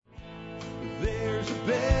There's a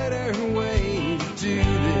better way to do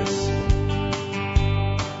this.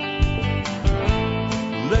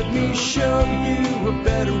 Let me show you a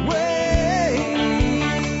better way.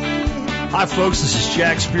 Hi, folks. This is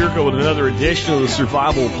Jack Spirko with another edition of the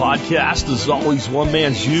Survival Podcast. As always, one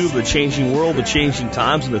man's view of the changing world, the changing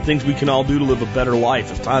times, and the things we can all do to live a better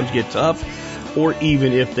life if times get tough, or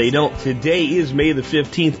even if they don't. Today is May the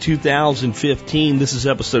 15th, 2015. This is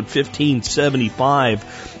episode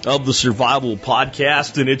 1575 of the Survival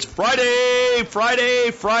Podcast, and it's Friday.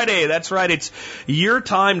 That's right. It's your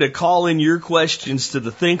time to call in your questions to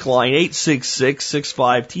the Think line,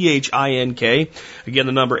 866-65-THINK. Again,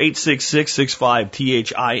 the number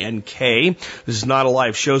 866-65-THINK. This is not a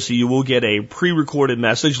live show, so you will get a pre-recorded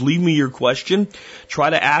message. Leave me your question. Try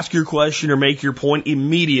to ask your question or make your point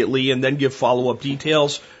immediately, and then give follow-up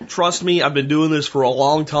details. Trust me, I've been doing this for a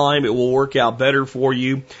long time. It will work out better for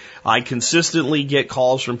you. I consistently get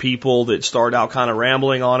calls from people that start out kind of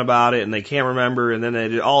rambling on about it and they can't remember, and then they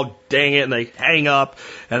do, oh, dang it, and they hang up,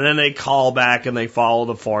 and then they call back and they follow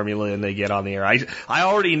the formula and they get on the air. I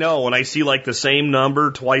already know when I see like the same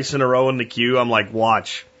number twice in a row in the queue, I'm like,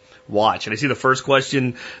 watch. And I see the first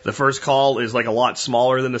question, the first call is like a lot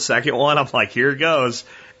smaller than the second one. I'm like, here it goes.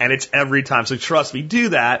 And it's every time. So trust me, do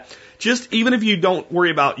that. Just even if you don't worry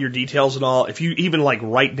about your details and all, if you even like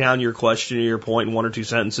write down your question or your point in one or two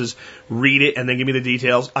sentences, read it, and then give me the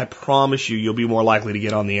details, I promise you'll be more likely to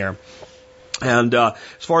get on the air. And as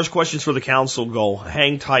far as questions for the council go,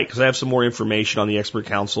 hang tight because I have some more information on the expert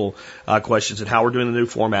council questions and how we're doing the new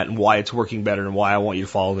format and why it's working better and why I want you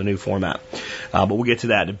to follow the new format. But we'll get to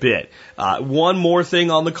that in a bit. One more thing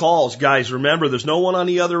on the calls. Guys, remember, there's no one on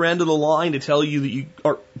the other end of the line to tell you that you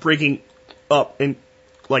are breaking up and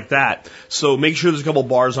like that. So make sure there's a couple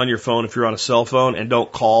bars on your phone if you're on a cell phone, and don't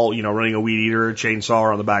call, running a weed eater or a chainsaw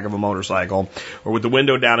on the back of a motorcycle or with the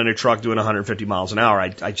window down in a truck doing 150 miles an hour.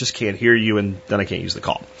 I just can't hear you, and then I can't use the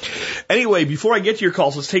call. Anyway, before I get to your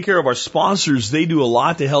calls, let's take care of our sponsors. They do a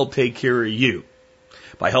lot to help take care of you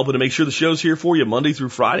by helping to make sure the show's here for you Monday through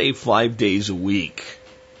Friday, 5 days a week.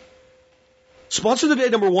 Sponsor of the day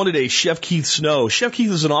number one today, Chef Keith Snow. Chef Keith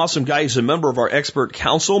is an awesome guy. He's a member of our expert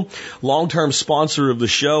council, long-term sponsor of the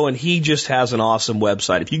show, and he just has an awesome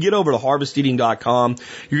website. If you get over to harvesteating.com,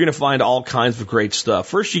 you're going to find all kinds of great stuff.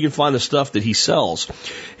 First, you can find the stuff that he sells,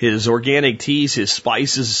 his organic teas, his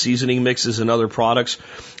spices, seasoning mixes, and other products.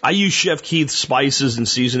 I use Chef Keith's spices and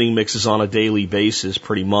seasoning mixes on a daily basis,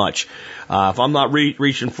 pretty much. If I'm not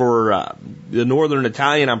reaching for the Northern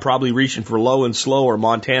Italian, I'm probably reaching for Low and Slow or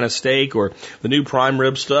Montana steak or the new prime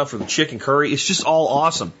rib stuff or the chicken curry. It's just all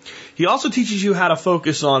awesome. He also teaches you how to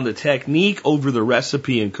focus on the technique over the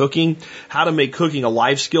recipe in cooking, how to make cooking a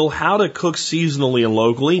life skill, how to cook seasonally and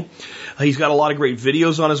locally. He's got a lot of great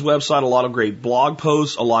videos on his website, a lot of great blog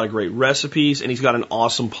posts, a lot of great recipes, and he's got an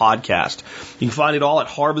awesome podcast. You can find it all at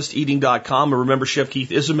harvesteating.com. And remember, Chef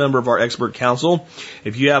Keith is a member of our expert council.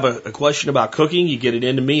 If you have a question about cooking, you get it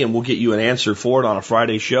into me, and we'll get you an answer for it on a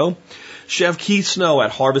Friday show. Chef Keith Snow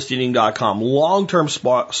at harvesteating.com. Long-term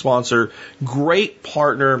sponsor, great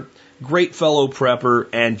partner, great fellow prepper,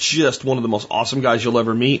 and just one of the most awesome guys you'll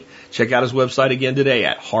ever meet. Check out his website again today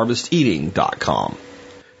at harvesteating.com.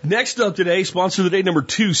 Next up today, sponsor of the day number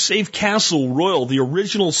two, Safe Castle Royal, the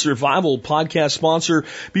original survival podcast sponsor.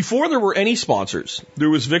 Before there were any sponsors, there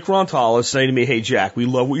was Vic Rontalis saying to me, hey, Jack, we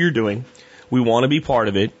love what you're doing. We want to be part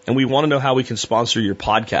of it, and we want to know how we can sponsor your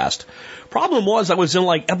podcast. Problem was, I was in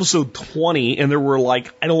like episode 20, and there were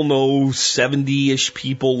 70-ish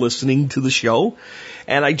people listening to the show,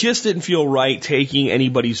 and I just didn't feel right taking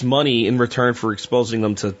anybody's money in return for exposing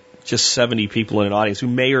them to just 70 people in an audience who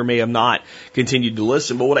may or may have not continued to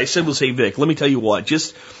listen. But what I said was, hey, Vic, let me tell you what,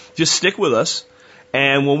 just stick with us.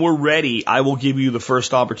 And when we're ready, I will give you the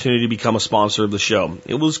first opportunity to become a sponsor of the show.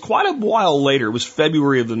 It was quite a while later. It was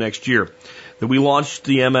February of the next year that we launched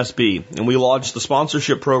the MSB, and we launched the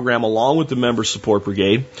sponsorship program along with the Member Support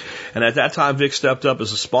Brigade. And at that time, Vic stepped up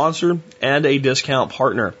as a sponsor and a discount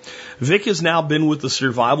partner. Vic has now been with the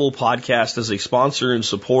Survival Podcast as a sponsor and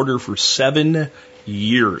supporter for 7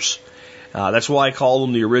 years. That's why I call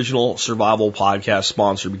them the original Survival Podcast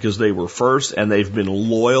sponsor, because they were first and they've been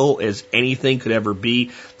loyal as anything could ever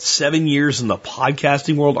be. 7 years in the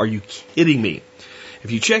podcasting world? Are you kidding me?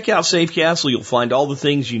 If you check out Safe Castle, you'll find all the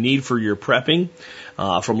things you need for your prepping,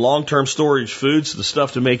 from long-term storage foods to the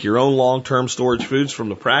stuff to make your own long-term storage foods, from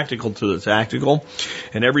the practical to the tactical,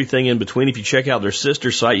 and everything in between. If you check out their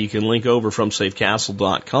sister site, you can link over from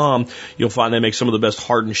safecastle.com. You'll find they make some of the best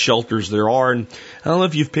hardened shelters there are. And I don't know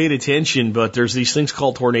if you've paid attention, but there's these things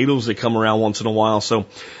called tornadoes that come around once in a while. So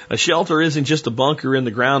a shelter isn't just a bunker in the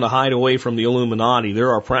ground to hide away from the Illuminati.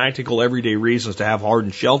 There are practical, everyday reasons to have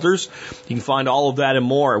hardened shelters. You can find all of that and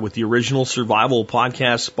more with the original survival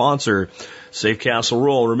podcast sponsor, Safe Castle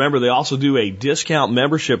Rural. Remember, they also do a discount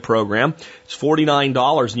membership program. It's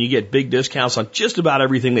 $49, and you get big discounts on just about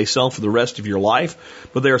everything they sell for the rest of your life.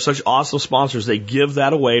 But they are such awesome sponsors, they give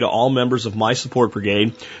that away to all members of My Support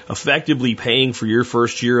Brigade, effectively paying for your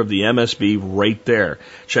first year of the MSB right there.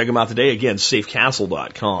 Check them out today. Again,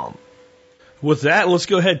 safecastle.com. With that, let's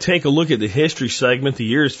go ahead and take a look at the history segment. The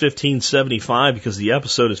year is 1575 because the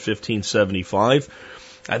episode is 1575.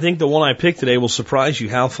 I think the one I picked today will surprise you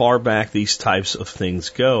how far back these types of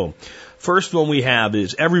things go. First one we have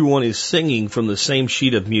is everyone is singing from the same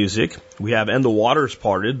sheet of music. We have And the Waters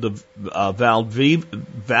Parted, the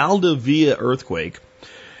Valdivia earthquake,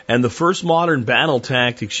 and the first modern battle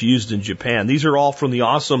tactics used in Japan. These are all from the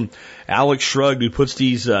awesome Alex Shrugged, who puts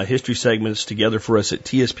these history segments together for us at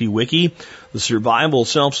TSP Wiki, the survival,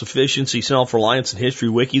 self-sufficiency, self-reliance, and history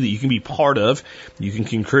wiki that you can be part of, you can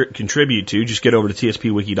contribute to. Just get over to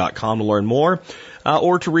tspwiki.com to learn more,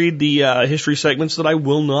 or to read the history segments that I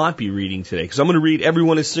will not be reading today, because I'm going to read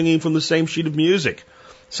Everyone is Singing from the Same Sheet of Music.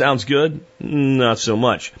 Sounds good? Not so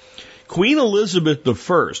much. Queen Elizabeth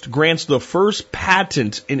I grants the first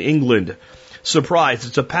patent in England. Surprise,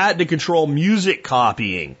 it's a patent to control music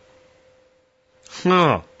copying.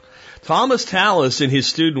 Thomas Tallis and his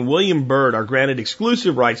student William Byrd are granted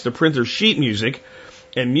exclusive rights to print their sheet music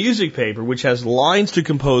and music paper, which has lines to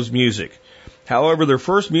compose music. However, their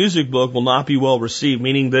first music book will not be well received,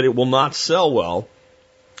 meaning that it will not sell well,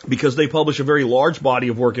 because they publish a very large body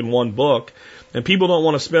of work in one book, and people don't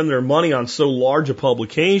want to spend their money on so large a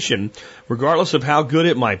publication, regardless of how good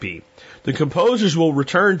it might be. The composers will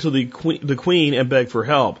return to the Queen and beg for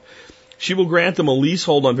help. She will grant them a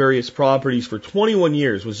leasehold on various properties for 21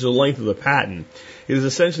 years, which is the length of the patent. It is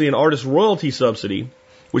essentially an artist royalty subsidy,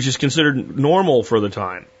 which is considered normal for the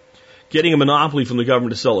time. Getting a monopoly from the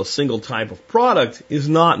government to sell a single type of product is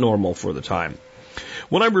not normal for the time.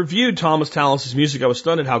 When I reviewed Thomas Tallis' music, I was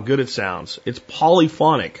stunned at how good it sounds. It's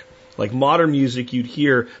polyphonic, like modern music you'd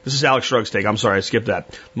hear. This is Alex Shrugg's take. I'm sorry, I skipped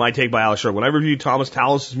that. My take by Alex Shrug. When I reviewed Thomas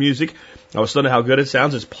Tallis' music, I was stunned at how good it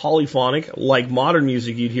sounds. It's polyphonic, like modern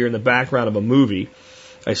music you'd hear in the background of a movie.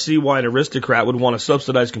 I see why an aristocrat would want to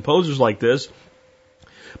subsidize composers like this,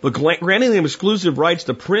 but granting them exclusive rights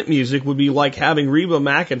to print music would be like having Reba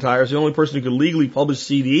McEntire as the only person who could legally publish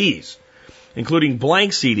CDs, including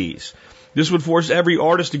blank CDs. This would force every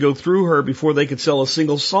artist to go through her before they could sell a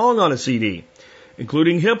single song on a CD,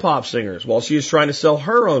 including hip-hop singers, while she is trying to sell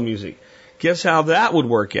her own music. Guess how that would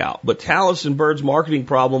work out? But Tallis and Bird's marketing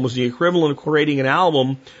problem was the equivalent of creating an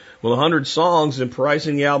album with 100 songs and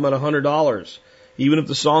pricing the album at $100. Even if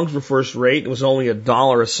the songs were first rate and it was only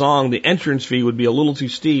 $1 a song, the entrance fee would be a little too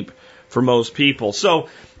steep for most people. So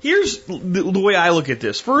here's the way I look at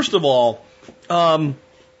this. First of all, here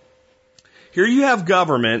you have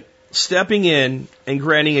government stepping in and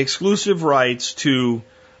granting exclusive rights to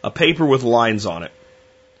a paper with lines on it.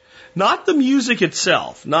 Not the music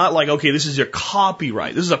itself. Not like, okay, this is your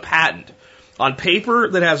copyright. This is a patent on paper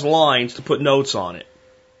that has lines to put notes on it.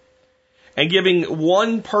 And giving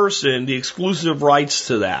one person the exclusive rights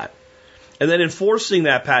to that. And then enforcing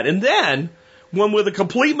that patent. And then, when with a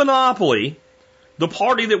complete monopoly, the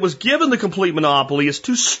party that was given the complete monopoly is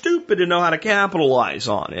too stupid to know how to capitalize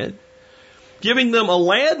on it, giving them a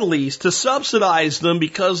land lease to subsidize them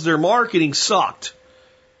because their marketing sucked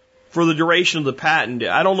for the duration of the patent.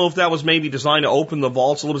 I don't know if that was maybe designed to open the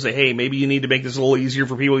vaults a little bit, say, hey, maybe you need to make this a little easier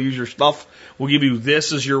for people to use your stuff. We'll give you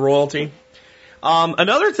this as your royalty.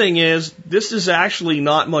 Another thing is, this is actually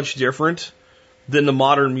not much different than the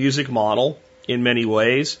modern music model in many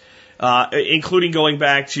ways, including going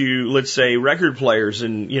back to, let's say, record players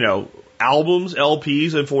and, albums,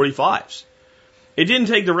 LPs, and 45s. It didn't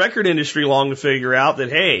take the record industry long to figure out that,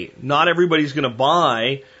 hey, not everybody's going to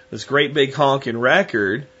buy this great big honking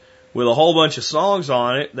record with a whole bunch of songs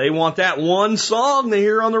on it. They want that one song they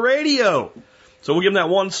hear on the radio. So we'll give them that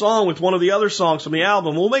one song with one of the other songs from the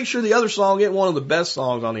album. We'll make sure the other song get one of the best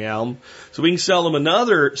songs on the album so we can sell them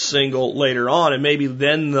another single later on, and maybe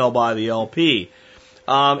then they'll buy the LP.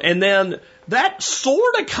 And then that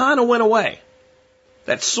sort of kind of went away.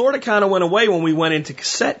 That sort of kind of went away when we went into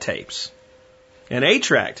cassette tapes. and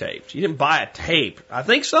 8-track tapes. You didn't buy a tape. I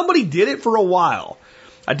think somebody did it for a while.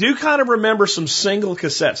 I do kind of remember some single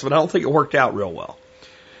cassettes, but I don't think it worked out real well.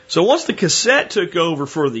 So once the cassette took over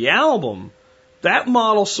for the album, that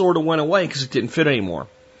model sort of went away because it didn't fit anymore.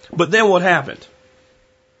 But then what happened?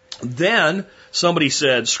 Then somebody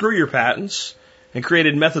said, screw your patents, and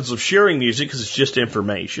created methods of sharing music because it's just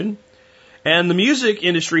information. And the music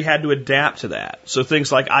industry had to adapt to that. So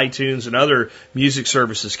things like iTunes and other music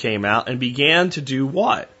services came out and began to do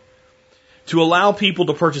what? To allow people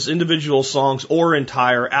to purchase individual songs or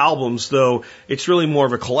entire albums, though it's really more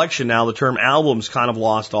of a collection now. The term album's kind of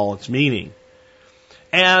lost all its meaning.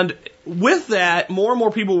 And with that, more and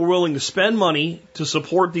more people were willing to spend money to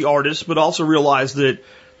support the artist, but also realized that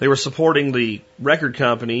they were supporting the record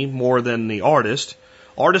company more than the artist.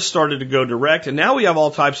 Artists started to go direct, and now we have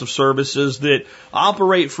all types of services that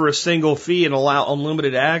operate for a single fee and allow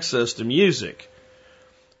unlimited access to music.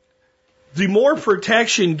 The more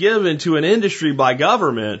protection given to an industry by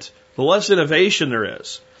government, the less innovation there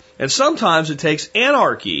is. And sometimes it takes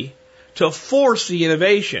anarchy to force the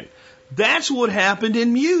innovation. That's what happened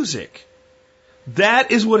in music.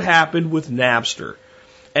 That is what happened with Napster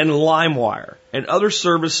and LimeWire and other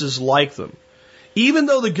services like them. Even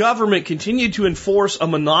though the government continued to enforce a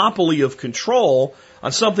monopoly of control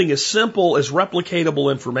on something as simple as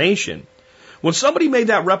replicatable information, when somebody made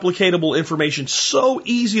that replicatable information so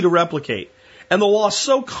easy to replicate and the law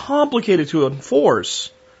so complicated to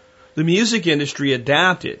enforce, the music industry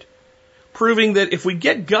adapted, proving that if we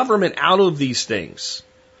get government out of these things,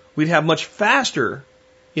 we'd have much faster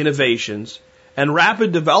innovations and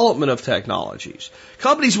rapid development of technologies.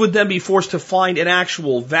 Companies would then be forced to find an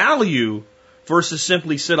actual value versus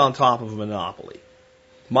simply sit on top of a monopoly.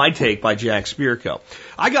 My take by Jack Spirko.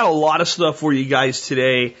 I got a lot of stuff for you guys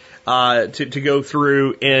today to go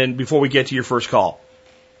through, and before we get to your first call.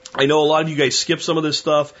 I know a lot of you guys skip some of this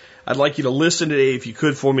stuff. I'd like you to listen today if you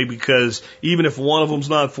could for me, because even if one of them's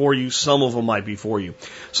not for you, some of them might be for you.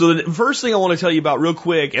 So the first thing I want to tell you about real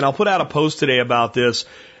quick, and I'll put out a post today about this,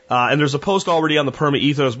 and there's a post already on the Perma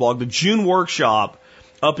Ethos blog, the June workshop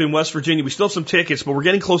up in West Virginia. We still have some tickets, but we're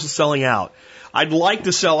getting close to selling out. I'd like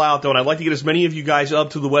to sell out, though, and I'd like to get as many of you guys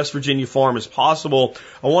up to the West Virginia farm as possible.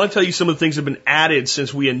 I want to tell you some of the things that have been added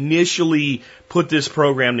since we initially put this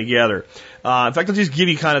program together. In fact, I'll just give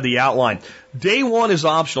you kind of the outline. Day one is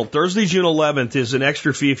optional. Thursday, June 11th is an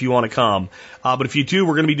extra fee if you want to come. But if you do,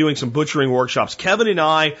 we're going to be doing some butchering workshops. Kevin and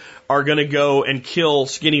I are going to go and kill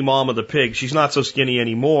Skinny Mama the pig. She's not so skinny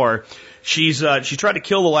anymore. She tried to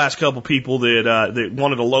kill the last couple people that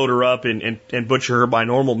wanted to load her up and butcher her by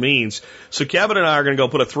normal means. So Kevin and I are going to go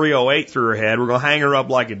put a 308 through her head. We're going to hang her up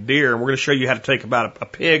like a deer, and we're going to show you how to take about a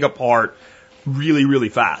pig apart really, really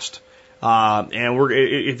fast. And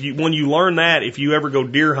when you learn that, if you ever go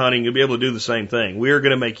deer hunting, you'll be able to do the same thing. We're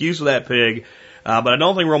going to make use of that pig, but I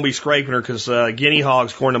don't think we're going to be scraping her because guinea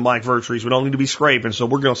hogs, according to Mike Vertrees, we don't need to be scraping. So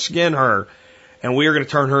we're going to skin her, and we are going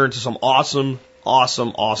to turn her into some awesome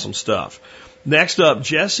stuff. Next up,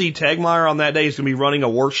 Jesse Tegmeyer on that day is going to be running a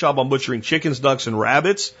workshop on butchering chickens, ducks, and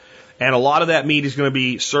rabbits, and a lot of that meat is going to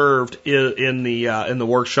be served in the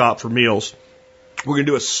workshop for meals. We're going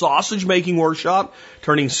to do a sausage making workshop,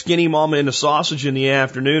 turning Skinny Mama into sausage in the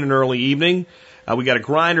afternoon and early evening. We got a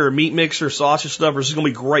grinder, a meat mixer, sausage stuffer. This is going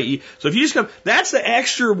to be great. So if you just come, that's the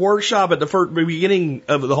extra workshop at the beginning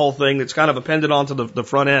of the whole thing that's kind of appended onto the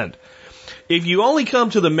front end. If you only come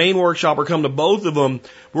to the main workshop or come to both of them,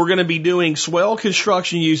 we're going to be doing swale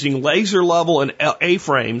construction using laser level and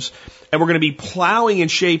A-frames, and we're going to be plowing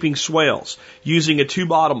and shaping swales using a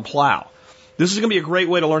 2-bottom plow. This is going to be a great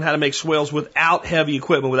way to learn how to make swales without heavy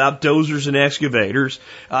equipment, without dozers and excavators.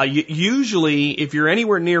 Usually, if you're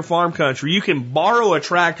anywhere near farm country, you can borrow a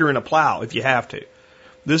tractor and a plow if you have to.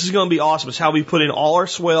 This is going to be awesome. It's how we put in all our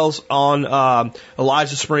swales on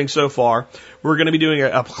Elijah Spring so far. We're going to be doing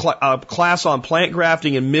a class on plant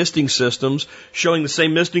grafting and misting systems, showing the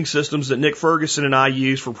same misting systems that Nick Ferguson and I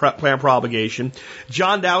use for plant propagation.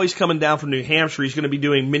 John Dowie's coming down from New Hampshire. He's going to be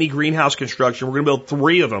doing mini greenhouse construction. We're going to build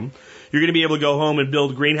 3 of them. You're going to be able to go home and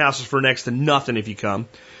build greenhouses for next to nothing if you come.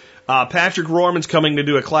 Patrick Rohrman's coming to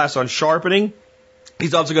do a class on sharpening.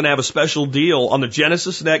 He's also going to have a special deal on the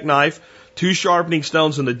Genesis neck knife, 2 sharpening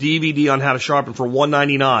stones, and the DVD on how to sharpen for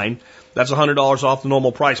 $199. That's $100 off the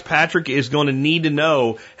normal price. Patrick is going to need to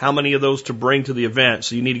know how many of those to bring to the event,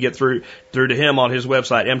 so you need to get through to him on his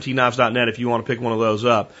website, mtknives.net, if you want to pick one of those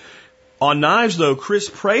up. On knives, though,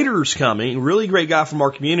 Chris Prater's coming, really great guy from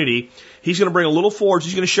our community. He's going to bring a little forge.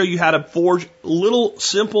 He's going to show you how to forge little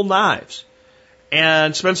simple knives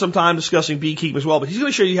and spend some time discussing beekeeping as well. But he's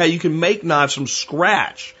going to show you how you can make knives from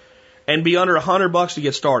scratch and be under $100 to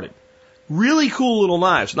get started. really cool little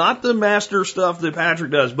knives. Not the master stuff that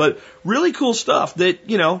Patrick does, but really cool stuff that,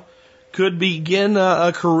 could begin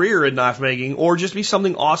a career in knife making or just be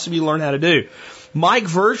something awesome you learn how to do. Mike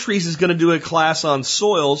Vertrees is going to do a class on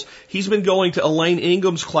soils. He's been going to Elaine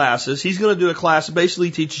Ingham's classes. He's going to do a class that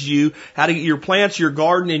basically teaches you how to get your plants, your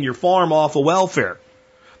garden, and your farm off of welfare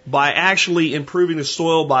by actually improving the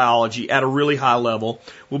soil biology at a really high level.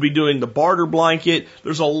 We'll be doing the barter blanket.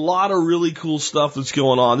 There's a lot of really cool stuff that's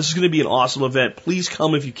going on. This is going to be an awesome event. Please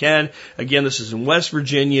come if you can. Again, this is in West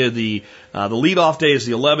Virginia. The lead-off day is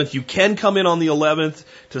the 11th. You can come in on the 11th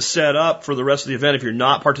to set up for the rest of the event if you're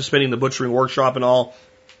not participating in the butchering workshop and all,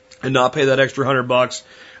 and not pay that extra $100.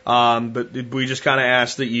 But we just kind of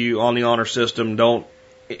ask that you, on the honor system, don't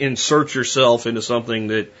insert yourself into something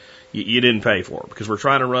that you didn't pay for, because we're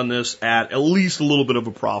trying to run this at least a little bit of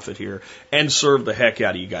a profit here and serve the heck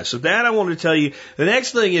out of you guys. So that I wanted to tell you. The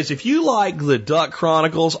next thing is, if you like the Duck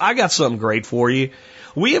Chronicles, I got something great for you.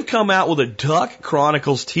 We have come out with a Duck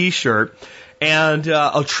Chronicles t-shirt and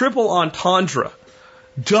a triple entendre.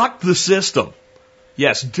 Duck the System.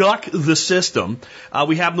 Yes, Duck the System.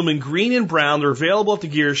 We have them in green and brown. They're available at the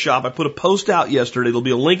gear shop. I put a post out yesterday. There'll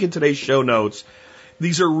be a link in today's show notes.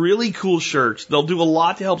 These are really cool shirts. They'll do a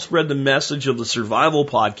lot to help spread the message of the Survival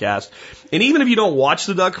Podcast. And even if you don't watch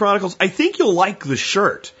the Duck Chronicles, I think you'll like the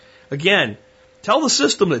shirt. Again, tell the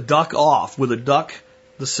system to duck off with a Duck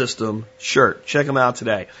the System shirt. Check them out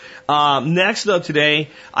today. Next up today,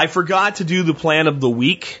 I forgot to do the plan of the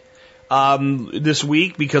week this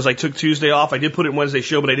week because I took Tuesday off. I did put it in Wednesday's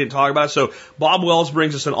show, but I didn't talk about it. So Bob Wells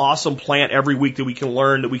brings us an awesome plant every week that we can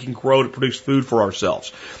learn, that we can grow to produce food for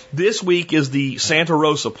ourselves. This week is the Santa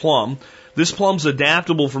Rosa plum. This plum's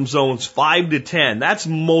adaptable from zones 5 to 10. That's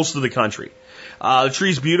most of the country. The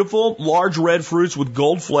tree's beautiful, large red fruits with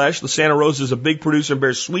gold flesh. The Santa Rosa is a big producer and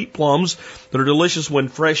bears sweet plums that are delicious when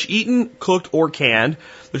fresh eaten, cooked, or canned.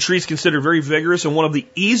 The tree is considered very vigorous and one of the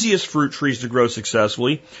easiest fruit trees to grow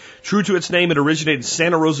successfully. True to its name, it originated in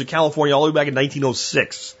Santa Rosa, California, all the way back in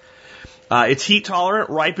 1906. It's heat tolerant,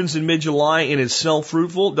 ripens in mid-July, and is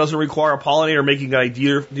self-fruitful. Doesn't require a pollinator, making it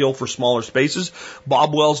ideal for smaller spaces.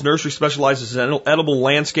 Bob Wells Nursery specializes in edible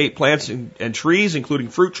landscape plants and trees, including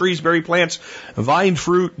fruit trees, berry plants, vine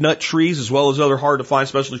fruit, nut trees, as well as other hard-to-find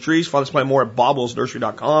specialty trees. Find this plant more at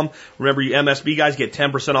bobwellsnursery.com. Remember, you MSB guys get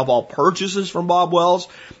 10% off all purchases from Bob Wells.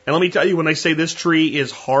 And let me tell you, when they say this tree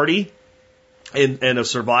is hardy and a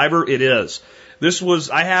survivor, it is.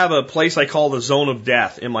 I have a place I call the zone of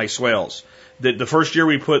death in my swales. The first year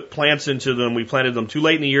we put plants into them, we planted them too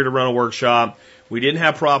late in the year to run a workshop. We didn't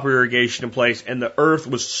have proper irrigation in place, and the earth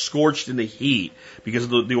was scorched in the heat because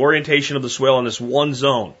of the orientation of the swale in this one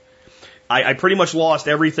zone. I pretty much lost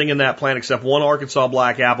everything in that plant except one Arkansas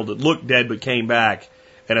black apple that looked dead but came back,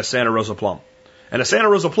 and a Santa Rosa plum. And a Santa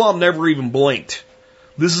Rosa plum never even blinked.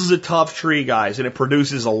 This is a tough tree, guys, and it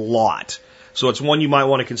produces a lot. So it's one you might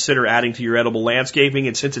want to consider adding to your edible landscaping.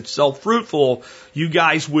 And since it's self-fruitful, you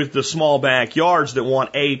guys with the small backyards that want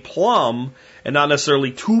a plum and not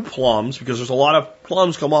necessarily two plums, because there's a lot of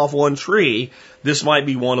plums come off one tree, this might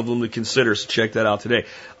be one of them to consider. So check that out today.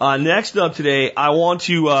 Next up today, I want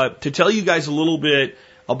to tell you guys a little bit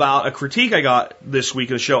about a critique I got this week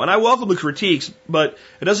in the show. And I welcome the critiques, but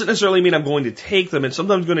it doesn't necessarily mean I'm going to take them. And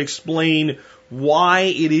sometimes I'm going to explain why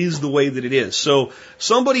it is the way that it is. So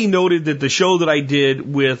somebody noted that the show that I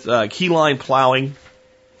did with keyline plowing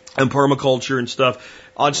and permaculture and stuff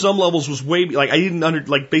on some levels was way,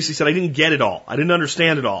 basically said I didn't get it all. I didn't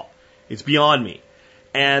understand it all. It's beyond me.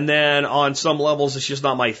 And then on some levels, it's just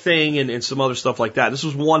not my thing, and some other stuff like that. This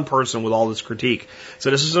was one person with all this critique.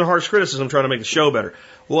 So this isn't harsh criticism, trying to make the show better.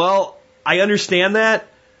 Well, I understand that,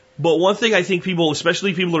 but one thing I think people,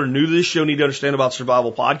 especially people that are new to this show, need to understand about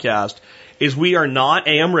Survival Podcast is we are not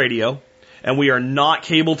AM radio, and we are not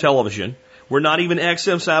cable television. We're not even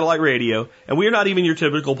XM satellite radio, and we are not even your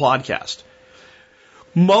typical podcast.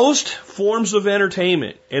 Most forms of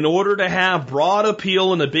entertainment, in order to have broad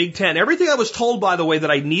appeal in the big tent, everything I was told, by the way,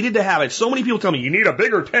 that I needed to have it. So many people tell me, you need a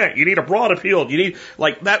bigger tent, you need a broad appeal,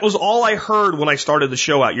 that was all I heard when I started the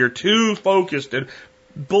show out. You're too focused and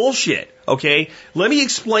bullshit, okay? Let me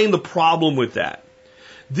explain the problem with that.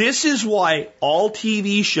 This is why all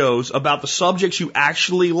TV shows about the subjects you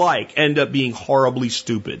actually like end up being horribly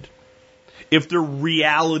stupid, if they're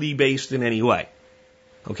reality based in any way.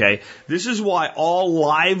 Okay, this is why all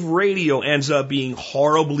live radio ends up being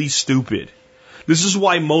horribly stupid. This is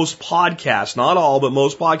why most podcasts, not all, but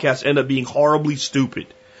most podcasts end up being horribly stupid.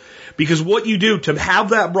 Because what you do to have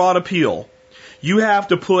that broad appeal, you have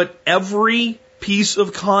to put every piece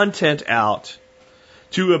of content out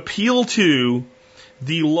to appeal to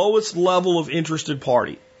the lowest level of interested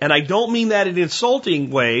party. And I don't mean that in insulting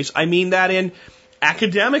ways. I mean that in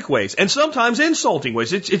academic ways and sometimes insulting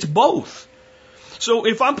ways. It's both. So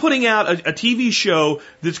if I'm putting out a TV show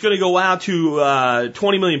that's going to go out to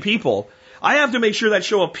 20 million people, I have to make sure that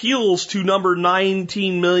show appeals to number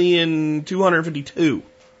 19,252,000.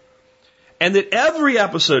 And that every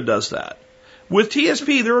episode does that. With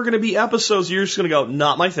TSP, there are going to be episodes you're just going to go,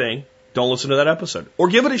 not my thing. Don't listen to that episode. Or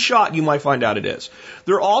give it a shot, you might find out it is.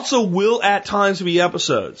 There also will at times be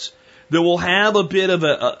episodes that will have a bit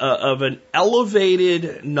of an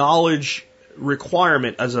elevated knowledge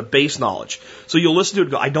requirement as a base knowledge. So you'll listen to it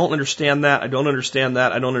and go, I don't understand that, I don't understand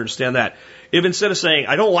that, I don't understand that. If instead of saying,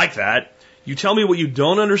 I don't like that, you tell me what you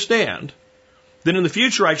don't understand, then in the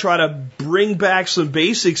future I try to bring back some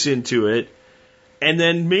basics into it, and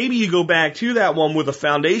then maybe you go back to that one with a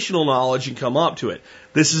foundational knowledge and come up to it.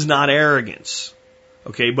 This is not arrogance.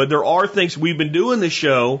 Okay, but there are things, we've been doing this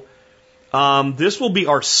show, this will be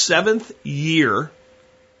our 7th year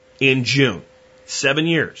in June. 7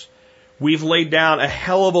 years. We've laid down a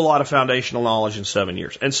hell of a lot of foundational knowledge in 7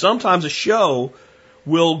 years. And sometimes a show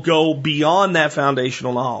will go beyond that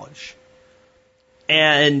foundational knowledge.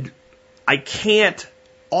 And I can't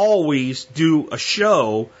always do a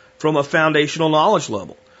show from a foundational knowledge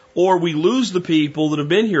level, or we lose the people that have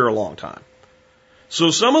been here a long time.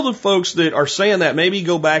 So some of the folks that are saying that, maybe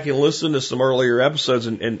go back and listen to some earlier episodes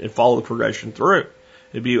and follow the progression through.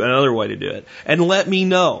 It'd be another way to do it. And let me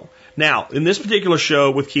know. Now, in this particular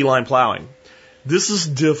show with keyline plowing, this is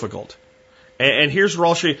difficult. And here's where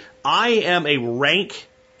I'll show you. I am a rank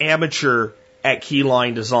amateur at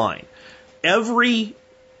keyline design. Every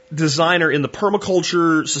designer in the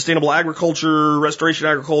permaculture, sustainable agriculture, restoration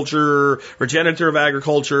agriculture, regenerative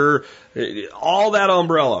agriculture, all that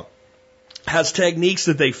umbrella has techniques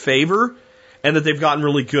that they favor and that they've gotten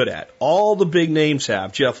really good at. All the big names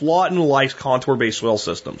have. Jeff Lawton likes contour-based soil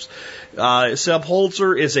systems. Seb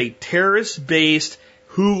Holzer is a terrace-based,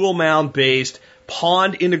 hugel mound-based,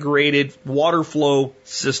 pond-integrated water flow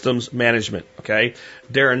systems management. Okay,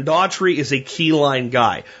 Darren Daughtry is a keyline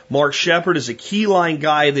guy. Mark Shepard is a keyline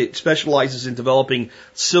guy that specializes in developing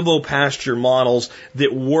silvopasture models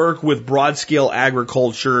that work with broad-scale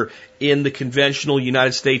agriculture in the conventional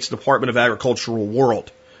United States Department of Agricultural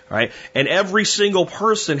world. Right? And every single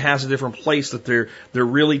person has a different place that they're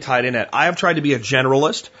really tied in at. I have tried to be a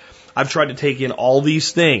generalist. I've tried to take in all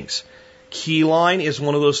these things. Keyline is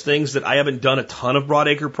one of those things that I haven't done a ton of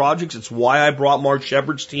broadacre projects. It's why I brought Mark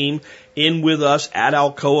Shepard's team in with us at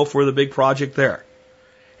Alcoa for the big project there.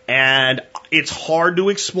 And it's hard to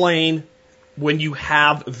explain when you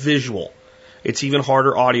have visual. It's even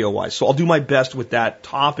harder audio-wise. So I'll do my best with that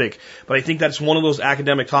topic. But I think that's one of those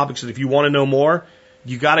academic topics that if you want to know more,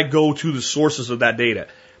 you got to go to the sources of that data.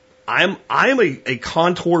 I'm a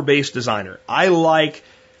contour-based designer. I like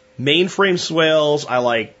mainframe swales. I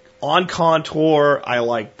like on contour. I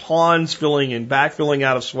like ponds filling and backfilling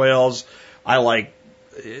out of swales. I like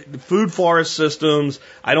food forest systems.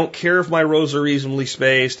 I don't care if my rows are reasonably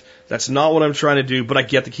spaced. That's not what I'm trying to do, but I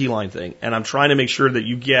get the keyline thing. And I'm trying to make sure that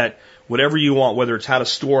you get whatever you want, whether it's how to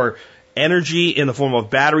store energy in the form of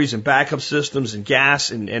batteries and backup systems and gas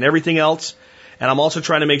and everything else. And I'm also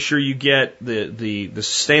trying to make sure you get the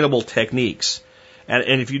sustainable techniques.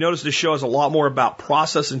 And if you notice, this show is a lot more about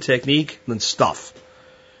process and technique than stuff.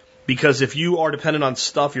 Because if you are dependent on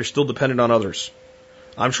stuff, you're still dependent on others.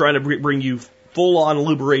 I'm trying to bring you full-on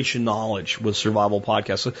liberation knowledge with Survival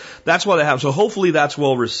Podcast. So that's why they have. So hopefully that's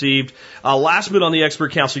well received. Last bit on the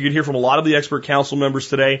expert council. You'd hear from a lot of the expert council members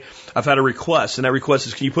today. I've had a request, and that request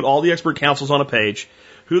is, can you put all the expert councils on a page,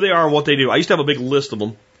 who they are and what they do? I used to have a big list of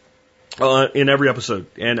them in every episode,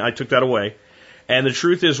 and I took that away. And the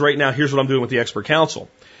truth is, right now, here's what I'm doing with the expert council.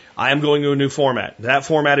 I am going to a new format. That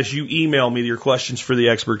format is you email me your questions for the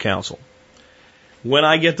expert council. When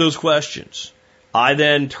I get those questions, I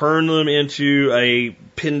then turn them into a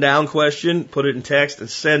pinned down question, put it in text, and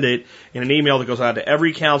send it in an email that goes out to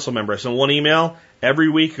every council member. I send one email every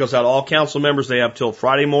week. It goes out to all council members. They have till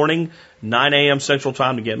Friday morning, 9 a.m. Central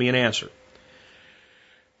Time, to get me an answer.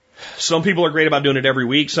 Some people are great about doing it every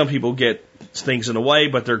week. Some people get things in the way,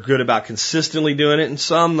 but they're good about consistently doing it, and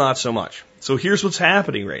some not so much. So here's what's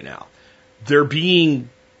happening right now. They're being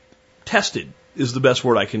tested, is the best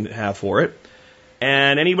word I can have for it.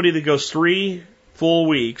 And anybody that goes 3 full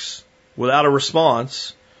weeks without a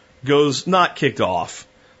response goes not kicked off.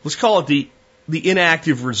 Let's call it the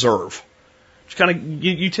inactive reserve. Just kind of,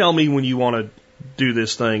 you tell me when you want to do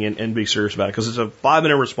this thing and be serious about it, because it's a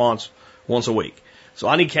 5-minute response once a week. So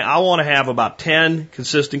I want to have about 10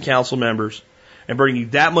 consistent council members and bring you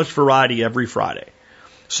that much variety every Friday.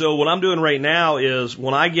 So what I'm doing right now is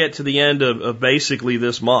when I get to the end of basically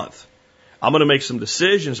this month, I'm going to make some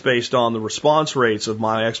decisions based on the response rates of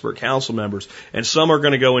my expert council members, and some are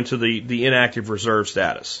going to go into the inactive reserve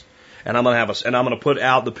status. And I'm going to put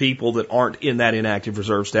out the people that aren't in that inactive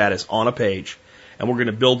reserve status on a page. And we're going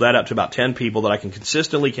to build that up to about 10 people that I can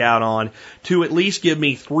consistently count on to at least give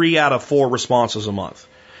me 3 out of 4 responses a month.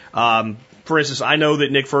 For instance, I know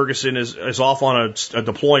that Nick Ferguson is off on a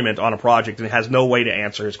deployment on a project and has no way to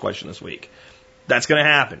answer his question this week. That's going to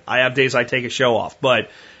happen. I have days I take a show off, but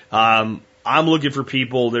I'm looking for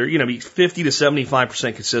people that are, be 50 to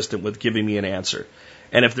 75% consistent with giving me an answer.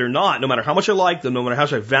 And if they're not, no matter how much I like them, no matter how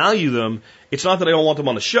much I value them, it's not that I don't want them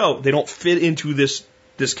on the show. They don't fit into this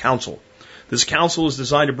council. This council is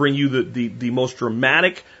designed to bring you the most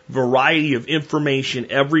dramatic variety of information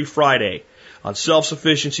every Friday on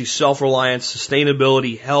self-sufficiency, self-reliance,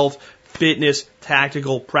 sustainability, health, fitness,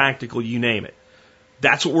 tactical, practical, you name it.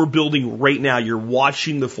 That's what we're building right now. You're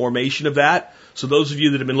watching the formation of that. So those of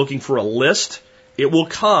you that have been looking for a list, it will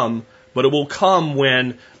come, but it will come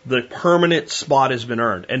when the permanent spot has been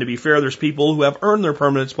earned. And to be fair, there's people who have earned their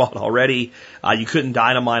permanent spot already. You couldn't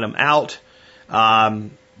dynamite them out.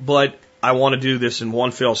 But I want to do this in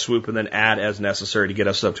one fell swoop and then add as necessary to get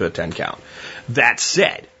us up to a 10 count. That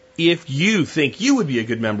said, if you think you would be a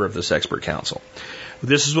good member of this expert council,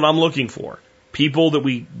 this is what I'm looking for. People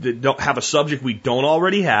that don't have a subject we don't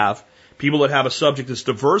already have, people that have a subject that's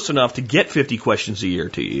diverse enough to get 50 questions a year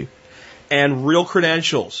to you, and real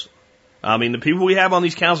credentials. I mean, the people we have on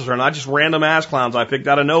these councils are not just random ass clowns I picked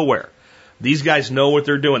out of nowhere. These guys know what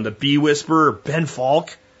they're doing. The Bee Whisperer, Ben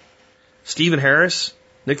Falk, Stephen Harris,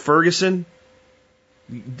 Nick Ferguson.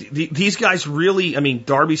 These guys really,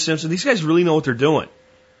 Darby Simpson, these guys really know what they're doing.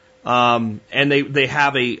 And they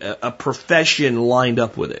have a profession lined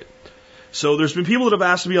up with it. So there's been people that have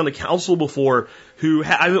asked to be on the council before who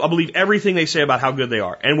I believe everything they say about how good they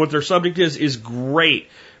are. And what their subject is great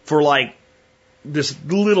for like this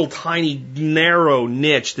little tiny narrow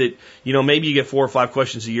niche that, maybe you get 4 or 5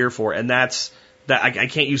 questions a year for. And I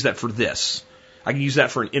can't use that for this. I can use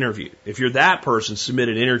that for an interview. If you're that person, submit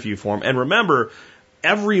an interview form. And remember,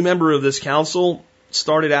 every member of this council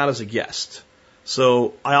started out as a guest.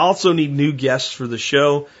 So I also need new guests for the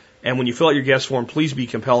show. And when you fill out your guest form, please be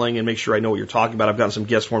compelling and make sure I know what you're talking about. I've gotten some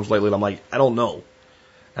guest forms lately and I'm like, I don't know.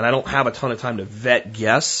 And I don't have a ton of time to vet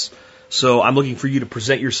guests. So I'm looking for you to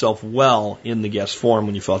present yourself well in the guest form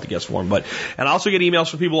when you fill out the guest form. And I also get emails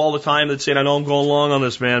from people all the time that say, I know I'm going long on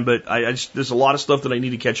this, man, but there's a lot of stuff that I need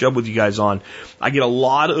to catch up with you guys on. I get a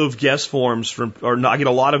lot of guest forms I get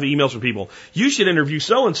a lot of emails from people. You should interview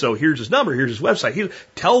so-and-so. Here's his number. Here's his website.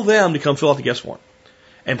 Tell them to come fill out the guest form.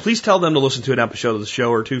 And please tell them to listen to an episode of the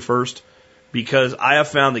show or two first, because I have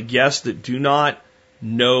found that guests that do not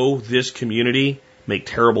know this community make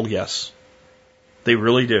terrible guests. They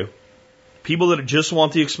really do. People that just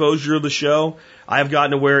want the exposure of the show, I have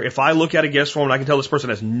gotten to where if I look at a guest form and I can tell this person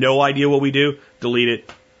has no idea what we do, delete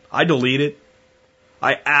it. I delete it.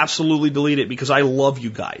 I absolutely delete it because I love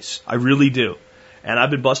you guys. I really do. And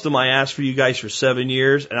I've been busting my ass for you guys for 7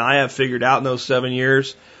 years, and I have figured out in those 7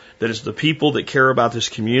 years that it's the people that care about this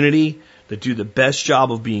community that do the best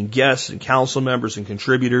job of being guests and council members and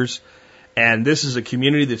contributors. And this is a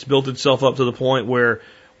community that's built itself up to the point where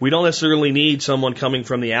we don't necessarily need someone coming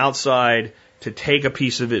from the outside to take a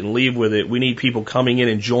piece of it and leave with it. We need people coming in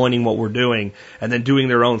and joining what we're doing and then doing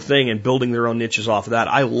their own thing and building their own niches off of that.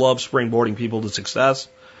 I love springboarding people to success.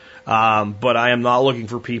 But I am not looking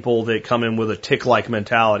for people that come in with a tick-like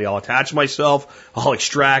mentality. I'll attach myself, I'll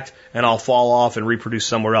extract, and I'll fall off and reproduce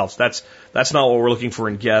somewhere else. That's not what we're looking for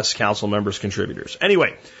in guests, council members, contributors.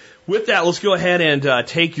 Anyway, with that, let's go ahead and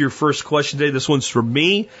take your first question today. This one's from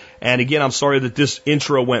me. And again, I'm sorry that this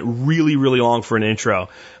intro went really, really long for an intro,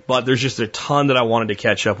 but there's just a ton that I wanted to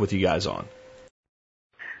catch up with you guys on.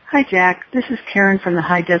 Hi, Jack. This is Karen from the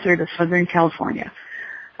high desert of Southern California.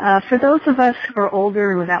 For those of us who are older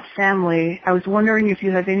and without family, I was wondering if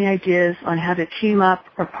you have any ideas on how to team up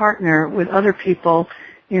or partner with other people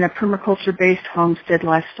in a permaculture-based homestead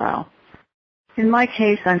lifestyle. In my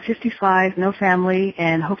case, I'm 55, no family,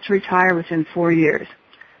 and hope to retire within 4 years.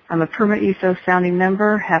 I'm a Perma-Ethos founding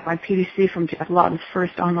member, have my PDC from Jeff Lawton's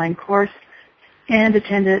first online course, and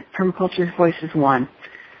attended Permaculture Voices 1.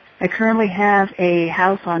 I currently have a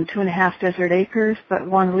house on 2.5 desert acres, but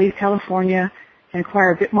want to leave California and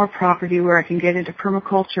acquire a bit more property where I can get into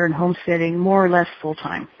permaculture and homesteading more or less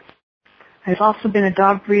full-time. I've also been a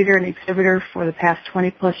dog breeder and exhibitor for the past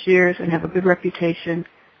 20-plus years and have a good reputation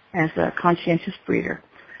as a conscientious breeder.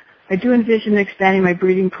 I do envision expanding my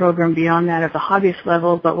breeding program beyond that of the hobbyist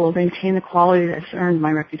level, but will maintain the quality that's earned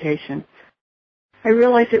my reputation. I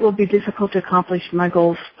realize it will be difficult to accomplish my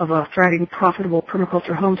goals of a thriving, profitable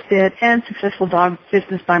permaculture homestead and successful dog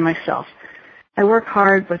business by myself. I work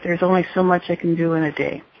hard, but there's only so much I can do in a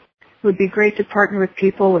day. It would be great to partner with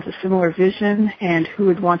people with a similar vision and who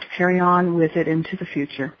would want to carry on with it into the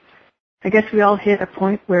future. I guess we all hit a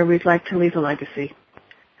point where we'd like to leave a legacy.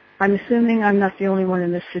 I'm assuming I'm not the only one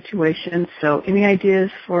in this situation, so any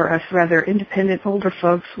ideas for us rather independent older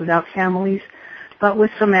folks without families, but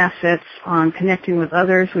with some assets on connecting with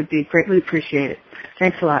others would be greatly appreciated.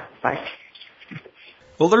 Thanks a lot. Bye.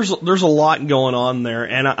 Well, there's a lot going on there,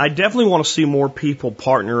 and I definitely want to see more people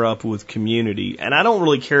partner up with community. And I don't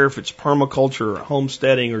really care if it's permaculture or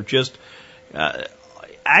homesteading or just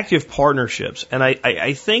active partnerships. And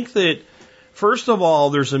I think that, first of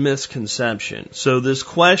all, there's a misconception. So this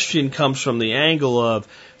question comes from the angle of,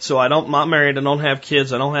 so I'm not married, I don't have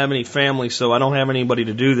kids, I don't have any family, so I don't have anybody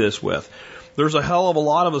to do this with. There's a hell of a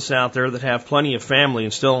lot of us out there that have plenty of family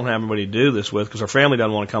and still don't have anybody to do this with because our family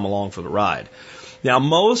doesn't want to come along for the ride. Now,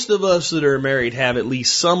 most of us that are married have at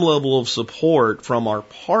least some level of support from our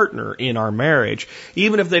partner in our marriage.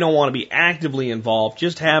 Even if they don't want to be actively involved,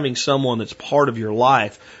 just having someone that's part of your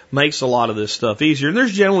life makes a lot of this stuff easier. And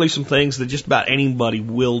there's generally some things that just about anybody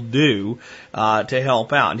will do to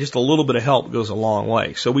help out. And just a little bit of help goes a long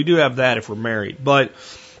way. So we do have that if we're married. But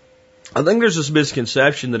I think there's this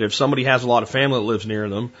misconception that if somebody has a lot of family that lives near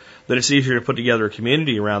them, that it's easier to put together a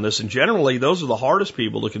community around this. And generally, those are the hardest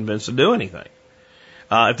people to convince to do anything.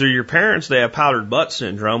 If they're your parents, they have powdered butt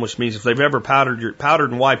syndrome, which means if they've ever powdered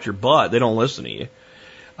and wiped your butt, they don't listen to you.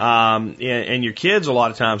 And your kids a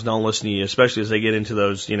lot of times don't listen to you, especially as they get into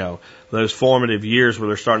those, those formative years where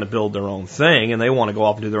they're starting to build their own thing and they want to go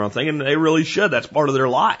off and do their own thing, and they really should. That's part of their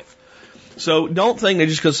life. So don't think that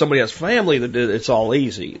just because somebody has family that it's all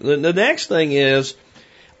easy. The next thing is,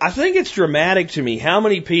 I think it's dramatic to me how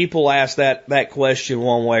many people ask that question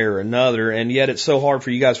one way or another, and yet it's so hard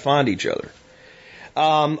for you guys to find each other.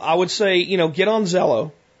 I would say, get on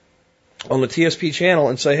Zello, on the TSP channel,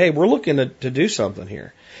 and say, hey, we're looking to do something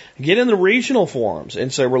here. Get in the regional forums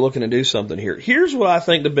and say, we're looking to do something here. Here's what I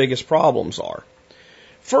think the biggest problems are.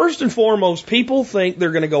 First and foremost, people think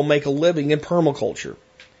they're going to go make a living in permaculture.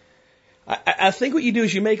 I think what you do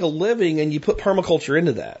is you make a living and you put permaculture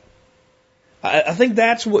into that. I think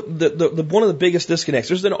that's what one of the biggest disconnects.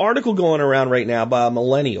 There's an article going around right now by a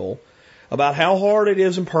millennial about how hard it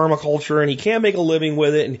is in permaculture, and he can't make a living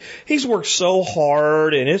with it, and he's worked so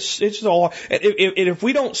hard, and it's all. And if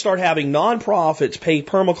we don't start having nonprofits pay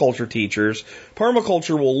permaculture teachers,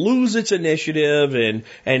 permaculture will lose its initiative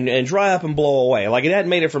and dry up and blow away. Like it hadn't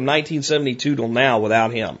made it from 1972 till now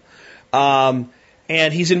without him.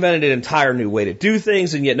 And he's invented an entire new way to do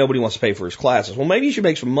things, and yet nobody wants to pay for his classes. Well, maybe you should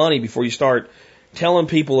make some money before you start telling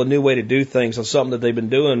people a new way to do things on something that they've been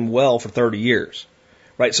doing well for 30 years.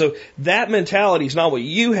 Right? So that mentality is not what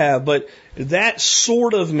you have, but that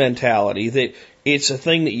sort of mentality that it's a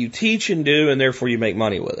thing that you teach and do, and therefore you make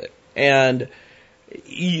money with it. And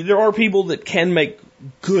there are people that can make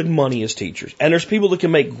good money as teachers, and there's people that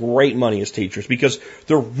can make great money as teachers because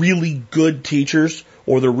they're really good teachers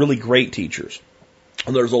or they're really great teachers.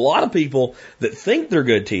 And there's a lot of people that think they're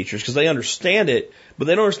good teachers because they understand it, but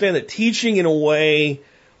they don't understand that teaching in a way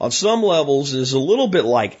on some levels is a little bit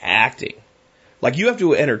like acting. Like you have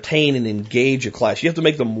to entertain and engage a class. You have to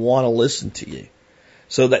make them want to listen to you.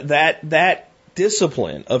 So that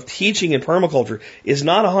discipline of teaching in permaculture is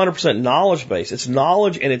not 100% knowledge based. It's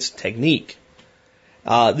knowledge and it's technique.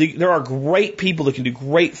 There are great people that can do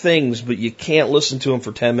great things, but you can't listen to them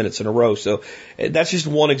for 10 minutes in a row. So that's just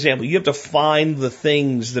one example. You have to find the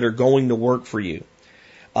things that are going to work for you.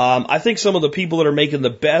 I think some of the people that are making the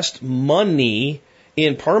best money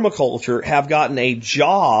in permaculture have gotten a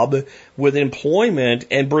job with employment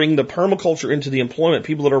and bring the permaculture into the employment.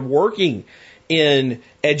 People that are working in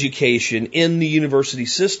education, in the university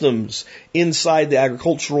systems, inside the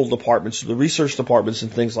agricultural departments, the research departments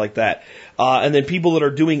and things like that. And then people that are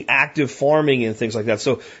doing active farming and things like that.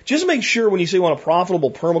 So just make sure when you say you want a profitable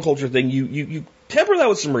permaculture thing, you temper that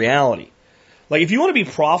with some reality. Like if you want to be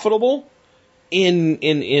profitable in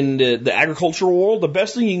the agricultural world, the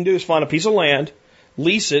best thing you can do is find a piece of land,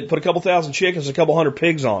 lease it, put a couple thousand chickens, a couple hundred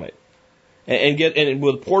pigs on it, and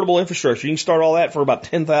with portable infrastructure, you can start all that for about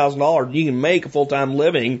 $10,000. You can make a full-time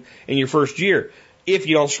living in your first year if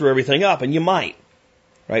you don't screw everything up, and you might,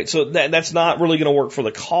 right? So that's not really going to work for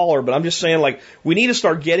the caller, but I'm just saying, like, we need to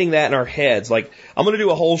start getting that in our heads. Like, I'm going to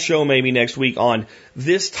do a whole show maybe next week on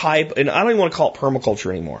this type, and I don't even want to call it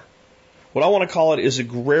permaculture anymore. What I want to call it is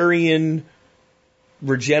agrarian,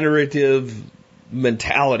 regenerative,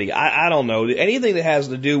 mentality. I don't know. Anything that has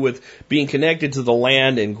to do with being connected to the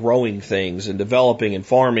land and growing things and developing and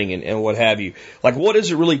farming and what have you. Like, what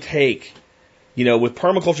does it really take, with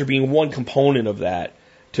permaculture being one component of that,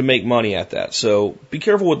 to make money at that? So be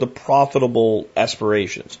careful with the profitable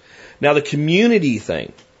aspirations. Now, the community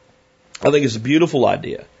thing, I think, is a beautiful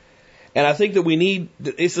idea. And I think that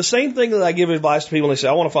it's the same thing that I give advice to people when they say,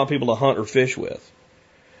 I want to find people to hunt or fish with.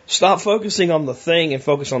 Stop focusing on the thing and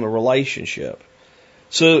focus on the relationship.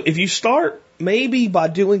 So if you start maybe by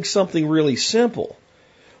doing something really simple,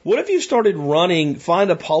 what if you started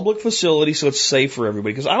find a public facility so it's safe for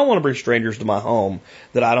everybody? Because I don't want to bring strangers to my home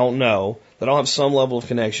that I don't know, that I don't have some level of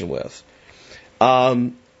connection with.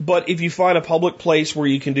 But if you find a public place where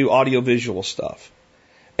you can do audiovisual stuff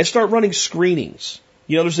and start running screenings.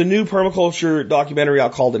 There's a new permaculture documentary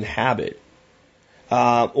out called Inhabit.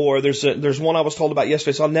 Or there's one I was told about yesterday.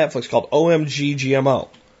 It's on Netflix called OMG GMO.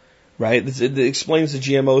 Right? It explains the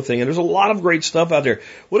GMO thing. And there's a lot of great stuff out there.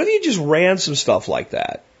 What if you just ran some stuff like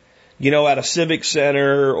that? At a civic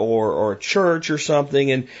center or a church or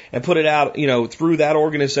something and put it out, through that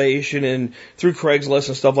organization and through Craigslist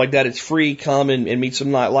and stuff like that. It's free. Come and meet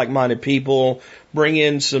some like-minded people. Bring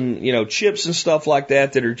in some, chips and stuff like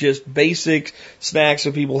that are just basic snacks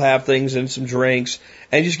so people have things and some drinks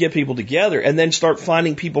and just get people together and then start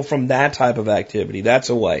finding people from that type of activity. That's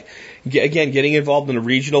a way. Again, getting involved in the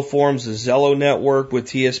regional forums, the Zello network with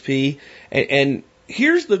TSP. And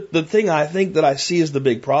here's the thing I think that I see as the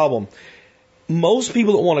big problem. Most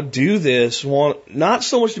people that want to do this want not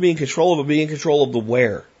so much to be in control of it, but be in control of the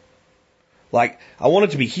where. Like, I want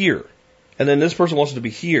it to be here. And then this person wants it to be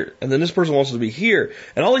here. And then this person wants it to be here.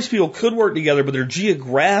 And all these people could work together, but they're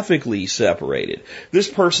geographically separated. This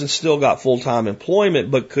person's still got full-time employment,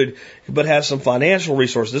 but has some financial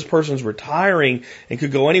resources. This person's retiring and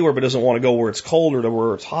could go anywhere, but doesn't want to go where it's cold or to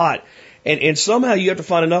where it's hot. And somehow you have to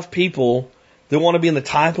find enough people that want to be in the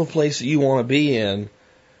type of place that you want to be in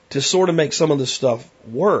to sort of make some of this stuff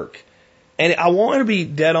work. And I want to be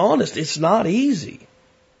dead honest. It's not easy.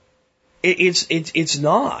 It's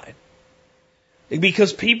not.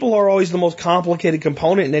 Because people are always the most complicated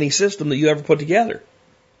component in any system that you ever put together.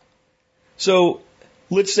 So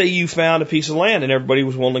let's say you found a piece of land and everybody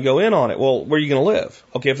was willing to go in on it. Well, where are you going to live?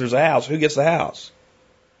 Okay, if there's a house, who gets the house?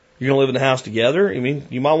 You're going to live in the house together? I mean,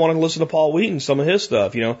 you might want to listen to Paul Wheaton, some of his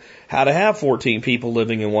stuff, how to have 14 people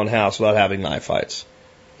living in one house without having knife fights.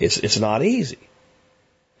 It's not easy.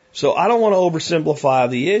 So I don't want to oversimplify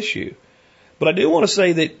the issue. But I do want to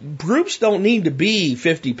say that groups don't need to be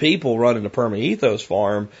 50 people running a perma-ethos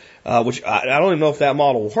farm, which I don't even know if that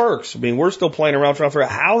model works. I mean, we're still playing around trying to figure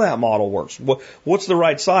out how that model works. What's the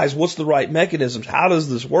right size? What's the right mechanisms? How does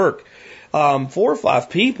this work? 4 or 5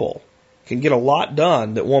 people can get a lot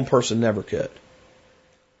done that one person never could.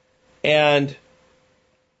 And,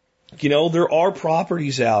 there are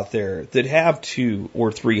properties out there that have 2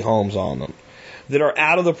 or 3 homes on them, that are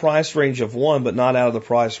out of the price range of one, but not out of the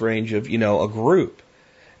price range of, a group.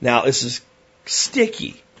 Now, this is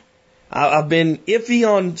sticky. I've been iffy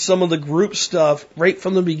on some of the group stuff right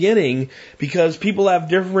from the beginning because people have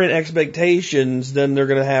different expectations than they're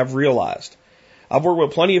going to have realized. I've worked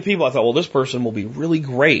with plenty of people. I thought, well, this person will be really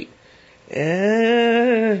great.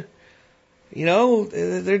 They're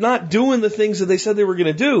not doing the things that they said they were going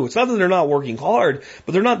to do. It's not that they're not working hard,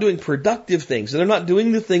 but they're not doing productive things. And they're not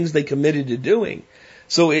doing the things they committed to doing.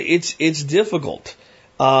 So it's difficult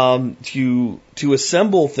to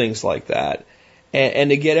assemble things like that and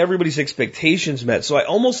to get everybody's expectations met. So I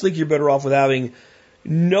almost think you're better off with having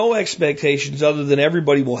no expectations other than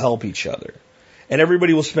everybody will help each other. And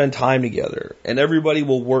everybody will spend time together. And everybody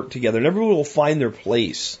will work together. And everybody will find their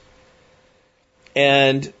place.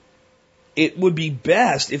 And it would be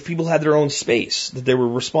best if people had their own space that they were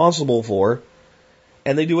responsible for,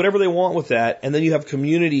 and they do whatever they want with that, and then you have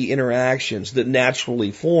community interactions that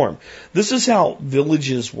naturally form. This is how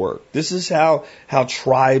villages work. This is how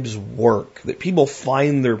tribes work, that people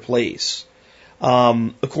find their place.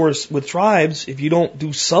 Of course, with tribes, if you don't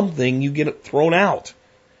do something, you get thrown out.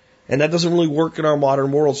 And that doesn't really work in our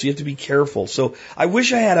modern world, so you have to be careful. So I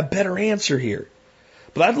wish I had a better answer here.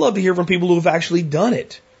 But I'd love to hear from people who have actually done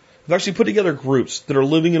it. Who've actually put together groups that are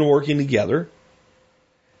living and working together.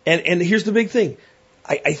 And here's the big thing.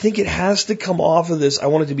 I think it has to come off of this. I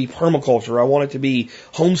want it to be permaculture. I want it to be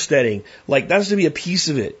homesteading. Like, that has to be a piece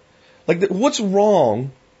of it. Like, what's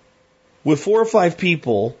wrong with 4 or 5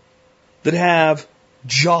 people that have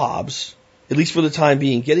jobs, at least for the time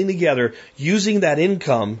being, getting together, using that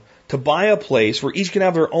income to buy a place where each can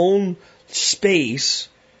have their own space,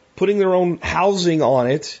 putting their own housing on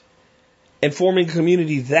it, and forming a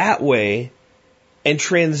community that way, and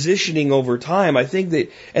transitioning over time. I think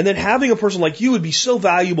that, and then having a person like you would be so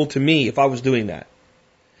valuable to me if I was doing that.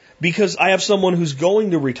 Because I have someone who's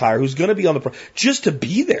going to retire, who's going to be on the, just to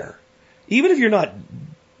be there. Even if you're not,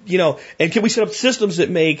 and can we set up systems that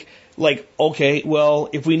make, like, okay, well,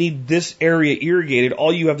 if we need this area irrigated,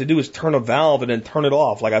 all you have to do is turn a valve and then turn it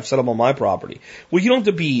off, like I've set up on my property. Well, you don't have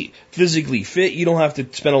to be physically fit. You don't have to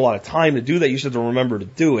spend a lot of time to do that. You just have to remember to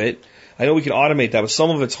do it. I know we can automate that, but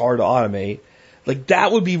some of it's hard to automate. Like,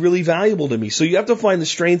 that would be really valuable to me. So you have to find the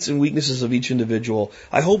strengths and weaknesses of each individual.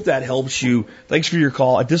 I hope that helps you. Thanks for your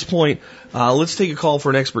call. At this point, let's take a call for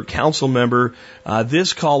an expert council member.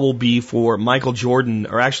 This call will be for Michael Jordan,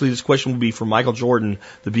 or actually this question will be for Michael Jordan,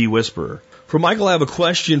 the Bee Whisperer. For Michael, I have a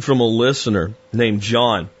question from a listener named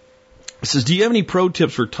John. It says, do you have any pro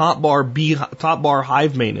tips for top bar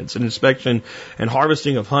hive maintenance and inspection and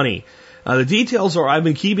harvesting of honey? The details are I've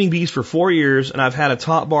been keeping bees for 4 years, and I've had a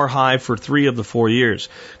top bar hive for 3 of the 4 years.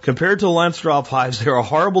 Compared to Lansdorf hives, they are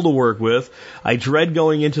horrible to work with. I dread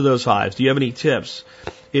going into those hives. Do you have any tips?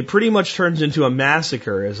 It pretty much turns into a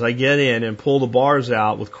massacre as I get in and pull the bars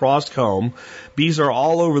out with crossed comb. Bees are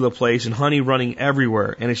all over the place and honey running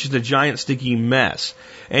everywhere, and it's just a giant sticky mess.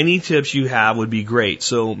 Any tips you have would be great.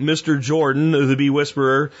 So, Mr. Jordan, the Bee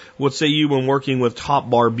Whisperer, what say you when working with top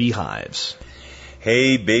bar beehives?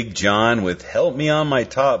 Hey, Big John, with Help Me on My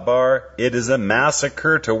Top Bar, it is a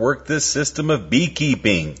massacre to work this system of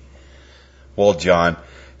beekeeping. Well, John,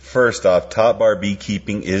 first off, top bar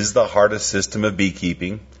beekeeping is the hardest system of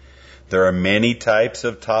beekeeping. There are many types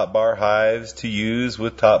of top bar hives to use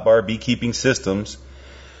with top bar beekeeping systems.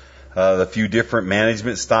 A few different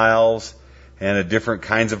management styles and different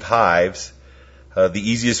kinds of hives. The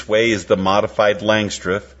easiest way is the modified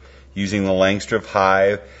Langstroth, using the Langstroth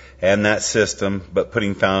hive and that system, but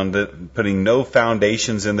putting no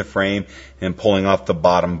foundations in the frame and pulling off the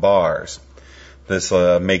bottom bars. This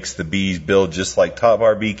makes the bees build just like top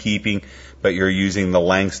bar beekeeping, but you're using the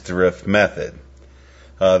Langstroth method.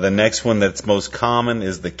 The next one that's most common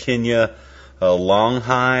is the Kenya long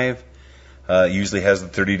hive. It usually has the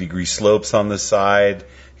 30-degree slopes on the side.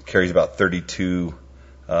 It carries about 32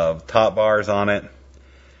 top bars on it.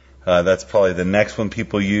 That's probably the next one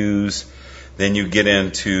people use. Then you get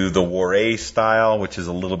into the Waré style, which is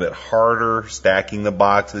a little bit harder, stacking the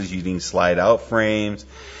boxes using slide-out frames.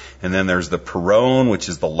 And then there's the Perrone, which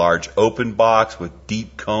is the large open box with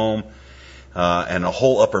deep comb and a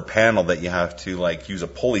whole upper panel that you have to use a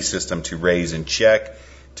pulley system to raise and check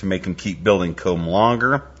to make them keep building comb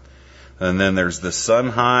longer. And then there's the Sun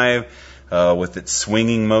hive with its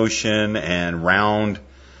swinging motion and round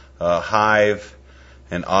hive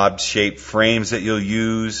and odd-shaped frames that you'll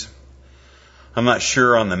use. I'm not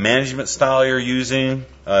sure on the management style you're using.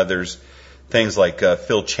 There's things like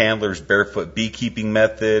Phil Chandler's barefoot beekeeping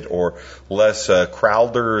method or Les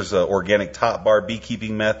Crowder's organic top bar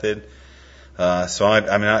beekeeping method. So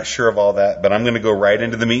I'm not sure of all that, but I'm going to go right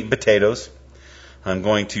into the meat and potatoes. I'm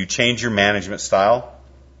going to change your management style.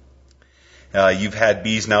 You've had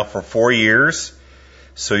bees now for 4 years,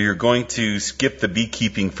 so you're going to skip the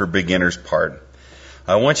beekeeping for beginners part.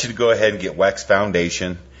 I want you to go ahead and get wax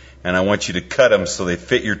foundation, and I want you to cut them so they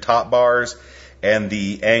fit your top bars and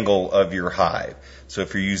the angle of your hive. So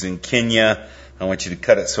if you're using Kenya, I want you to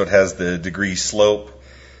cut it so it has the degree slope,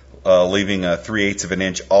 leaving a 3/8 of an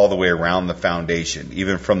inch all the way around the foundation,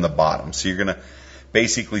 even from the bottom. So you're going to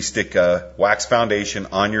basically stick a wax foundation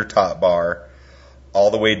on your top bar all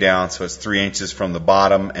the way down so it's 3 inches from the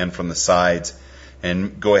bottom and from the sides,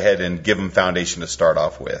 and go ahead and give them foundation to start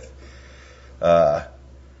off with.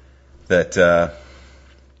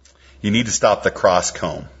 You need to stop the cross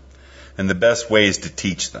comb. And the best way is to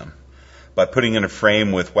teach them by putting in a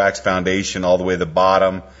frame with wax foundation all the way to the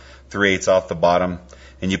bottom, 3/8 off the bottom,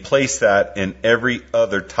 and you place that in every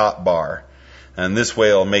other top bar. And this way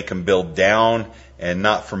it'll make them build down and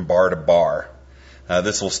not from bar to bar.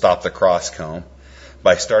 This will stop the cross comb.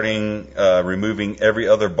 By starting removing every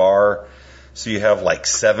other bar, so you have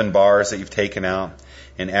 7 bars that you've taken out,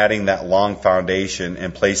 and adding that long foundation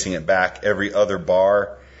and placing it back every other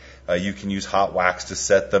bar. You can use hot wax to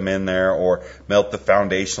set them in there, or melt the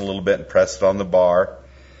foundation a little bit and press it on the bar.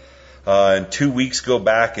 In 2 weeks, go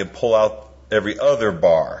back and pull out every other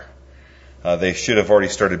bar. They should have already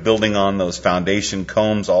started building on those foundation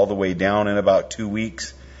combs all the way down in about 2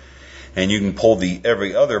 weeks. And you can pull the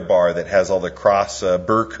every other bar that has all the cross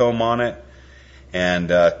burr comb on it and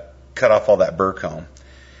cut off all that burr comb.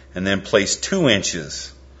 And then place 2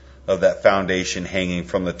 inches of that foundation hanging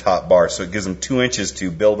from the top bar. So it gives them 2 inches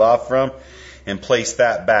to build off from, and place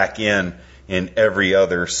that back in every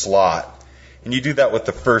other slot. And you do that with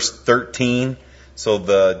the first 13. So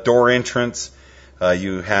the door entrance,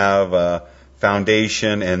 You have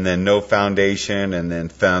foundation and then no foundation and then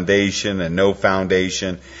foundation and no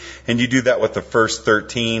foundation. And you do that with the first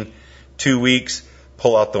 13, 2 weeks.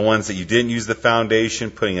 Pull out the ones that you didn't use the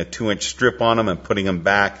foundation, putting a 2-inch strip on them and putting them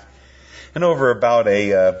back. And over about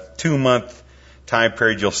a 2-month time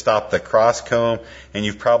period, you'll stop the cross comb, and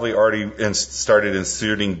you've probably already started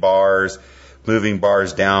inserting bars, moving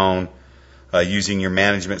bars down, using your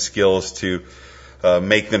management skills to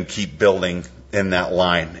make them keep building in that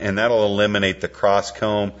line. And that'll eliminate the cross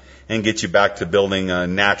comb and get you back to building a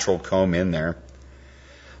natural comb in there.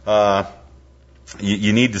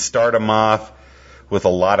 You need to start them off with a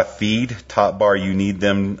lot of feed. Top bar, you need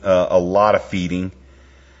them a lot of feeding.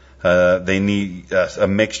 They need a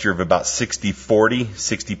mixture of about 60-40,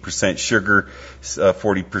 60% sugar,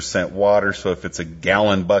 40% water. So if it's a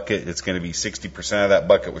gallon bucket, it's going to be 60% of that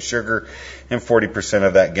bucket with sugar and 40%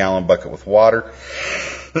 of that gallon bucket with water.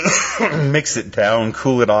 Mix it down,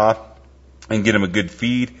 cool it off, and get them a good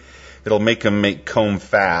feed. It'll make them make comb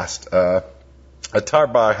fast. A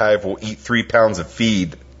top bar hive will eat 3 pounds of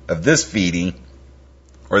feed, of this feeding,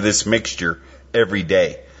 or this mixture, every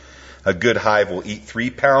day. A good hive will eat 3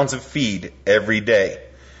 pounds of feed every day.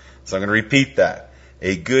 So I'm going to repeat that.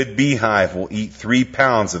 A good beehive will eat 3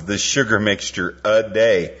 pounds of this sugar mixture a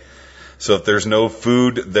day. So if there's no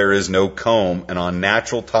food, there is no comb. And on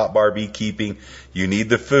natural top bar beekeeping, you need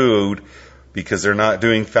the food because they're not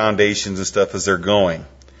doing foundations and stuff as they're going.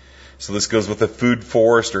 So this goes with a food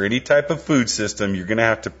forest or any type of food system. You're going to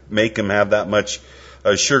have to make them have that much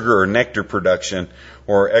sugar or nectar production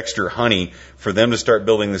or extra honey for them to start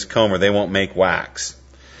building this comb, or they won't make wax.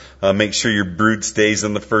 Make sure your brood stays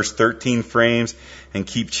in the first 13 frames and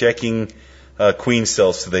keep checking queen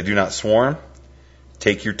cells so they do not swarm.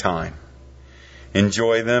 Take your time.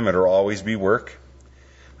 Enjoy them. It'll always be work.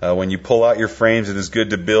 When you pull out your frames, it is good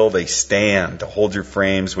to build a stand to hold your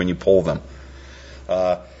frames when you pull them.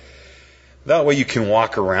 That way you can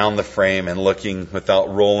walk around the frame and looking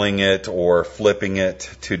without rolling it or flipping it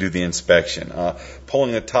to do the inspection.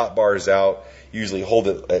 Pulling the top bars out, usually hold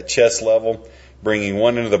it at chest level, bringing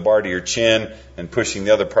one end of the bar to your chin and pushing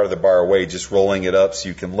the other part of the bar away, just rolling it up so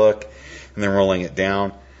you can look, and then rolling it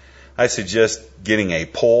down. I suggest getting a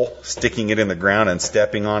pole, sticking it in the ground and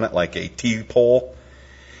stepping on it like a T-pole.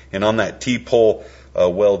 And on that T-pole,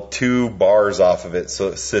 weld 2 bars off of it so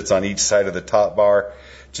it sits on each side of the top bar.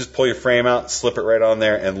 Just pull your frame out, slip it right on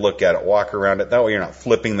there, and look at it. Walk around it. That way you're not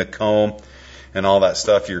flipping the comb and all that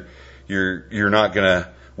stuff. You're not going to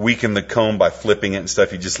weaken the comb by flipping it and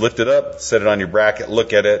stuff. You just lift it up, set it on your bracket,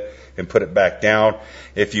 look at it, and put it back down.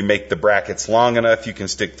 If you make the brackets long enough, you can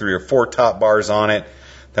stick 3 or 4 top bars on it.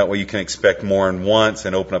 That way you can expect more than once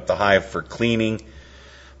and open up the hive for cleaning.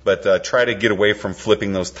 But try to get away from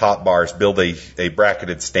flipping those top bars. Build a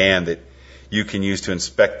bracketed stand that you can use to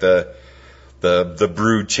inspect the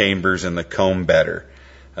brood chambers and the comb better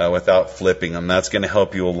without flipping them. That's going to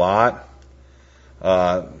help you a lot.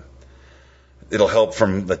 It'll help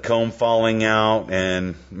from the comb falling out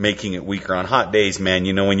and making it weaker. On hot days, man,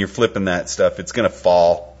 you know when you're flipping that stuff, it's going to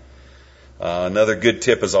fall. Another good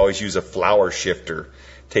tip is always use a flour shifter.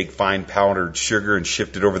 Take fine powdered sugar and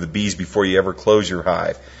shift it over the bees before you ever close your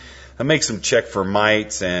hive. That makes them check for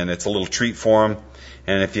mites, and it's a little treat for them.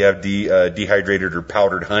 And if you have dehydrated or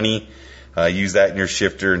powdered honey, use that in your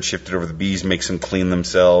shifter and shift it over the bees. Makes them clean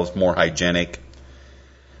themselves, more hygienic.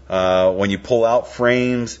 When you pull out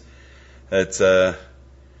frames, it's a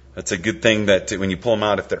good thing that when you pull them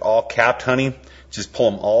out, if they're all capped honey, just pull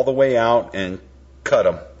them all the way out and cut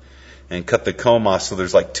them. And cut the comb off so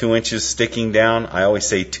there's like 2 inches sticking down. I always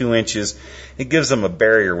say 2 inches. It gives them a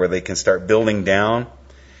barrier where they can start building down.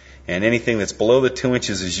 And anything that's below the 2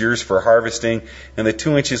 inches is yours for harvesting. And the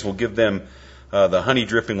 2 inches will give them, the honey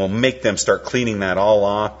dripping will make them start cleaning that all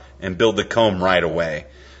off and build the comb right away.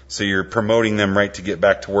 So you're promoting them right to get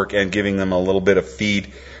back to work and giving them a little bit of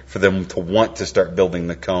feed for them to want to start building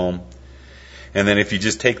the comb. And then if you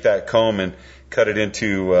just take that comb and cut it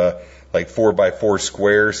into like 4x4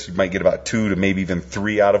 squares, you might get about 2 to maybe even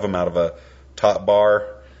 3 out of them out of a top bar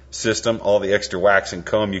system. All the extra wax and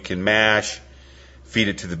comb you can mash, feed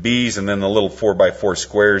it to the bees, and then the little 4x4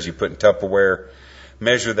 squares you put in Tupperware.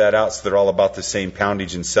 Measure that out so they're all about the same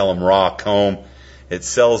poundage and sell them raw comb. It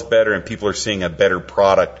sells better, and people are seeing a better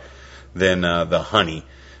product than the honey.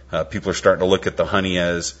 People are starting to look at the honey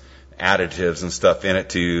as additives and stuff in it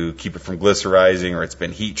to keep it from glycerizing, or it's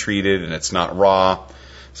been heat treated and it's not raw.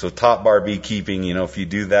 So top bar beekeeping, you know, if you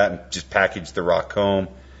do that and just package the raw comb,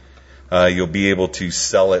 you'll be able to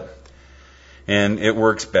sell it, and it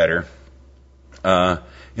works better.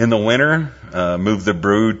 In the winter, move the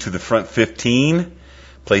brood to the front 15,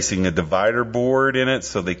 placing a divider board in it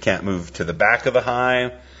so they can't move to the back of the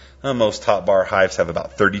hive. Most top bar hives have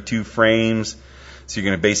about 32 frames, so you're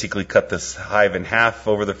going to basically cut this hive in half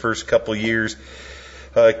over the first couple years,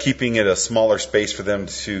 keeping it a smaller space for them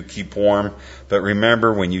to keep warm. But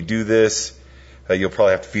remember, when you do this, you'll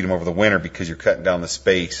probably have to feed them over the winter because you're cutting down the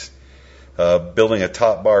space. Building a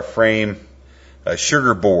top bar frame, a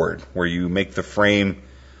sugar board where you make the frame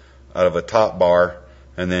out of a top bar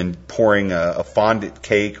and then pouring a fondant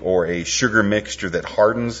cake or a sugar mixture that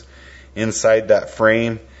hardens inside that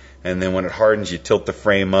frame. And then when it hardens, you tilt the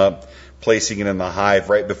frame up, placing it in the hive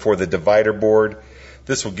right before the divider board.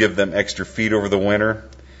 This will give them extra feed over the winter.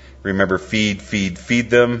 Remember, feed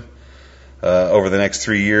them. Over the next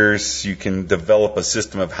 3 years, you can develop a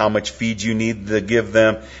system of how much feed you need to give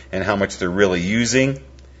them and how much they're really using.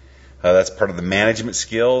 That's part of the management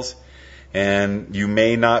skills. And you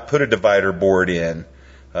may not put a divider board in.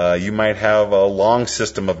 You might have a long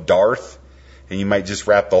system of Darth, and you might just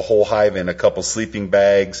wrap the whole hive in a couple sleeping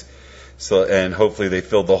bags, and hopefully they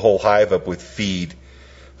fill the whole hive up with feed.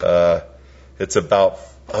 It's about,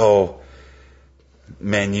 you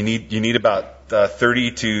need about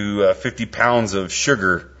 30 to 50 pounds of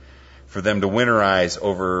sugar for them to winterize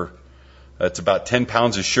over. It's about 10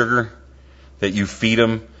 pounds of sugar that you feed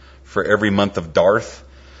them for every month of Darth.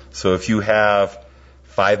 So if you have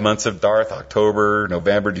 5 months of Darth, October,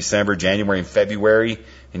 November, December, January, and February,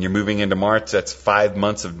 and you're moving into March, that's 5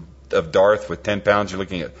 months of Darth with 10 pounds. You're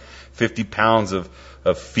looking at 50 pounds of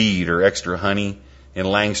feed or extra honey. In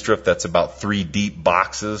Langstroth, that's about 3 deep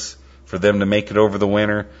boxes for them to make it over the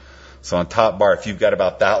winter. So on top bar, if you've got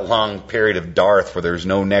about that long period of Darth where there's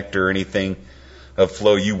no nectar or anything of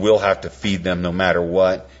flow, you will have to feed them no matter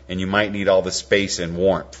what, and you might need all the space and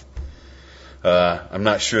warmth. I'm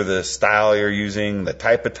not sure the style you're using, the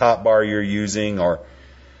type of top bar you're using, or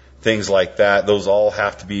things like that. Those all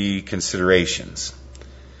have to be considerations.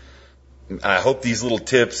 I hope these little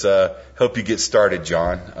tips help you get started,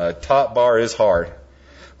 John. Top bar is hard,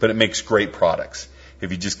 but it makes great products.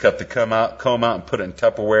 If you just cut the comb out and put it in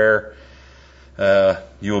Tupperware,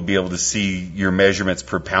 you will be able to see your measurements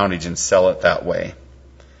per poundage and sell it that way.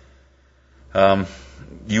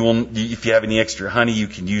 If you have any extra honey, you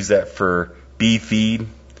can use that for bee feed.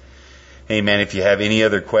 Hey man, if you have any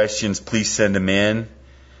other questions, please send them in.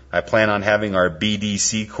 I plan on having our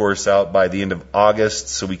BDC course out by the end of August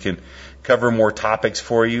so we can cover more topics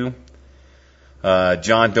for you.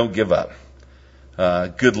 John, don't give up.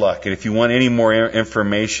 Good luck. And if you want any more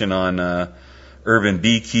information on urban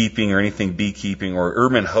beekeeping or anything beekeeping or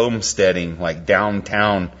urban homesteading, like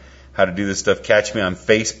downtown, how to do this stuff, catch me on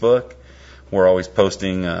Facebook. We're always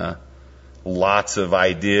posting lots of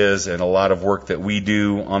ideas and a lot of work that we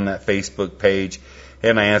do on that Facebook page.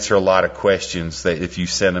 And I answer a lot of questions that if you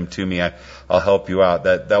send them to me, I'll help you out.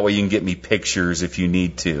 That way you can get me pictures if you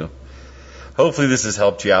need to. Hopefully this has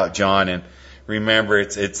helped you out, John. And remember,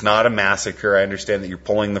 it's not a massacre. I understand that you're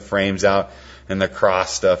pulling the frames out and the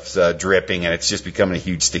cross stuff's dripping and it's just becoming a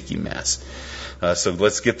huge sticky mess. So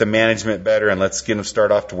let's get the management better and let's get them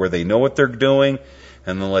start off to where they know what they're doing,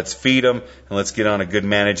 and then let's feed them and let's get on a good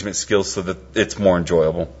management skill so that it's more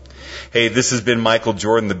enjoyable. Hey, this has been Michael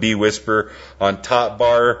Jordan, the Bee Whisperer, on Top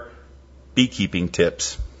Bar Beekeeping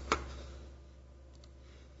Tips.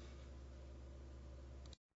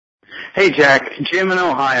 Hey, Jack. Jim in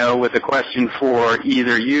Ohio with a question for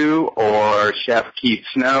either you or Chef Keith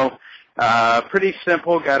Snow. Pretty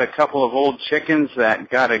simple. Got a couple of old chickens that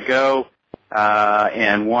got to go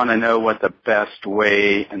and want to know what the best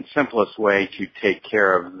way and simplest way to take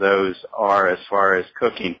care of those are as far as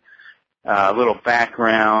cooking. A little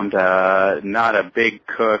background, not a big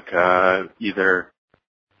cook, neither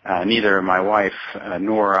my wife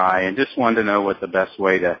nor I, and just wanted to know what the best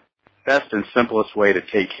and simplest way to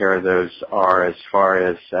take care of those are as far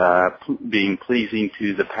as being pleasing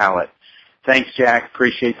to the palate. Thanks, Jack.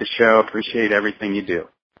 Appreciate the show. Appreciate everything you do.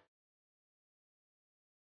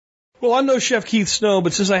 Well, I'm no Chef Keith Snow,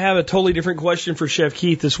 but since I have a totally different question for Chef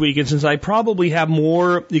Keith this week, and since I probably have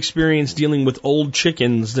more experience dealing with old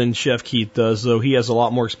chickens than Chef Keith does, though he has a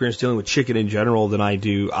lot more experience dealing with chicken in general than I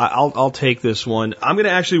do, I'll take this one. I'm going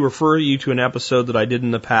to actually refer you to an episode that I did in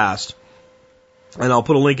the past, and I'll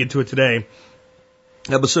put a link into it today.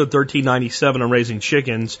 Episode 1397 on raising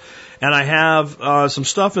chickens, and I have some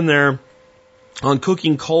stuff in there on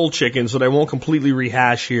cooking cold chickens that I won't completely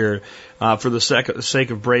rehash here for the sake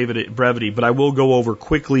of brevity, but I will go over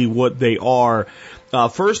quickly what they are.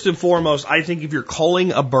 First and foremost, I think if you're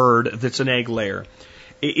culling a bird that's an egg layer,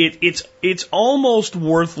 it's almost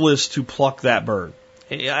worthless to pluck that bird.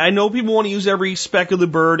 I know people want to use every speck of the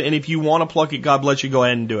bird, and if you want to pluck it, God bless you, go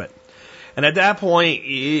ahead and do it. And at that point,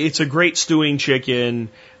 it's a great stewing chicken.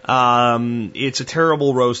 It's a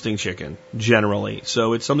terrible roasting chicken, generally.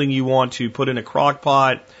 So it's something you want to put in a crock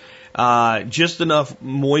pot. Just enough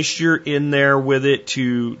moisture in there with it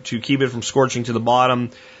to keep it from scorching to the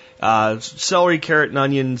bottom. Celery, carrot, and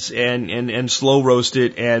onions, and slow roast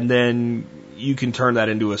it, and then you can turn that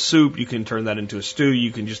into a soup. You can turn that into a stew.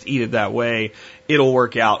 You can just eat it that way. It'll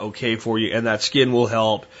work out okay for you, and that skin will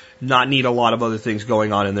help. Not need a lot of other things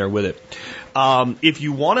going on in there with it. If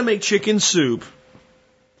you want to make chicken soup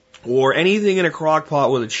or anything in a crock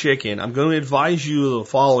pot with a chicken, I'm going to advise you of the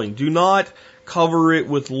following. Do not cover it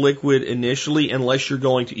with liquid initially unless you're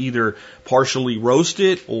going to either partially roast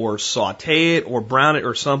it or saute it or brown it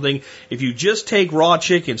or something. If you just take raw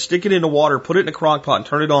chicken, stick it into water, put it in a crock pot and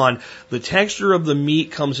turn it on, the texture of the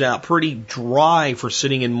meat comes out pretty dry for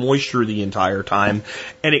sitting in moisture the entire time,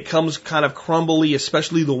 and it comes kind of crumbly,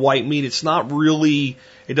 especially the white meat. It's not really,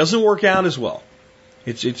 it doesn't work out as well.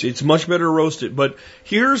 It's much better roasted. But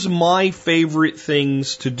here's my favorite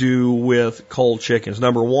things to do with cold chickens.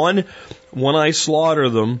 Number one, when I slaughter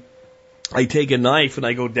them, I take a knife and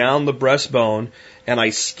I go down the breastbone and I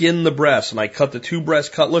skin the breast and I cut the 2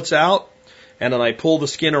 breast cutlets out, and then I pull the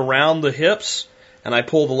skin around the hips and I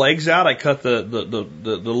pull the legs out. I cut the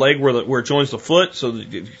leg where it joins the foot so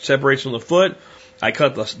that it separates from the foot. I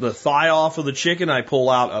cut the thigh off of the chicken. I pull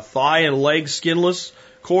out a thigh and leg skinless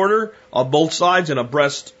quarter on both sides and a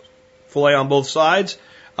breast fillet on both sides.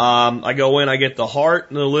 I go in, I get the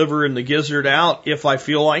heart and the liver and the gizzard out if I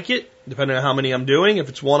feel like it, depending on how many I'm doing. If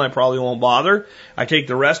it's one, I probably won't bother. I take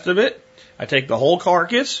the rest of it. I take the whole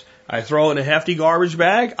carcass. I throw it in a hefty garbage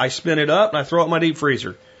bag. I spin it up and I throw it in my deep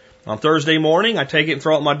freezer. On Thursday morning, I take it and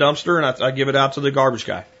throw it in my dumpster and I give it out to the garbage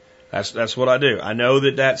guy. That's what I do. I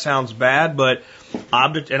know that sounds bad, but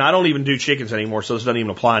and I don't even do chickens anymore, so this doesn't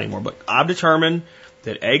even apply anymore. But I've determined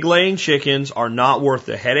that egg-laying chickens are not worth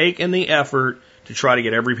the headache and the effort to try to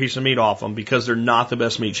get every piece of meat off them because they're not the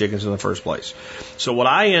best meat chickens in the first place. So what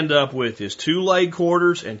I end up with is 2 leg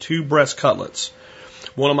quarters and 2 breast cutlets.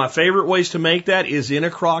 One of my favorite ways to make that is in a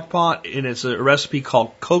crock pot, and it's a recipe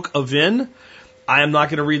called coq au vin. I am not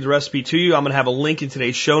going to read the recipe to you. I'm going to have a link in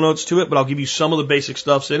today's show notes to it, but I'll give you some of the basic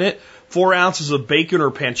stuffs in it. 4 ounces of bacon or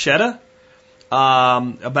pancetta.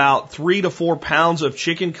 About 3 to 4 pounds of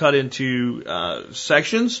chicken cut into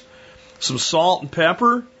sections, some salt and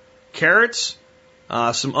pepper, carrots,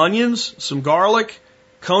 some onions, some garlic,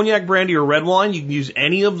 cognac, brandy, or red wine. You can use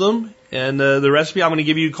any of them. And the recipe I'm going to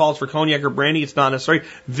give you calls for cognac or brandy. It's not necessary.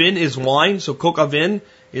 Vin is wine, so coq au vin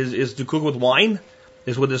is to cook with wine,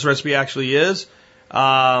 is what this recipe actually is.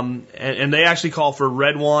 And they actually call for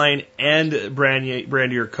red wine and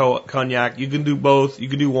brandy or cognac. You can do both. You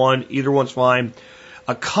can do one. Either one's fine.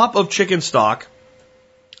 A cup of chicken stock,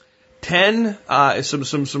 10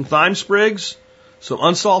 some thyme sprigs, some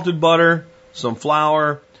unsalted butter, some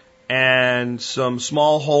flour, and some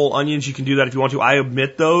small whole onions. You can do that if you want to. I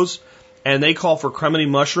omit those. And they call for cremini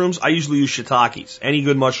mushrooms. I usually use shiitakes. Any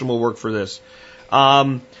good mushroom will work for this.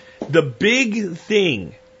 The big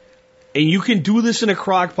thing, and you can do this in a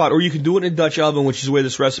crock pot or you can do it in a Dutch oven, which is the way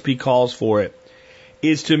this recipe calls for it,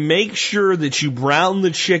 is to make sure that you brown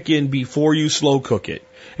the chicken before you slow cook it.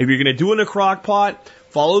 If you're going to do it in a crock pot,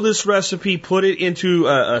 follow this recipe, put it into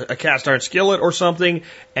a cast iron skillet or something,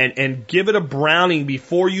 and give it a browning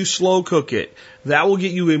before you slow cook it. That will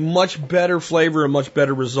get you a much better flavor, a much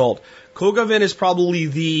better result. Coq au vin is probably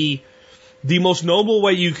the most noble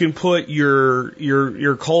way you can put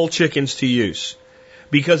your cold chickens to use,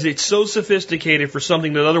 because it's so sophisticated for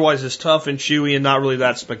something that otherwise is tough and chewy and not really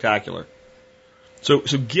that spectacular. So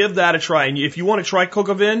give that a try. And if you want to try coq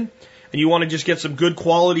au vin and you want to just get some good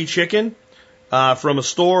quality chicken from a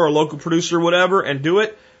store or a local producer or whatever and do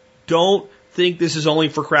it, don't think this is only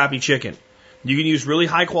for crappy chicken. You can use really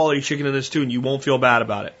high quality chicken in this too, and you won't feel bad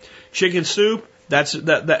about it. Chicken soup,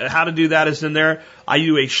 that how to do that is in there. I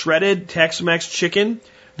do a shredded Tex-Mex chicken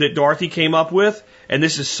that Dorothy came up with, and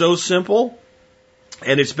this is so simple.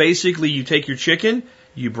 And it's basically you take your chicken,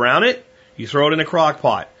 you brown it, you throw it in a crock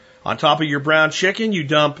pot. On top of your browned chicken, you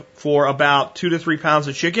dump for about 2 to 3 pounds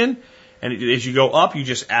of chicken. And as you go up, you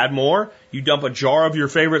just add more. You dump a jar of your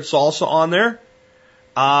favorite salsa on there.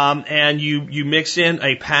 And you mix in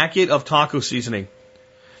a packet of taco seasoning.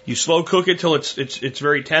 You slow cook it till it's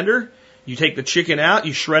very tender. You take the chicken out,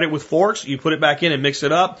 you shred it with forks, you put it back in and mix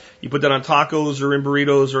it up. You put that on tacos or in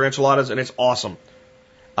burritos or enchiladas, and it's awesome.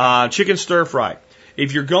 Chicken stir fry.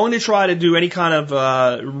 If you're going to try to do any kind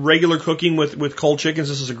of regular cooking with cold chickens,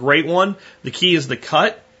 this is a great one. The key is the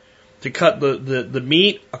cut. To cut the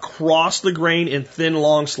meat across the grain in thin,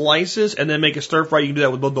 long slices, and then make a stir fry. You can do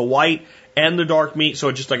that with both the white and the dark meat, so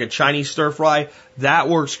it's just like a Chinese stir fry. That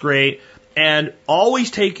works great. And always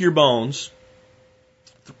take your bones,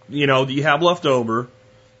 that you have left over,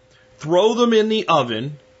 throw them in the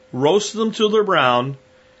oven, roast them till they're brown,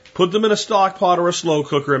 put them in a stock pot or a slow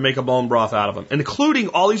cooker and make a bone broth out of them, including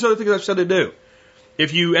all these other things I've said to do.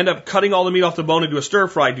 If you end up cutting all the meat off the bone and do a stir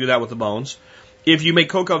fry, do that with the bones. If you make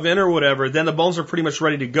coq au vin or whatever, then the bones are pretty much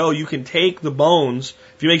ready to go. You can take the bones.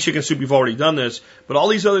 If you make chicken soup, you've already done this. But all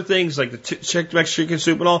these other things, like the Mexican chicken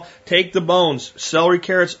soup and all, take the bones, celery,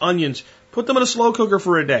 carrots, onions, put them in a slow cooker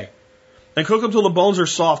for a day. And cook them till the bones are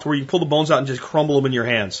soft, where you can pull the bones out and just crumble them in your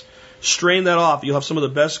hands. Strain that off. You'll have some of the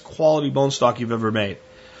best quality bone stock you've ever made.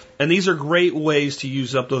 And these are great ways to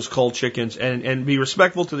use up those cold chickens and be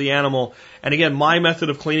respectful to the animal. And again, my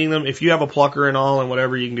method of cleaning them, if you have a plucker and all and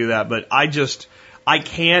whatever, you can do that. But I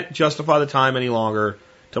can't justify the time any longer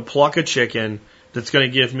to pluck a chicken that's going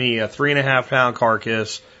to give me a 3.5 pound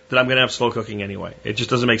carcass that I'm going to have slow cooking anyway. It just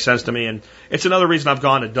doesn't make sense to me. And it's another reason I've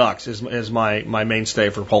gone to ducks is my mainstay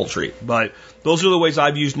for poultry. But those are the ways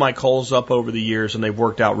I've used my coals up over the years, and they've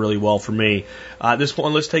worked out really well for me. At this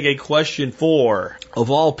point, let's take a question for,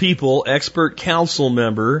 of all people, expert council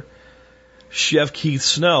member, Chef Keith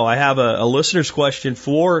Snow. I have a listener's question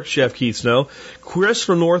for Chef Keith Snow. Chris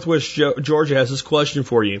from Northwest Georgia has this question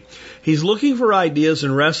for you. He's looking for ideas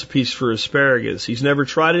and recipes for asparagus. He's never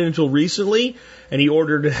tried it until recently, and he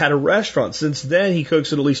ordered it at a restaurant. Since then, he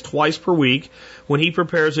cooks it at least twice per week. When he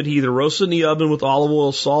prepares it, he either roasts it in the oven with olive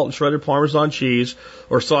oil, salt, and shredded Parmesan cheese,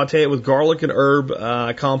 or saute it with garlic and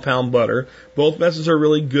herb compound butter. Both methods are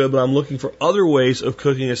really good, but I'm looking for other ways of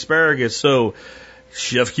cooking asparagus. So,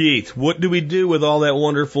 Chef Keith, what do we do with all that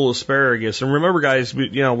wonderful asparagus? And remember, guys,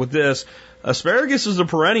 with this, asparagus is a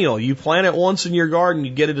perennial. You plant it once in your garden,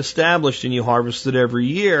 you get it established, and you harvest it every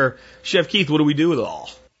year. Chef Keith, what do we do with it all?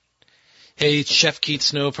 Hey, it's Chef Keith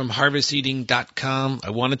Snow from HarvestEating.com. I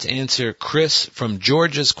wanted to answer Chris from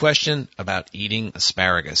Georgia's question about eating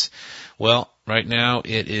asparagus. Well, right now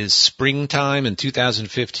it is springtime in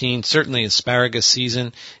 2015, certainly asparagus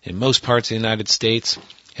season in most parts of the United States.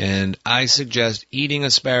 And I suggest eating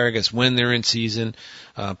asparagus when they're in season,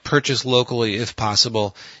 purchase locally if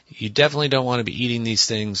possible. You definitely don't want to be eating these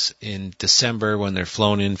things in December when they're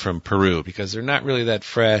flown in from Peru because they're not really that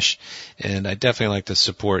fresh, and I definitely like to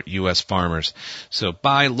support U.S. farmers. So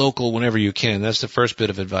buy local whenever you can. That's the first bit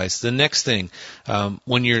of advice. The next thing,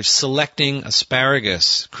 when you're selecting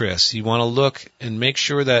asparagus, Chris, you want to look and make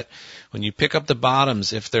sure that when you pick up the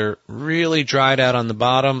bottoms, if they're really dried out on the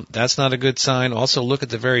bottom, that's not a good sign. Also look at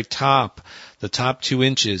the very top, the top 2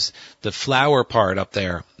 inches, the flower part up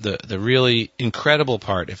there, the really incredible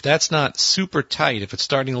part. If that's not super tight, if it's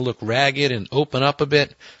starting to look ragged and open up a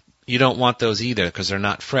bit, you don't want those either because they're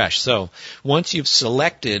not fresh. So once you've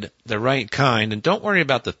selected the right kind, and don't worry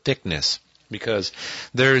about the thickness because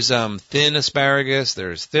there's thin asparagus,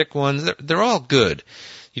 there's thick ones, they're all good.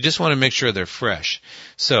 You just want to make sure they're fresh.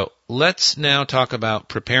 So let's now talk about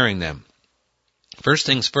preparing them. First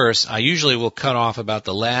things first, I usually will cut off about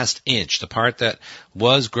the last inch, the part that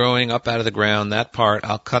was growing up out of the ground, that part,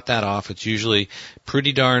 I'll cut that off. It's usually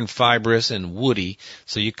pretty darn fibrous and woody.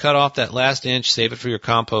 So you cut off that last inch, save it for your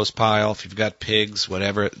compost pile. If you've got pigs,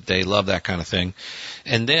 whatever, they love that kind of thing.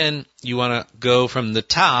 And then you want to go from the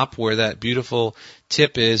top where that beautiful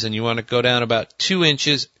tip is, and you want to go down about 2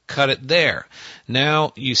 inches, cut it there.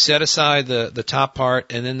 Now you set aside the top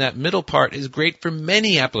part, and then that middle part is great for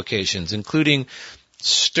many applications, including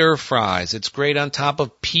stir fries. It's great on top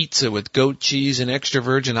of pizza with goat cheese and extra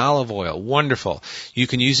virgin olive oil. Wonderful. You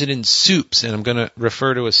can use it in soups, and I'm going to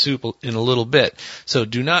refer to a soup in a little bit. So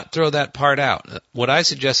do not throw that part out. What I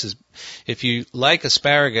suggest is if you like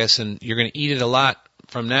asparagus and you're going to eat it a lot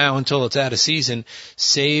from now until it's out of season,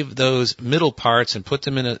 save those middle parts and put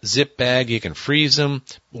them in a zip bag. You can freeze them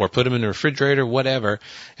or put them in the refrigerator, whatever.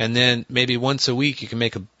 And then maybe once a week you can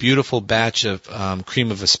make a beautiful batch of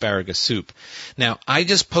cream of asparagus soup. Now, I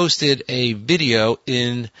just posted a video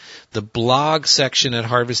in the blog section at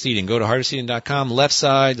Harvest Eating. Go to harvesteating.com, left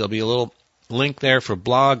side, there'll be a little link there for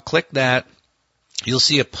blog. Click that. You'll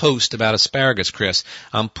see a post about asparagus, Chris.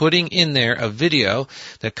 I'm putting in there a video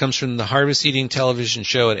that comes from the Harvest Eating television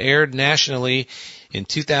show. It aired nationally in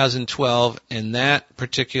 2012, and that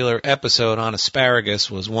particular episode on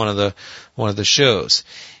asparagus was one of the shows.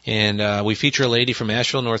 And we feature a lady from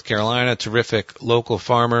Asheville, North Carolina, a terrific local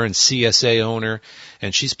farmer and CSA owner,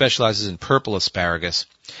 and she specializes in purple asparagus.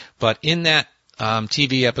 But in that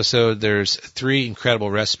TV episode, there's 3 incredible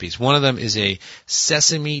recipes. One of them is a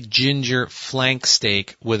sesame ginger flank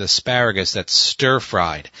steak with asparagus that's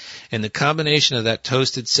stir-fried. And the combination of that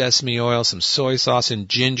toasted sesame oil, some soy sauce, and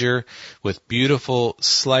ginger with beautiful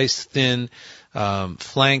sliced thin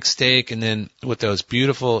flank steak, and then with those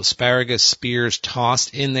beautiful asparagus spears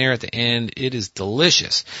tossed in there at the end, it is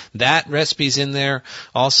delicious. That recipe's in there.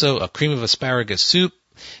 Also, a cream of asparagus soup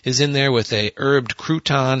is in there with a herbed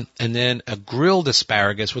crouton, and then a grilled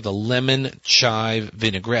asparagus with a lemon chive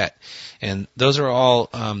vinaigrette. And those are all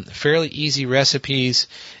fairly easy recipes,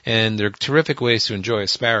 and they're terrific ways to enjoy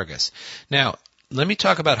asparagus. Now, let me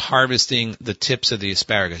talk about harvesting the tips of the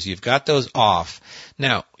asparagus. You've got those off.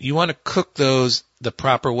 Now, you want to cook those the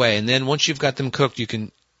proper way, and then once you've got them cooked, you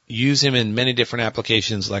can use them in many different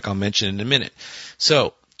applications like I'll mention in a minute.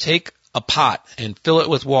 So, take a pot and fill it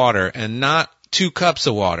with water, and not 2 cups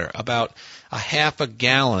of water, about a half a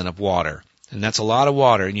gallon of water. And that's a lot of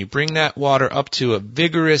water. And you bring that water up to a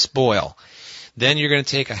vigorous boil. Then you're going to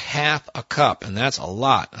take a half a cup, and that's a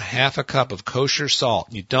lot, a half a cup of kosher salt.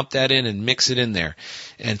 You dump that in and mix it in there.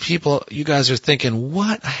 And people, you guys are thinking,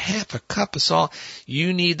 what, a half a cup of salt?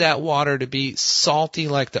 You need that water to be salty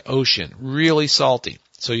like the ocean, really salty.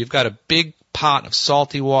 So you've got a big pot of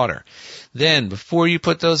salty water. Then, before you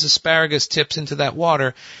put those asparagus tips into that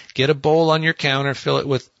water, get a bowl on your counter, fill it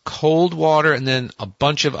with cold water, and then a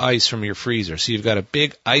bunch of ice from your freezer. So you've got a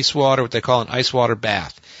big ice water, what they call an ice water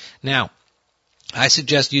bath. Now, I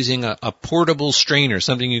suggest using a portable strainer,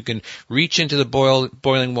 something you can reach into the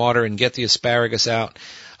boiling water and get the asparagus out.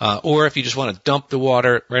 Or if you just want to dump the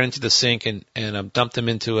water right into the sink and dump them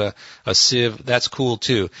into a sieve, that's cool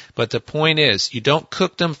too. But the point is, you don't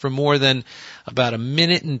cook them for more than about 1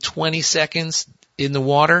 minute and 20 seconds in the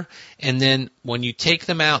water. And then when you take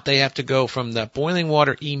them out, they have to go from the boiling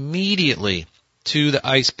water immediately to the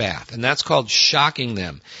ice bath. And that's called shocking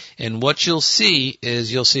them. And what you'll see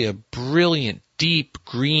is you'll see a brilliant, deep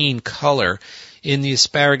green color in the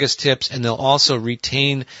asparagus tips, and they'll also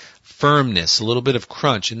retain firmness, a little bit of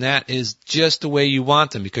crunch, and that is just the way you want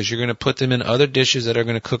them, because you're going to put them in other dishes that are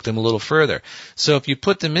going to cook them a little further. So if you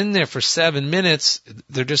put them in there for 7 minutes,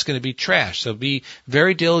 they're just going to be trash. So be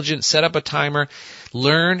very diligent, set up a timer,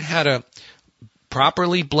 learn how to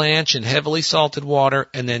properly blanch in heavily salted water,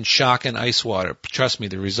 and then shock in ice water. Trust me,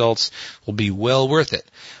 the results will be well worth it.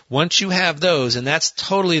 Once you have those, and that's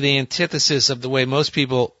totally the antithesis of the way most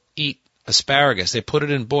people eat asparagus. They put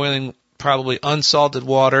it in boiling, probably unsalted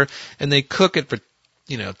water, and they cook it for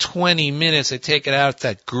 20 minutes. They take it out. It's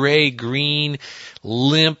that gray-green,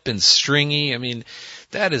 limp and stringy. I mean,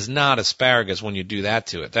 that is not asparagus when you do that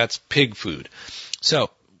to it. That's pig food. So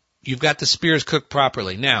you've got the spears cooked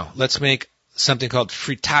properly. Now, let's make something called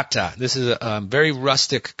frittata. This is a very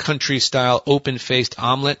rustic country-style open-faced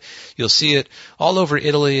omelet. You'll see it all over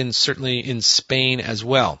Italy and certainly in Spain as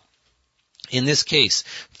well. In this case,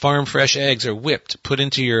 farm-fresh eggs are whipped, put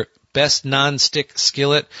into your best non-stick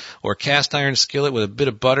skillet or cast iron skillet with a bit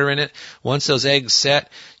of butter in it. Once those eggs set,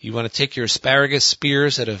 you want to take your asparagus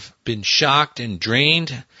spears that have been shocked and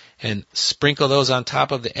drained and sprinkle those on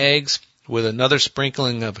top of the eggs with another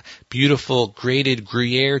sprinkling of beautiful grated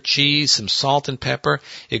Gruyere cheese, some salt and pepper.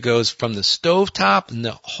 It goes from the stovetop and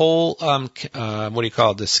the whole,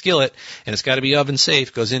 the skillet, and it's got to be oven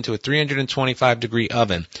safe, goes into a 325-degree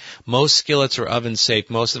oven. Most skillets are oven safe.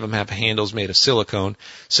 Most of them have handles made of silicone.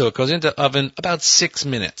 So it goes into oven about 6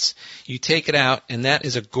 minutes. You take it out, and that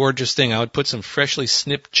is a gorgeous thing. I would put some freshly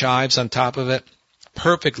snipped chives on top of it.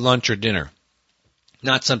 Perfect lunch or dinner.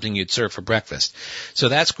 Not something you'd serve for breakfast. So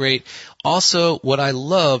that's great. Also, what I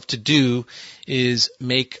love to do is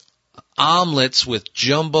make omelets with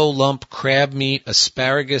jumbo lump crab meat,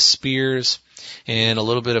 asparagus spears, and a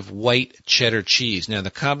little bit of white cheddar cheese. Now, the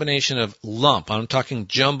combination of lump, I'm talking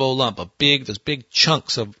jumbo lump, those big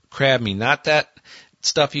chunks of crab meat, not that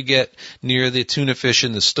stuff you get near the tuna fish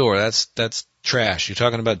in the store. That's trash. You're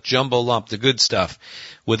talking about jumbo lump, the good stuff,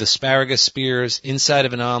 with asparagus spears inside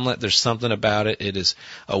of an omelet. There's something about it. It is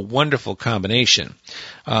a wonderful combination.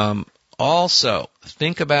 Also,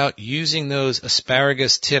 think about using those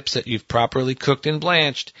asparagus tips that you've properly cooked and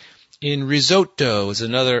blanched in risotto. Is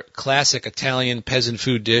another classic Italian peasant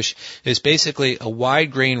food dish. It's basically a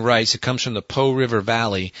wide grain rice. It comes from the Po River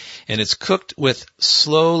Valley, and it's cooked with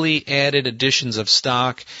slowly added additions of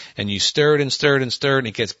stock, and you stir it and stir it and stir it, and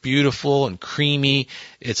it gets beautiful and creamy.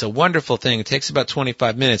 It's a wonderful thing. It takes about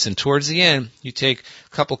 25 minutes, and towards the end, you take a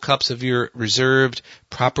couple cups of your reserved,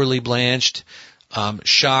 properly blanched,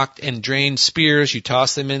 shocked and drained spears. You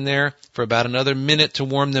toss them in there for about another minute to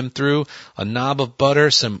warm them through. A knob of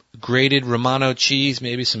butter, some grated Romano cheese,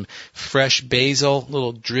 maybe some fresh basil, a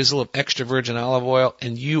little drizzle of extra virgin olive oil,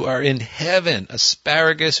 and you are in heaven.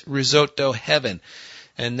 Asparagus risotto heaven.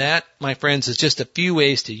 And that, my friends, is just a few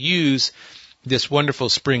ways to use this wonderful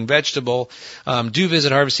spring vegetable. Do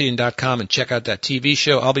visit harvesteating.com and check out that TV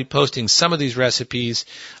show. I'll be posting some of these recipes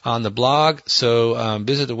on the blog, so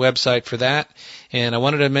visit the website for that. And I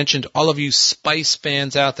wanted to mention to all of you spice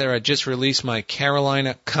fans out there, I just released my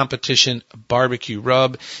Carolina Competition Barbecue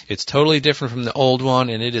Rub. It's totally different from the old one,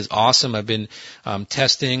 and it is awesome. I've been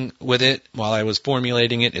testing with it while I was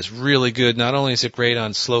formulating it. It's really good. Not only is it great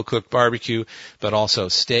on slow-cooked barbecue, but also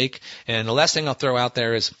steak. And the last thing I'll throw out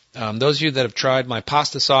there is those of you that have tried my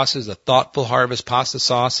pasta sauces, the Thoughtful Harvest pasta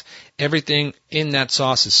sauce, everything in that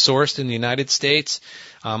sauce is sourced in the United States.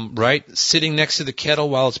 Right, sitting next to the kettle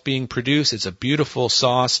while it's being produced. It's a beautiful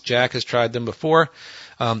sauce. Jack has tried them before.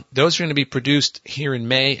 Those are going to be produced here in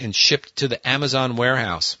May and shipped to the Amazon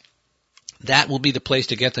warehouse. That will be the place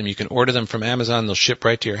to get them. You can order them from Amazon. They'll ship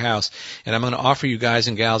right to your house. And I'm going to offer you guys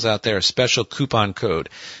and gals out there a special coupon code.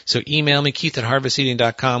 So email me,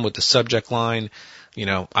 Keith@harvesteating.com, with the subject line,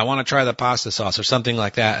 I want to try the pasta sauce or something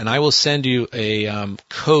like that, and I will send you a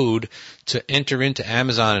code to enter into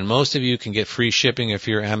Amazon, and most of you can get free shipping if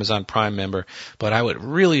you're an Amazon Prime member, but I would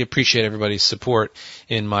really appreciate everybody's support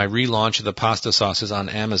in my relaunch of the pasta sauces on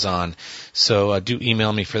Amazon, so do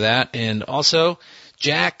email me for that. And also,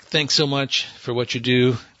 Jack, thanks so much for what you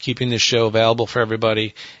do, keeping this show available for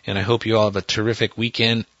everybody, and I hope you all have a terrific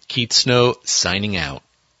weekend. Keith Snow, signing out.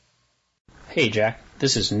 Hey, Jack,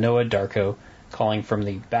 this is Noah Darko, calling from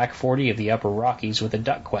the back 40 of the Upper Rockies with a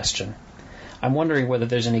duck question. I'm wondering whether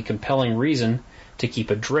there's any compelling reason to keep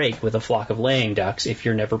a drake with a flock of laying ducks if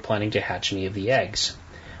you're never planning to hatch any of the eggs.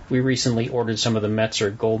 We recently ordered some of the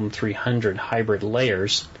Metzer Golden 300 hybrid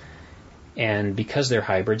layers, and because they're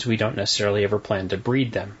hybrids, we don't necessarily ever plan to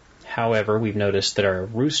breed them. However, we've noticed that our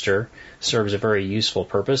rooster serves a very useful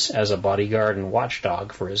purpose as a bodyguard and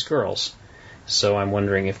watchdog for his girls. So I'm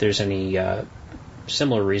wondering if there's any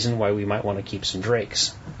similar reason why we might want to keep some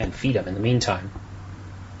drakes and feed them in the meantime.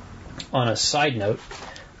 On a side note,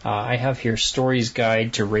 I have here Story's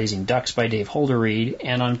Guide to Raising Ducks by Dave Holderreed,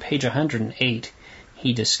 and on page 108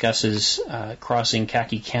 he discusses crossing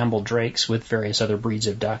khaki Campbell drakes with various other breeds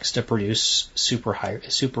of ducks to produce super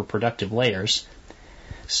productive layers.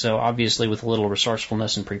 So obviously with a little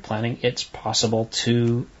resourcefulness and pre-planning, it's possible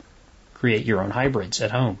to create your own hybrids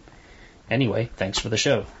at home. Anyway, thanks for the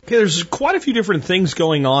show. Okay, there's quite a few different things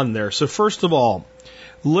going on there. So first of all,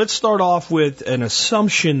 let's start off with an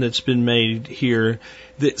assumption that's been made here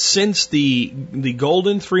that since the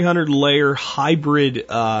Golden 300 layer hybrid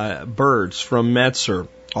birds from Metzer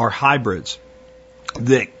are hybrids,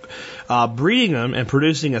 that breeding them and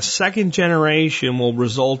producing a second generation will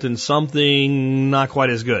result in something not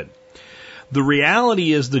quite as good. The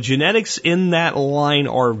reality is the genetics in that line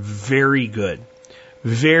are very good.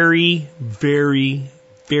 Very, very,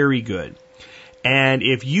 very good. And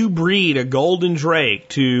if you breed a golden drake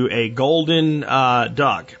to a golden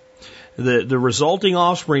duck, the resulting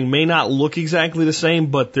offspring may not look exactly the same,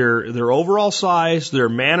 but their overall size, their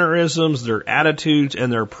mannerisms, their attitudes,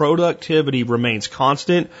 and their productivity remains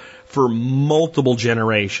constant for multiple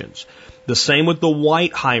generations. The same with the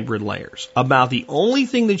white hybrid layers. About the only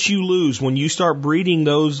thing that you lose when you start breeding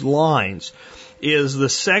those lines is the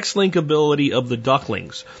sex linkability of the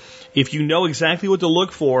ducklings. If you know exactly what to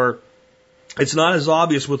look for, it's not as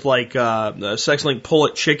obvious with like sex link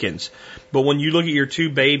pullet chickens. But when you look at your two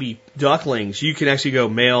baby ducklings, you can actually go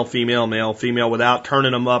male, female without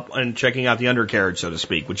turning them up and checking out the undercarriage, so to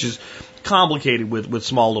speak, which is complicated with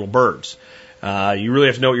small little birds. You really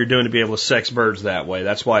have to know what you're doing to be able to sex birds that way.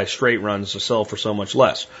 That's why straight runs sell for so much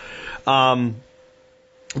less. Though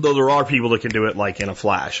there are people that can do it like in a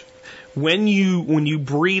flash. When you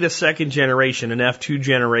breed a second generation, an F2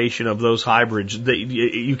 generation of those hybrids,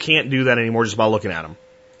 you can't do that anymore just by looking at them.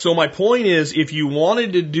 So my point is, if you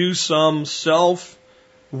wanted to do some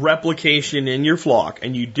self-replication in your flock,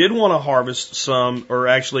 and you did want to harvest some, or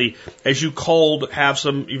actually, as you culled, have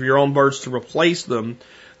some of your own birds to replace them,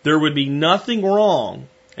 there would be nothing wrong,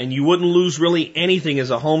 and you wouldn't lose really anything as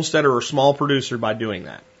a homesteader or small producer by doing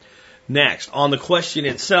that. Next, on the question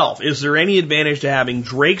itself, is there any advantage to having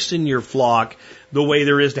drakes in your flock the way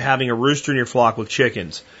there is to having a rooster in your flock with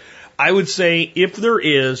chickens? I would say if there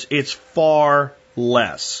is, it's far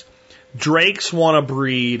less. Drakes want to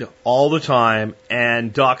breed all the time,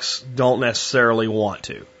 and ducks don't necessarily want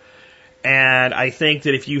to. And I think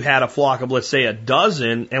that if you had a flock of, let's say, a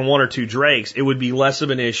dozen and one or two drakes, it would be less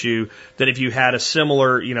of an issue than if you had a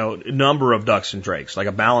similar, number of ducks and drakes, like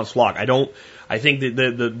a balanced flock. I think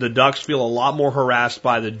that the ducks feel a lot more harassed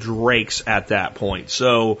by the drakes at that point.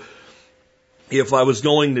 So if I was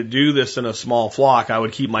going to do this in a small flock, I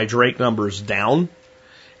would keep my drake numbers down.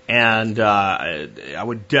 And I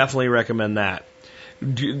would definitely recommend that.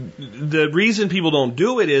 The reason people don't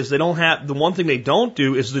do it is the one thing they don't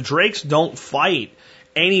do is the drakes don't fight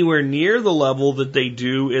anywhere near the level that they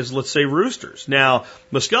do is, let's say, roosters. Now,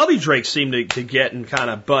 Muscovy drakes seem to get and kind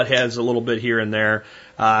of butt heads a little bit here and there,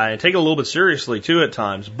 and take it a little bit seriously too at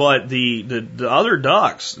times. But the other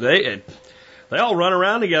ducks, they all run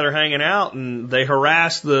around together hanging out, and they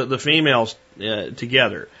harass the females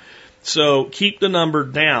together. So keep the number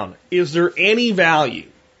down. Is there any value?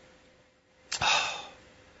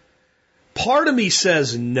 Part of me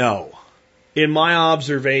says no in my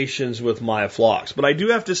observations with my flocks. But I do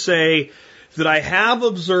have to say that I have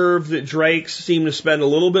observed that drakes seem to spend a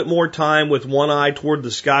little bit more time with one eye toward the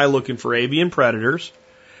sky looking for avian predators.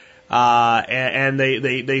 And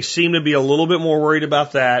they seem to be a little bit more worried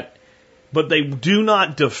about that. But they do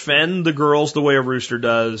not defend the girls the way a rooster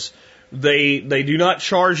does. They do not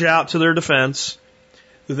charge out to their defense.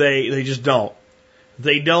 They just don't.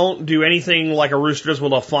 They don't do anything like a rooster does, where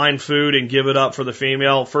they'll find food and give it up for the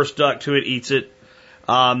female. First duck to it eats it.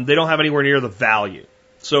 They don't have anywhere near the value.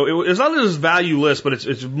 So it's not that it's valueless, but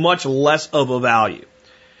it's much less of a value.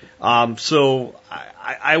 So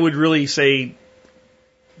I would really say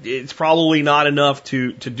it's probably not enough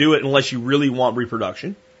to do it unless you really want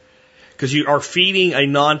reproduction, because you are feeding a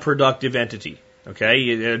non-productive entity.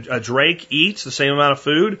 Okay, a drake eats the same amount of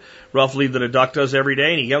food, roughly, that a duck does every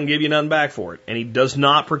day, and he don't give you nothing back for it. And he does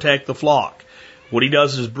not protect the flock. What he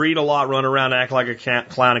does is breed a lot, run around, act like a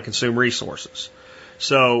clown, and consume resources.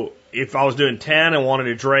 So if I was doing 10 and wanted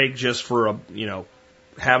a drake just for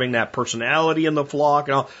having that personality in the flock,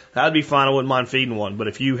 and all, that'd be fine. I wouldn't mind feeding one. But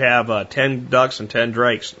if you have 10 ducks and 10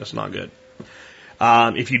 drakes, that's not good.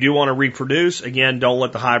 If you do want to reproduce, again, don't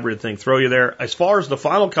let the hybrid thing throw you there. As far as the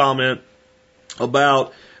final comment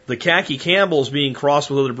about the khaki Campbells being crossed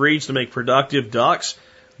with other breeds to make productive ducks,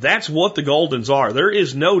 that's what the Goldens are. There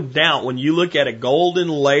is no doubt when you look at a Golden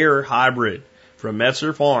Layer hybrid from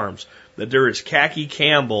Metzer Farms that there is khaki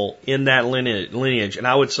Campbell in that lineage. And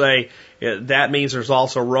I would say that means there's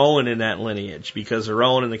also Rowan in that lineage, because the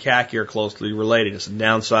Rowan and the khaki are closely related. It's a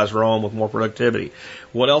downsized Rowan with more productivity.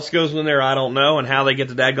 What else goes in there, I don't know. And how they get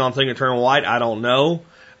the daggone thing to turn white, I don't know.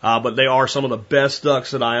 But they are some of the best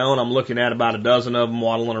ducks that I own. I'm looking at about a dozen of them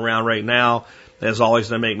waddling around right now. As always,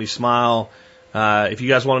 they make me smile. If you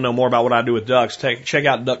guys want to know more about what I do with ducks, check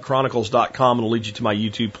out duckchronicles.com, and it'll lead you to my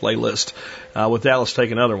YouTube playlist. With that, let's take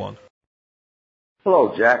another one.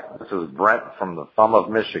 Hello, Jack. This is Brent from the Thumb of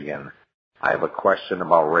Michigan. I have a question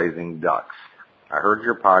about raising ducks. I heard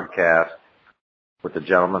your podcast with the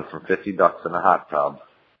gentleman from 50 Ducks in a Hot Tub,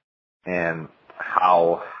 and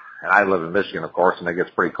I live in Michigan, of course, and it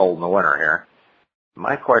gets pretty cold in the winter here.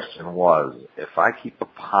 My question was, if I keep a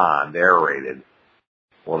pond aerated,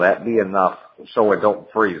 will that be enough so it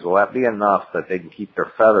don't freeze? Will that be enough that they can keep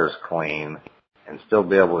their feathers clean and still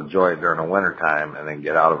be able to enjoy it during the wintertime and then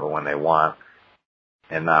get out of it when they want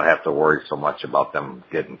and not have to worry so much about them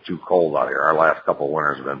getting too cold out here? Our last couple of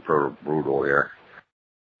winters have been pretty brutal here.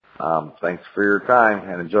 Thanks for your time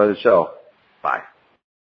and enjoy the show. Bye.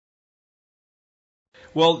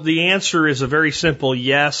 Well, the answer is a very simple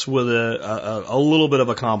yes with a little bit of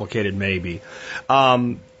a complicated maybe.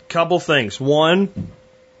 Couple things. One,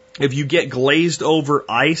 if you get glazed over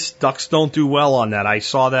ice, ducks don't do well on that. I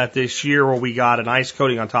saw that this year where we got an ice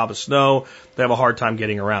coating on top of snow. They have a hard time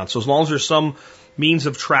getting around. So as long as there's some means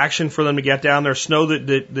of traction for them to get down there, snow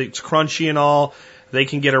that's crunchy and all, they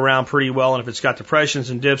can get around pretty well. And if it's got depressions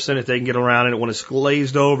and dips in it, they can get around in it when it's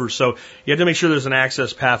glazed over. So you have to make sure there's an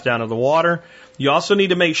access path down to the water. You also need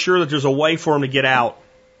to make sure that there's a way for them to get out.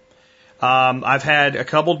 I've had a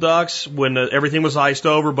couple ducks when everything was iced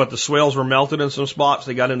over, but the swales were melted in some spots.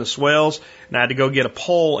 They got in the swales, and I had to go get a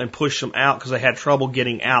pole and push them out because they had trouble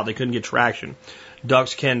getting out. They couldn't get traction.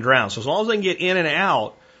 Ducks can drown. So as long as they can get in and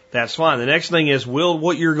out, that's fine. The next thing is, will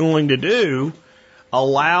what you're going to do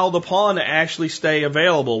allow the pond to actually stay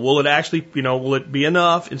available? Will it actually, will it be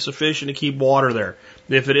enough and sufficient to keep water there?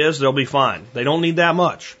 If it is, they'll be fine. They don't need that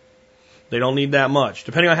much. They don't need that much.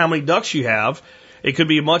 Depending on how many ducks you have, it could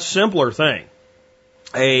be a much simpler thing.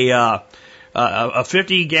 A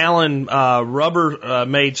 50-gallon rubber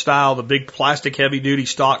made style, the big plastic heavy-duty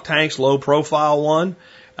stock tanks, low-profile one,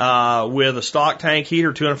 with a stock tank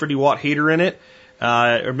heater, 250-watt heater in it.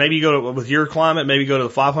 Or maybe you go to, with your climate, maybe go to the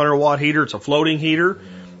 500 watt heater. It's a floating heater.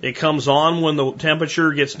 It comes on when the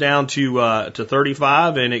temperature gets down to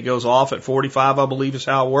 35 and it goes off at 45, I believe is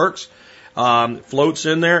how it works. Floats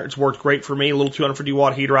in there. It's worked great for me. A little 250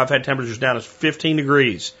 watt heater. I've had temperatures down as 15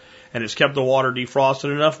 degrees and it's kept the water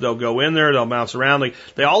defrosted enough. They'll go in there. They'll bounce around.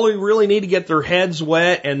 They all really need to get their heads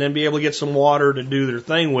wet and then be able to get some water to do their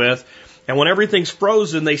thing with. And when everything's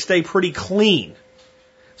frozen, they stay pretty clean.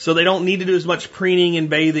 So they don't need to do as much preening and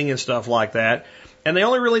bathing and stuff like that. And they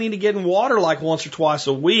only really need to get in water like once or twice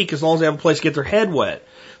a week as long as they have a place to get their head wet.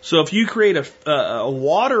 So if you create a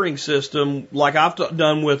watering system like I've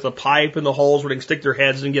done with a pipe in the holes where they can stick their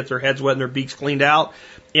heads and get their heads wet and their beaks cleaned out,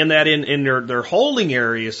 in their holding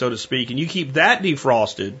area, so to speak, and you keep that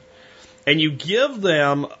defrosted, and you give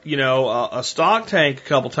them, a stock tank a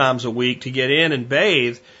couple times a week to get in and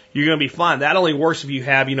bathe, you're going to be fine. That only works if you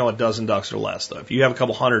have, a dozen ducks or less, though. If you have a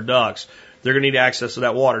couple hundred ducks, they're going to need access to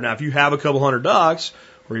that water. Now, if you have a couple hundred ducks,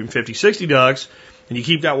 or even 50, 60 ducks, and you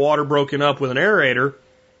keep that water broken up with an aerator,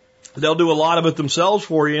 they'll do a lot of it themselves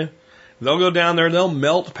for you. They'll go down there and they'll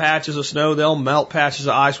melt patches of snow, they'll melt patches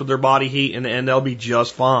of ice with their body heat, and they'll be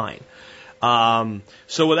just fine.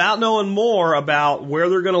 So without knowing more about where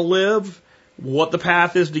they're going to live, what the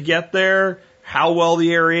path is to get there, how well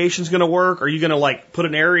the aeration is going to work, are you going to put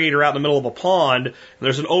an aerator out in the middle of a pond and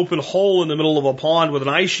there's an open hole in the middle of a pond with an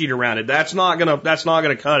ice sheet around it? That's not going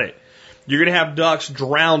to cut it. You're going to have ducks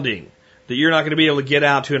drowning that you're not going to be able to get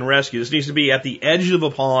out to and rescue. This needs to be at the edge of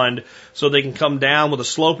a pond so they can come down with a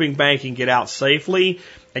sloping bank and get out safely.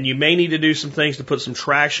 And you may need to do some things to put some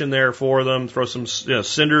traction there for them, throw some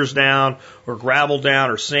cinders down or gravel down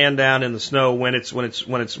or sand down in the snow when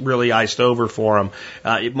it's really iced over for them.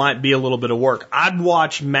 It might be a little bit of work. I'd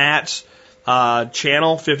watch Matt's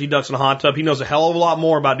channel, 50 Ducks in a Hot Tub. He knows a hell of a lot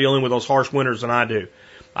more about dealing with those harsh winters than I do.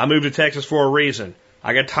 I moved to Texas for a reason.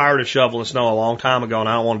 I got tired of shoveling snow a long time ago and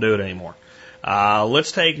I don't want to do it anymore.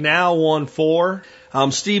 Let's take now one for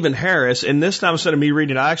Stephen Harris, and this time instead of me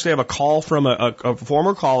reading it, I actually have a call from a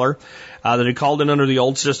former caller that had called in under the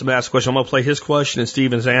old system and asked a question. I'm going to play his question and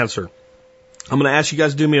Stephen's answer. I'm going to ask you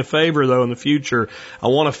guys to do me a favor, though, in the future. I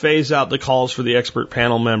want to phase out the calls for the expert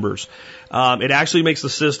panel members. It actually makes the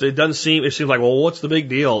system, it seems like, well, what's the big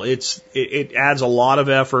deal? It adds a lot of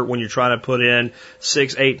effort when you're trying to put in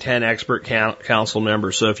 6, 8, 10 expert council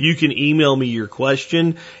members. So if you can email me your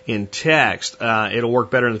question in text, it'll work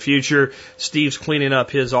better in the future. Steve's cleaning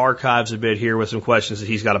up his archives a bit here with some questions that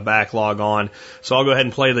he's got a backlog on. So I'll go ahead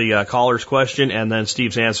and play the caller's question and then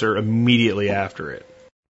Steve's answer immediately after it.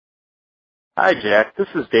 Hi, Jack. This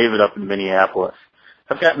is David up in Minneapolis.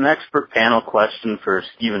 I've got an expert panel question for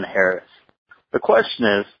Stephen Harris. The question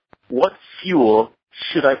is, what fuel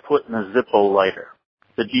should I put in a Zippo lighter?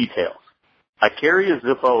 The details. I carry a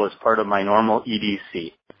Zippo as part of my normal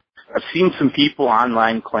EDC. I've seen some people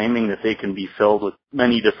online claiming that they can be filled with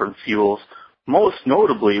many different fuels. Most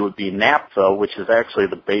notably would be naphtha, which is actually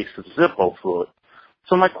the base of Zippo fluid.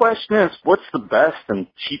 So my question is, what's the best and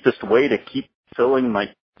cheapest way to keep filling my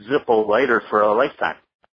Zippo lighter for a lifetime?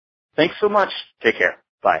 Thanks so much. Take care.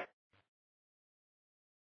 Bye.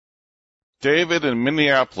 David in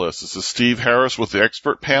Minneapolis. This is Steve Harris with the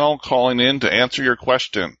expert panel calling in to answer your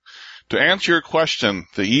question. To answer your question,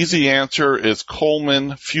 the easy answer is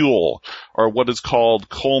Coleman fuel, or what is called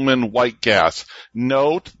Coleman white gas.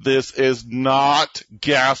 Note, this is not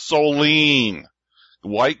gasoline.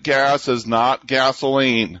 White gas is not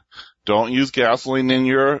gasoline. Don't use gasoline in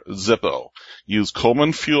your Zippo. Use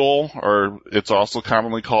Coleman fuel, or it's also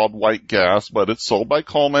commonly called white gas, but it's sold by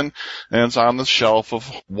Coleman, and it's on the shelf of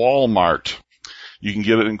Walmart. You can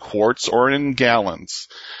get it in quarts or in gallons.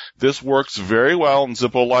 This works very well in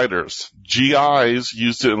Zippo lighters. GIs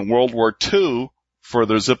used it in World War II for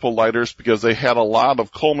their Zippo lighters because they had a lot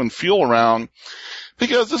of Coleman fuel around,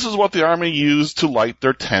 because this is what the Army used to light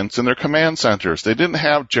their tents and their command centers. They didn't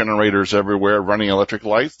have generators everywhere running electric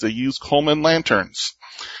lights. They used Coleman lanterns.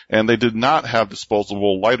 And they did not have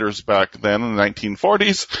disposable lighters back then in the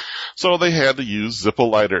 1940s, so they had to use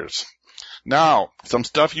Zippo lighters. Now, some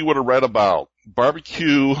stuff you would have read about.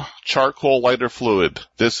 Barbecue charcoal lighter fluid.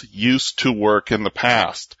 This used to work in the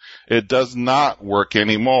past. It does not work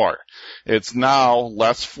anymore. It's now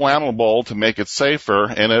less flammable to make it safer,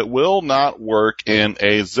 and it will not work in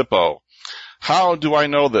a Zippo. How do I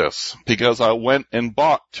know this? Because I went and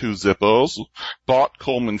bought 2 Zippos, bought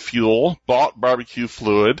Coleman fuel, bought barbecue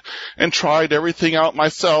fluid, and tried everything out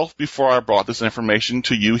myself before I brought this information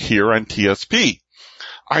to you here on TSP.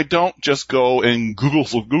 I don't just go and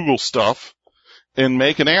Google stuff and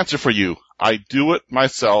make an answer for you. I do it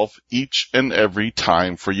myself each and every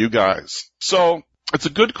time for you guys. So, it's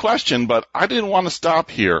a good question, but I didn't want to stop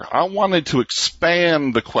here. I wanted to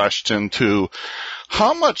expand the question to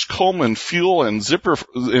how much Coleman fuel and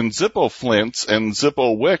Zippo flints and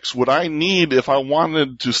Zippo wicks would I need if I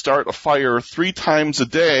wanted to start a fire 3 times a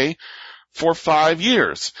day for 5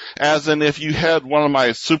 years? As in, if you had one of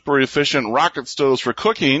my super efficient rocket stoves for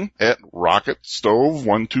cooking at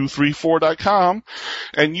rocketstove1234.com,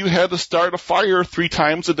 and you had to start a fire 3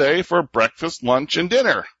 times a day for breakfast, lunch, and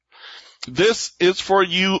dinner. This is for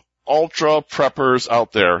you ultra preppers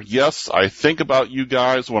out there. Yes, I think about you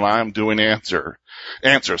guys when I'm doing answers.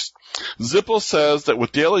 Zippo says that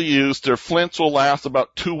with daily use, their flints will last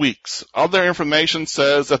about 2 weeks. Other information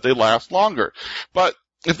says that they last longer. But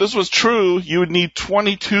if this was true, you would need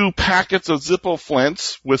 22 packets of Zippo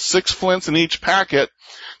flints with 6 flints in each packet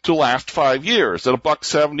to last 5 years. At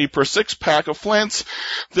 $1.70 per 6-pack of flints,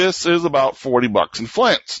 this is about $40 in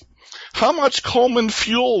flints. How much Coleman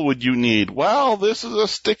fuel would you need? Well, this is a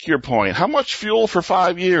stickier point. How much fuel for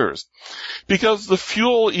 5 years? Because the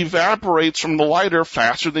fuel evaporates from the lighter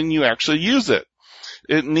faster than you actually use it.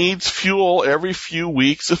 It needs fuel every few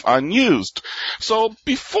weeks if unused. So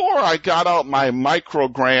before I got out my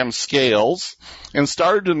microgram scales and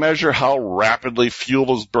started to measure how rapidly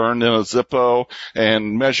fuel is burned in a Zippo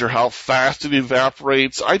and measure how fast it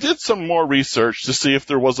evaporates, I did some more research to see if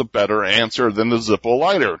there was a better answer than the Zippo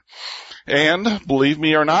lighter. And believe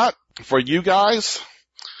me or not, for you guys,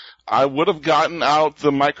 I would have gotten out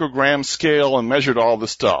the microgram scale and measured all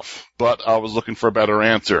this stuff, but I was looking for a better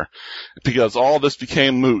answer because all this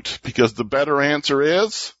became moot, because the better answer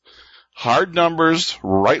is hard numbers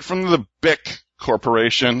right from the Bic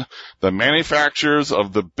Corporation, the manufacturers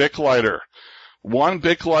of the Bic lighter. One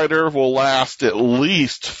Bic lighter will last at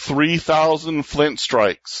least 3,000 flint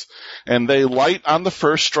strikes, and they light on the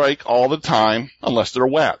first strike all the time unless they're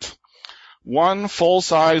wet. One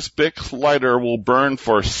full-size Bic lighter will burn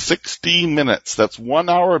for 60 minutes. That's 1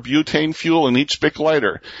 hour of butane fuel in each Bic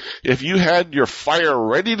lighter. If you had your fire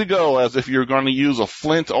ready to go as if you're going to use a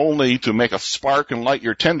flint only to make a spark and light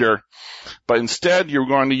your tinder, but instead you're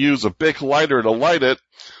going to use a Bic lighter to light it,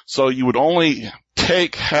 so you would only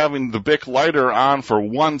take having the Bic lighter on for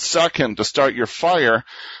 1 second to start your fire,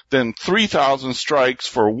 then 3,000 strikes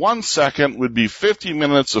for 1 second would be 50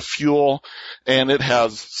 minutes of fuel, and it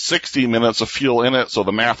has 60 minutes of fuel in it, so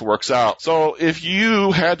the math works out. So if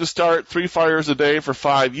you had to start 3 fires a day for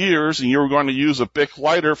 5 years, and you were going to use a Bic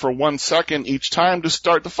lighter for 1 second each time to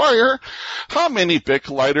start the fire, how many Bic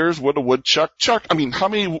lighters would a woodchuck chuck? I mean, how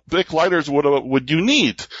many Bic lighters would you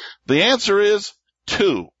need? The answer is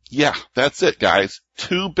 2. Yeah, that's it, guys.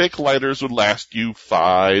 2 Bic lighters would last you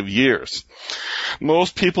 5 years.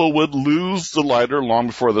 Most people would lose the lighter long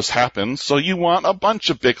before this happens, so you want a bunch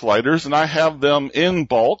of Bic lighters, and I have them in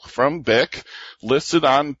bulk from Bic, listed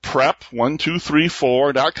on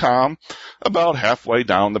prep1234.com, about halfway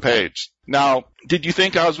down the page. Now, did you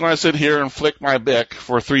think I was going to sit here and flick my Bic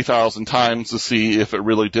for 3,000 times to see if it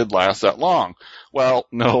really did last that long? Well,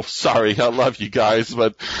 no, sorry, I love you guys,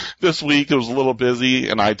 but this week it was a little busy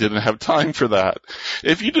and I didn't have time for that.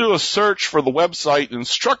 If you do a search for the website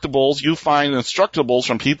Instructables, you find Instructables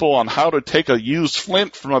from people on how to take a used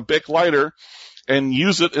flint from a Bic lighter and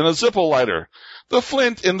use it in a Zippo lighter. The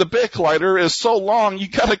flint in the Bic lighter is so long, you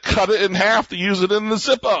gotta cut it in half to use it in the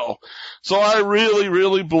Zippo. So I really,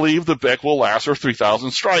 really believe the Bic will last for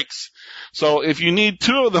 3,000 strikes. So if you need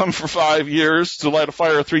 2 of them for 5 years to light a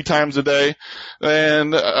fire 3 times a day,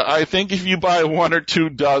 then I think if you buy 1 or 2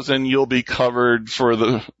 dozen, you'll be covered for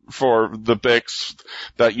the Bics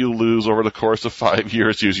that you lose over the course of 5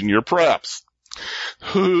 years using your preps.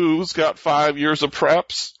 Who's got 5 years of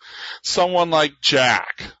preps? Someone like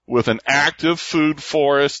Jack with an active food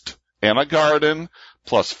forest and a garden,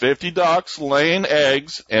 plus 50 ducks laying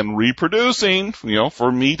eggs and reproducing,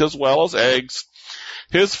 for meat as well as eggs.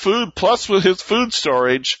 His food, plus with his food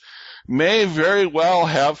storage, may very well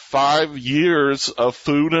have 5 years of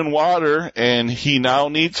food and water, and he now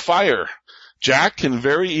needs fire. Jack can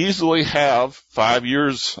very easily have 5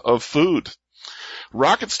 years of food.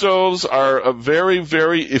 Rocket stoves are a very,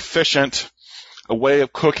 very efficient way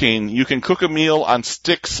of cooking. You can cook a meal on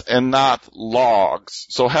sticks and not logs.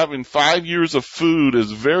 So having 5 years of food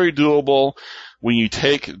is very doable when you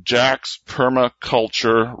take Jack's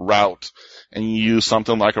permaculture route and you use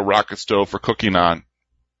something like a rocket stove for cooking on.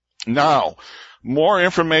 Now, more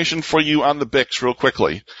information for you on the Bix real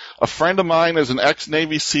quickly. A friend of mine is an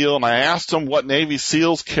ex-Navy SEAL, and I asked him what Navy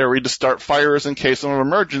SEALs carried to start fires in case of an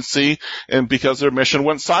emergency and because their mission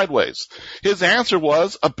went sideways. His answer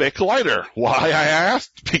was a Bic lighter. Why, I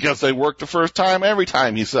asked? Because they worked the first time every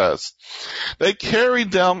time, he says. They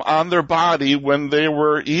carried them on their body when they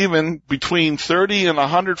were even between 30 and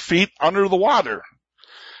 100 feet under the water.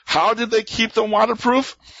 How did they keep them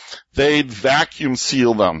waterproof? They'd vacuum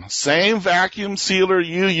seal them. Same vacuum sealer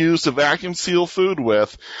you use to vacuum seal food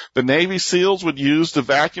with, the Navy SEALs would use to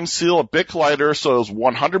vacuum seal a Bic lighter so it was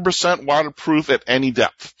 100% waterproof at any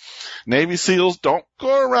depth. Navy SEALs don't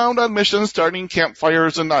go around on missions starting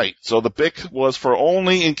campfires at night, so the Bic was for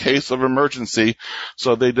only in case of emergency,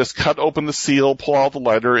 so they just cut open the seal, pull out the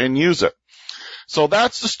lighter, and use it. So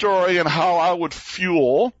that's the story on how I would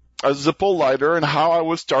fuel a Zippo lighter and how I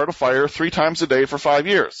would start a fire 3 times a day for 5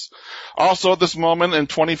 years. Also, at this moment in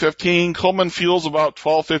 2015, Coleman fuel's about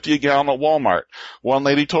 $12.50 a gallon at Walmart. One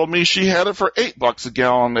lady told me she had it for $8 a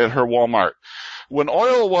gallon at her Walmart. When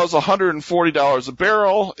oil was $140 a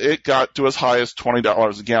barrel, it got to as high as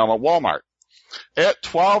 $20 a gallon at Walmart. At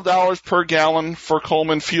 $12 per gallon for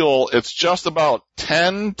Coleman fuel, it's just about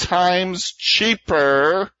 10 times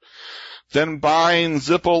cheaper than buying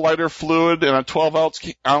Zippo lighter fluid in a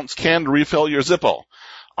 12-ounce can to refill your Zippo.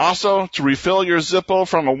 Also, to refill your Zippo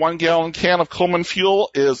from a 1-gallon can of Coleman fuel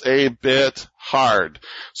is a bit hard.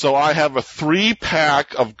 So I have a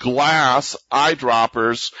 3-pack of glass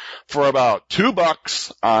eyedroppers for about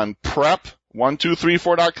 $2 on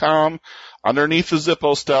prep1234.com underneath the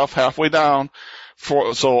Zippo stuff halfway down.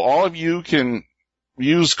 So all of you can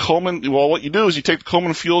use Coleman. Well, what you do is you take the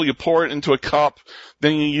Coleman fuel, you pour it into a cup,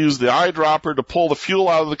 then you use the eyedropper to pull the fuel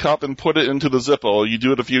out of the cup and put it into the Zippo. You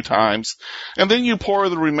do it a few times, and then you pour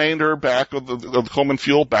the remainder back of the Coleman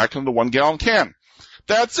fuel back into the 1-gallon can.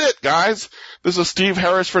 That's it, guys. This is Steve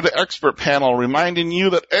Harris for the Expert Panel, reminding you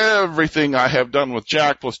that everything I have done with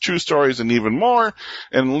Jack, plus true stories and even more,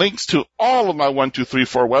 and links to all of my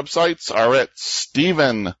 1234 websites are at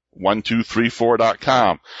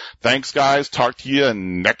Steven1234.com. Thanks, guys. Talk to you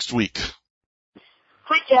next week.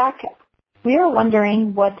 Hi, Jack. We are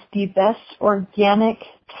wondering what's the best organic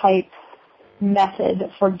type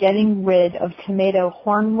method for getting rid of tomato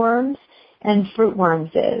hornworms and fruit worms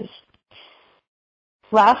is.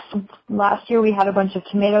 Last year we had a bunch of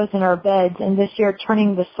tomatoes in our beds, and this year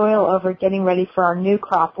turning the soil over, getting ready for our new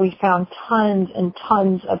crop, we found tons and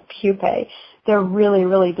tons of pupae. They're really,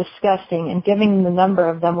 really disgusting, and given the number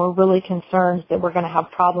of them, we're really concerned that we're going to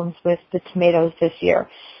have problems with the tomatoes this year.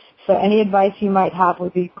 So any advice you might have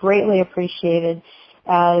would be greatly appreciated,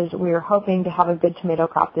 as we are hoping to have a good tomato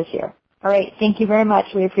crop this year. All right, thank you very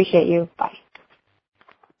much. We appreciate you. Bye.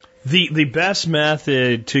 The best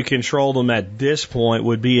method to control them at this point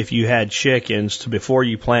would be if you had chickens before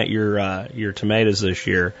you plant your tomatoes this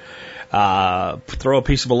year. Throw a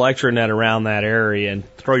piece of electronet around that area and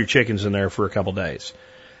throw your chickens in there for a couple days.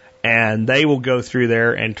 And they will go through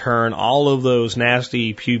there and turn all of those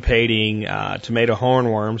nasty pupating tomato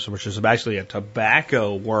hornworms, which is actually a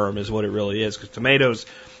tobacco worm is what it really is, because tomatoes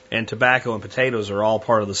and tobacco and potatoes are all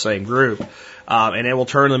part of the same group. And it will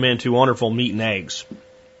turn them into wonderful meat and eggs.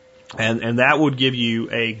 And that would give you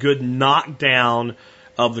a good knockdown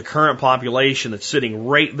of the current population that's sitting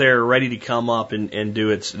right there ready to come up and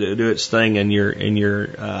do its thing in your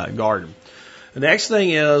garden. The next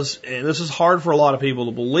thing is, and this is hard for a lot of people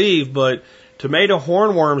to believe, but tomato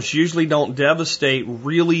hornworms usually don't devastate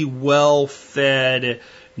really well-fed,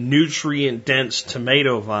 nutrient-dense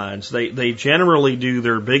tomato vines. They generally do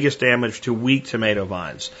their biggest damage to weak tomato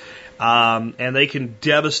vines. And they can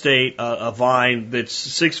devastate a vine that's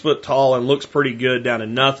 6 foot tall and looks pretty good down to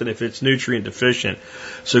nothing if it's nutrient deficient.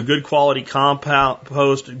 So good quality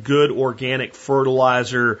compost, good organic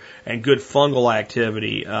fertilizer, and good fungal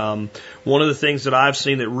activity. One of the things that I've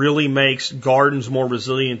seen that really makes gardens more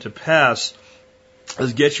resilient to pests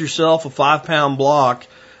is get yourself a 5-pound block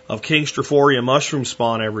of King Strophoria mushroom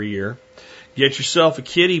spawn every year. Get yourself a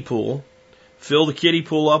kiddie pool. Fill the kiddie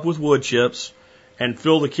pool up with wood chips. And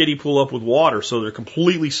fill the kiddie pool up with water so they're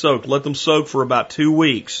completely soaked. Let them soak for about 2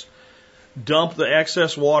 weeks. Dump the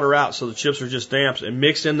excess water out so the chips are just damp, and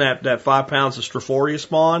mix in that 5 pounds of Strophoria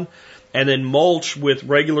spawn, and then mulch with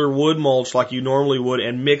regular wood mulch like you normally would,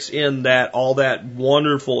 and mix in all that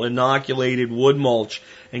wonderful inoculated wood mulch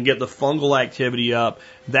and get the fungal activity up.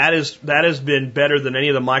 That has been better than any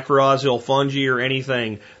of the mycorrhizal fungi or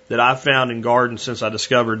anything that I've found in gardens since I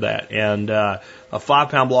discovered that. And a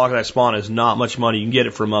 5-pound block of that spawn is not much money. You can get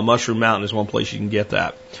it from Mushroom Mountain is one place you can get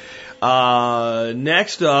that.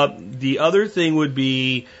 Next up, the other thing would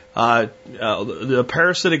be the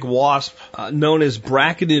parasitic wasp known as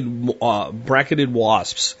bracketed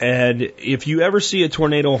wasps. And if you ever see a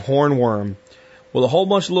tornado hornworm with a whole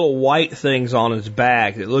bunch of little white things on its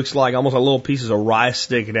back, it looks like almost like little pieces of rice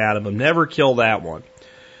sticking out of them, never kill that one.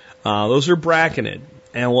 Those are bracketed.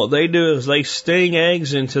 And what they do is they sting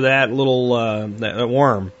eggs into that little that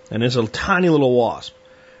worm, and it's a tiny little wasp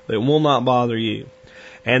that will not bother you.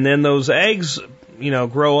 And then those eggs,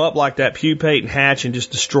 grow up like that, pupate and hatch and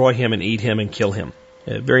just destroy him and eat him and kill him.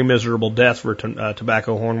 A very miserable death for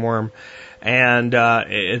tobacco hornworm. And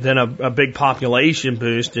then a big population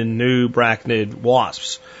boost in new bracketed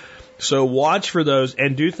wasps. So watch for those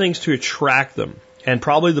and do things to attract them. And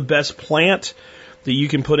probably the best plant that you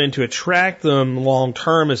can put in to attract them long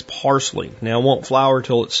term is parsley. Now, it won't flower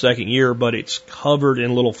till its second year, but it's covered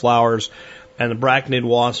in little flowers, and the brackenid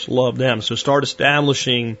wasps love them. So start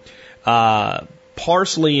establishing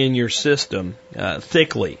parsley in your system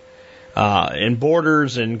thickly, in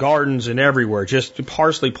borders and gardens and everywhere. Just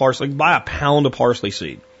parsley. Buy a pound of parsley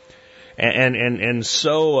seed and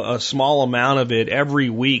sow a small amount of it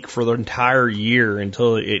every week for the entire year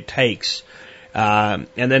until it takes. And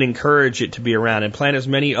then encourage it to be around, and plant as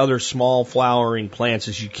many other small flowering plants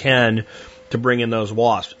as you can to bring in those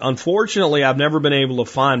wasps. Unfortunately, I've never been able to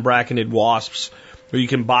find brackenid wasps where you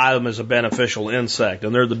can buy them as a beneficial insect,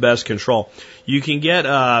 and they're the best control. You can get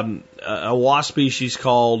a wasp species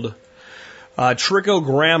called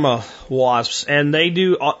trichogramma wasps, and they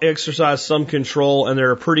do exercise some control, and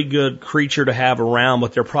they're a pretty good creature to have around,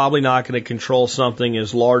 but they're probably not going to control something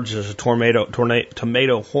as large as a tomato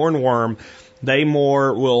hornworm. They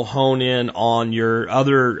more will hone in on your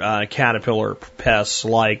other caterpillar pests,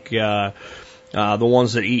 like the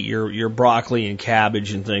ones that eat your broccoli and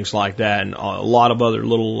cabbage and things like that, and a lot of other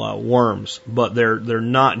little worms. But they're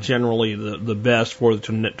not generally the best for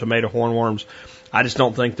the tomato hornworms. I just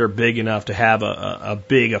don't think they're big enough to have a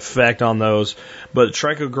big effect on those. But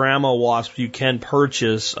trichogramma wasps you can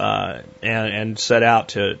purchase and set out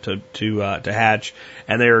to hatch,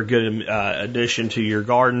 and they're a good addition to your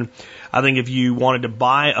garden. I think if you wanted to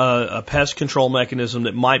buy a pest control mechanism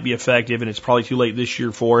that might be effective, and it's probably too late this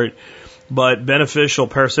year for it, but beneficial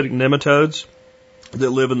parasitic nematodes that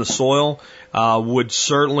live in the soil would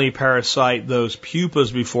certainly parasite those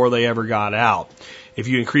pupas before they ever got out. If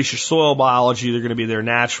you increase your soil biology, they're going to be there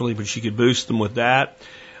naturally, but you could boost them with that.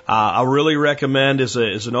 I really recommend as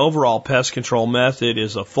an overall pest control method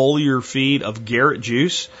is a foliar feed of Garrett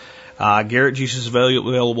juice. Garrett juice is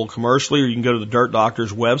available commercially, or you can go to the Dirt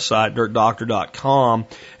Doctor's website, dirtdoctor.com,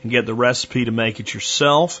 and get the recipe to make it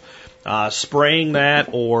yourself. Spraying that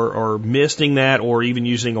or misting that, or even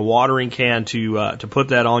using a watering can to put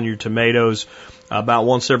that on your tomatoes about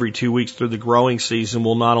once every 2 weeks through the growing season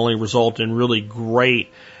will not only result in really great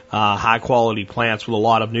high quality plants with a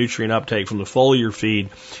lot of nutrient uptake from the foliar feed,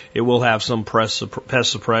 it will have some pest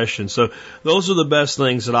suppression. So those are the best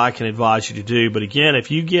things that I can advise you to do. But again,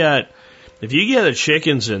 if you get the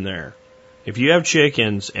chickens in there, if you have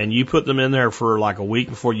chickens and you put them in there for like a week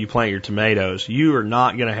before you plant your tomatoes, you are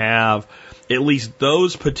not going to have at least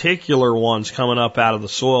those particular ones coming up out of the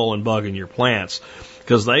soil and bugging your plants,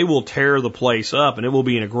 because they will tear the place up and it will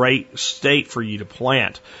be in a great state for you to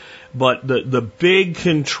plant. But the big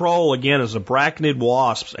control, again, is the brackenid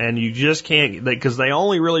wasps, and you just can't, because they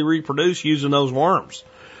only really reproduce using those worms.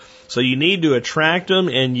 So you need to attract them,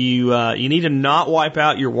 and you need to not wipe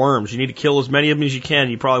out your worms. You need to kill as many of them as you can.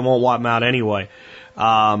 You probably won't wipe them out anyway.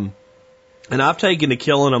 And I've taken to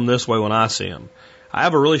killing them this way when I see them. I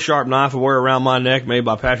have a really sharp knife I wear around my neck made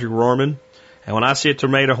by Patrick Rohrman. And when I see a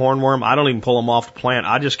tomato hornworm, I don't even pull him off the plant.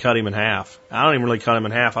 I just cut him in half. I don't even really cut him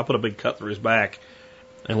in half. I put a big cut through his back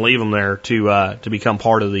and leave him there to become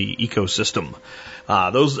part of the ecosystem.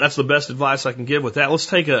 That's the best advice I can give with that. Let's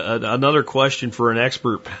take another question for an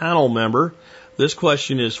expert panel member. This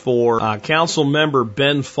question is for Council Member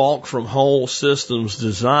Ben Falk from Whole Systems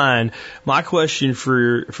Design. My question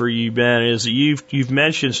for you, Ben, is that you've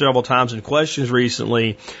mentioned several times in questions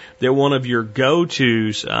recently that one of your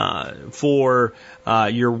go-tos for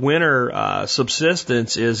your winter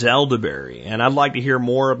subsistence is elderberry, and I'd like to hear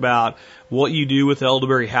more about what you do with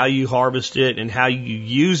elderberry, how you harvest it, and how you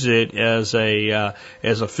use it as a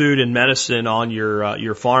food and medicine on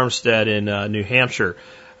your farmstead in New Hampshire.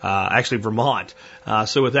 Actually Vermont.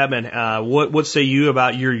 So with that, Ben, what say you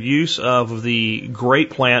about your use of the great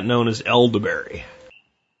plant known as elderberry?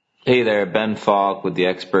 Hey there, Ben Falk with the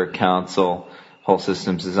Expert Council, Whole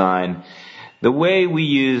Systems Design. The way we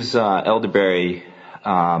use elderberry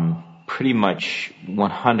pretty much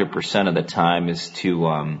 100% of the time is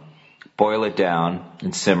to boil it down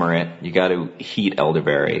and simmer it. You got to heat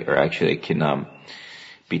elderberry, or actually it can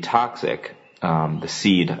be toxic. The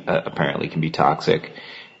seed apparently can be toxic.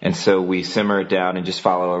 And so we simmer it down and just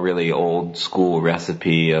follow a really old school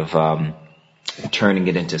recipe of turning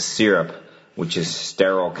it into syrup, which is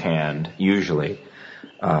sterile canned usually,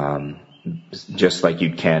 just like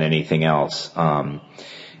you'd can anything else.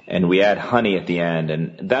 And we add honey at the end,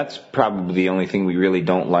 and that's probably the only thing we really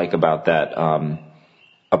don't like about that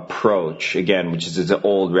approach, again, which is it's an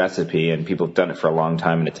old recipe, and people have done it for a long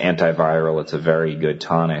time, and it's antiviral. It's a very good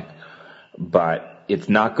tonic. But it's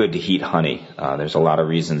not good to heat honey. There's a lot of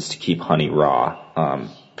reasons to keep honey raw,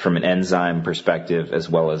 from an enzyme perspective as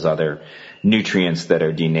well as other nutrients that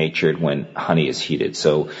are denatured when honey is heated.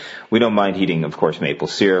 So we don't mind heating, of course, maple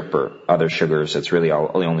syrup or other sugars. That's really the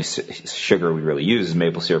only sugar we really use is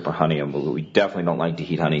maple syrup or honey, and we definitely don't like to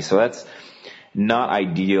heat honey. So that's not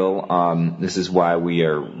ideal. This is why we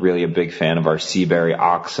are really a big fan of our sea berry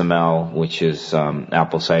oxymel, which is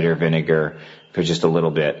apple cider vinegar for just a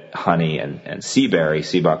little bit, honey, and sea berry,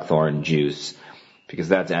 sea buckthorn juice, because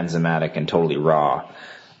that's enzymatic and totally raw.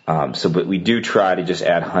 But we do try to just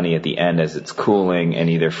add honey at the end as it's cooling and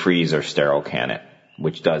either freeze or sterile can it,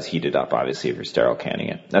 which does heat it up, obviously, if you're sterile canning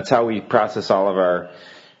it. That's how we process all of our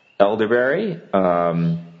elderberry.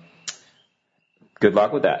 Good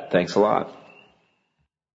luck with that. Thanks a lot.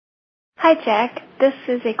 Hi, Jack. This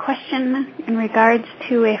is a question in regards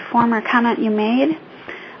to a former comment you made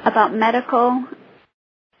about medical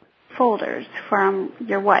folders from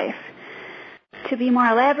your wife. To be more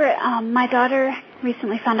elaborate, my daughter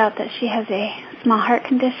recently found out that she has a small heart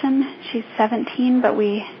condition. She's 17, but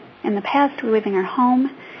in the past, we were leaving her home,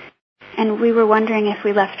 and we were wondering if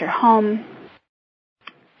we left her home,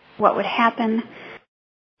 what would happen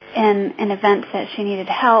in an event that she needed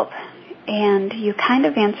help. And you kind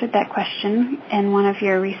of answered that question in one of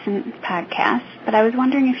your recent podcasts, but I was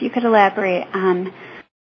wondering if you could elaborate on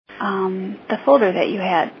the folder that you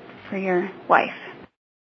had for your wife.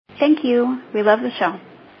 Thank you. We love the show.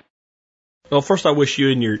 Well, first I wish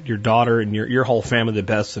you and your daughter and your whole family the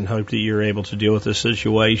best and hope that you're able to deal with this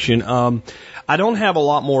situation. I don't have a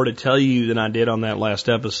lot more to tell you than I did on that last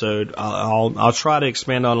episode. I'll try to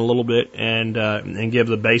expand on a little bit and give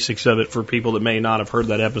the basics of it for people that may not have heard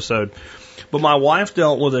that episode. But my wife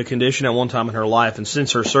dealt with a condition at one time in her life, and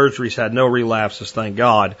since her surgeries had no relapses, thank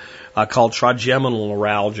God, called trigeminal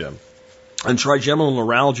neuralgia. And trigeminal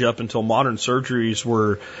neuralgia, up until modern surgeries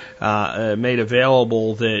were made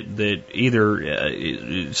available, that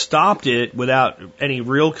either stopped it without any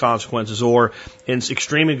real consequences, or in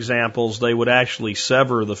extreme examples, they would actually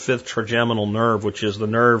sever the fifth trigeminal nerve, which is the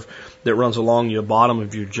nerve that runs along the bottom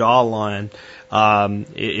of your jawline.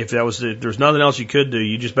 If there's nothing else you could do,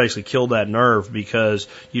 you just basically kill that nerve, because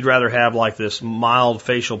you'd rather have like this mild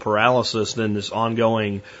facial paralysis than this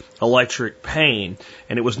ongoing electric pain.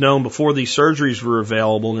 And it was known before these surgeries were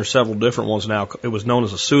available, and there's several different ones now, it was known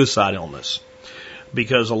as a suicide illness.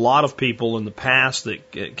 Because a lot of people in the past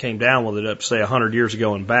that came down with it, up say 100 years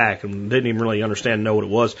ago and back, and didn't even really understand and know what it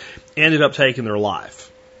was, ended up taking their life.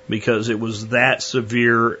 Because it was that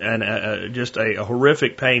severe and just a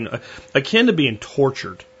horrific pain, akin to being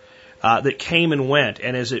tortured, that came and went.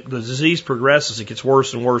 And as the disease progresses, it gets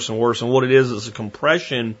worse and worse and worse. And what it is a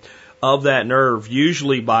compression of that nerve,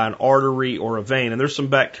 usually by an artery or a vein. And there's some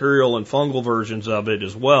bacterial and fungal versions of it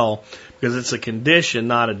as well, because it's a condition,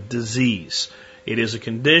 not a disease. It is a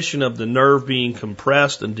condition of the nerve being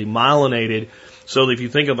compressed and demyelinated. So that if you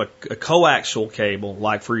think of a coaxial cable,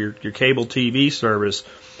 like for your cable TV service,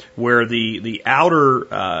 where the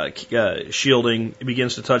outer shielding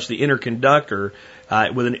begins to touch the inner conductor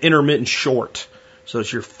with an intermittent short. So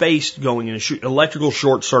it's your face going in an electrical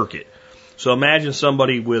short circuit. So imagine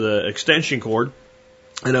somebody with an extension cord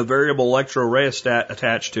and a variable electrorheostat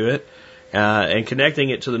attached to it, and connecting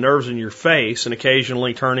it to the nerves in your face, and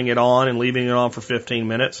occasionally turning it on and leaving it on for 15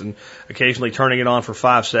 minutes, and occasionally turning it on for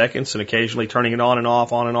 5 seconds, and occasionally turning it on and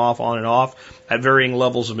off, on and off, on and off, at varying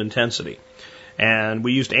levels of intensity. And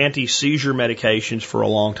we used anti-seizure medications for a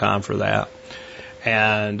long time for that.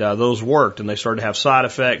 And those worked, and they started to have side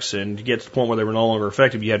effects, and to get to the point where they were no longer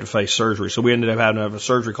effective, you had to face surgery. So we ended up having to have a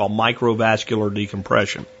surgery called microvascular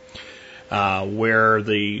decompression, where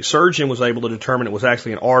the surgeon was able to determine it was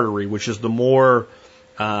actually an artery, which is the more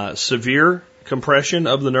severe compression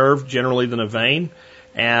of the nerve generally than a vein,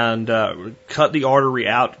 and cut the artery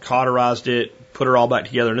out, cauterized it, put it all back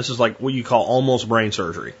together. And this is like what you call almost brain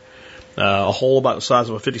surgery. A hole about the size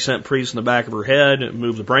of a 50-cent piece in the back of her head,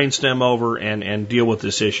 move the brainstem over, and deal with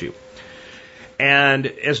this issue. And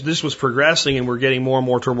as this was progressing and we're getting more and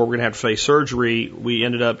more to where we're going to have to face surgery, we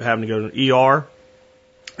ended up having to go to an ER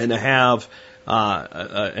and to have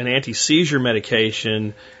an anti-seizure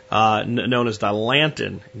medication known as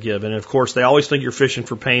Dilantin given. And of course, they always think you're fishing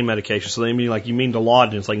for pain medication. So they mean like, you mean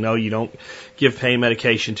Dilaudid. It's like, no, you don't give pain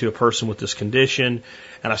medication to a person with this condition.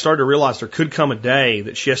 And I started to realize there could come a day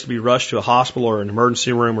that she has to be rushed to a hospital or an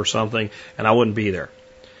emergency room or something, and I wouldn't be there.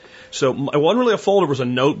 So it wasn't really a folder, it was a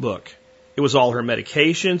notebook. It was all her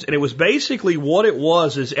medications, and it was basically what it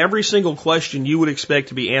was is every single question you would expect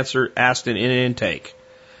to be asked in an intake.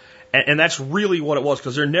 And that's really what it was,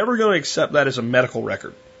 because they're never going to accept that as a medical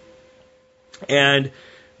record. And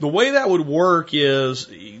the way that would work is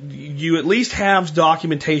you at least have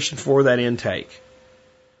documentation for that intake.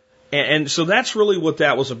 And so that's really what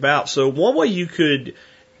that was about. So one way you could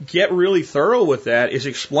get really thorough with that is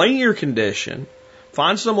explain your condition.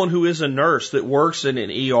 Find someone who is a nurse that works in an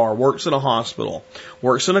ER, works in a hospital,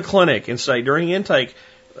 works in a clinic, and say during intake,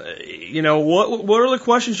 what are the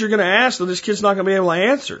questions you're going to ask that this kid's not going to be able to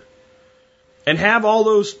answer? And have all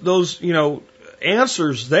those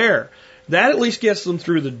answers there. That at least gets them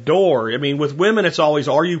through the door. I mean, with women, it's always,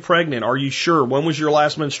 are you pregnant? Are you sure? When was your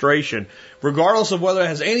last menstruation? Regardless of whether it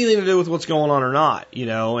has anything to do with what's going on or not,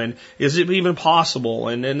 and is it even possible?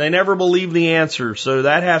 And they never believe the answer, so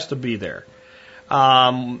that has to be there.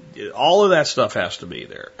 All of that stuff has to be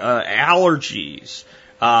there. Allergies,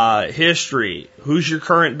 history, who's your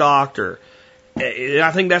current doctor?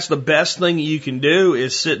 I think that's the best thing you can do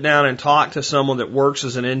is sit down and talk to someone that works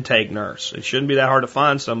as an intake nurse. It shouldn't be that hard to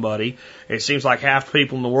find somebody. It seems like half the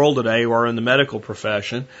people in the world today who are in the medical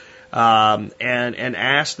profession, and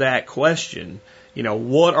ask that question.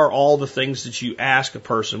 What are all the things that you ask a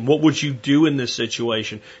person? What would you do in this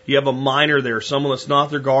situation? You have a minor there, someone that's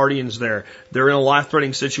not their guardians there. They're in a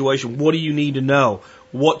life-threatening situation. What do you need to know?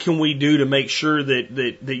 What can we do to make sure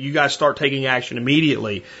that you guys start taking action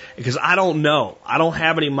immediately? Because I don't know. I don't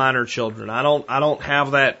have any minor children. I don't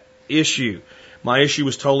have that issue. My issue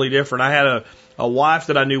was totally different. I had a wife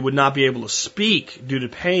that I knew would not be able to speak due to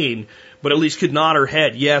pain, but at least could nod her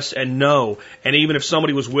head yes and no. And even if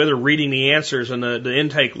somebody was with her reading the answers and the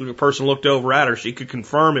intake person looked over at her, she could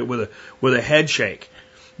confirm it with a head shake,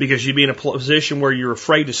 because she'd be in a position where you're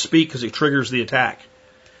afraid to speak because it triggers the attack.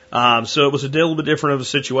 So it was a little bit different of a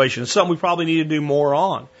situation. It's something we probably need to do more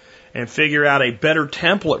on and figure out a better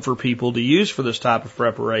template for people to use for this type of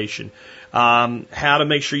preparation. How to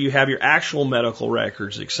make sure you have your actual medical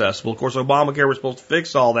records accessible. Of course, Obamacare was supposed to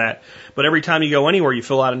fix all that, but every time you go anywhere, you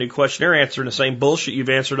fill out a new questionnaire answering the same bullshit you've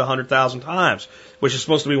answered 100,000 times, which is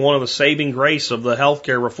supposed to be one of the saving grace of the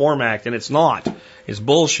Healthcare Reform Act, and it's not. It's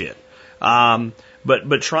bullshit.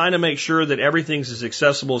 But trying to make sure that everything's as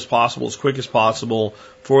accessible as possible, as quick as possible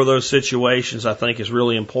for those situations, I think is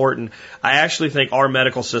really important. I actually think our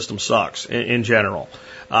medical system sucks in general.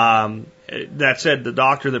 That said, the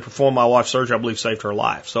doctor that performed my wife's surgery, I believe, saved her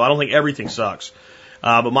life. So I don't think everything sucks.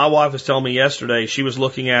 But my wife was telling me yesterday she was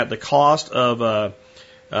looking at the cost of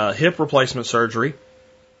hip replacement surgery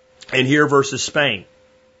in here versus Spain.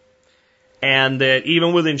 And that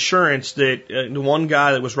even with insurance, that the one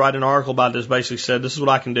guy that was writing an article about this basically said, this is what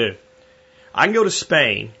I can do. I can go to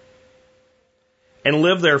Spain and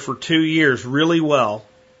live there for 2 years really well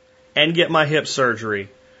and get my hip surgery,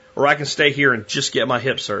 or I can stay here and just get my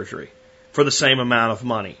hip surgery for the same amount of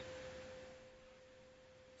money.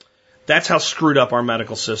 That's how screwed up our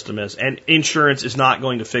medical system is. And insurance is not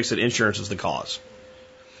going to fix it. Insurance is the cause.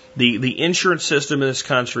 The insurance system in this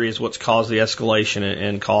country is what's caused the escalation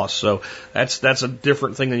in costs. So that's a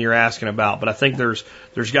different thing than you're asking about. But I think there's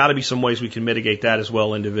got to be some ways we can mitigate that as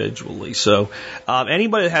well individually. So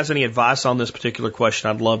anybody that has any advice on this particular question,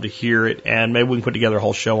 I'd love to hear it. And maybe we can put together a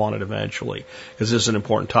whole show on it eventually, because this is an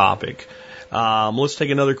important topic. Let's take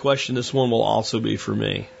another question. This one will also be for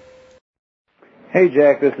me. Hey,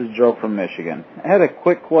 Jack, this is Joe from Michigan. I had a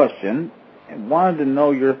quick question and wanted to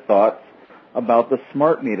know your thoughts about the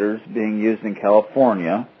smart meters being used in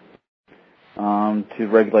California to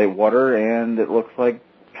regulate water, and it looks like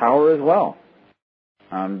power as well.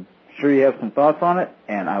 I'm sure you have some thoughts on it,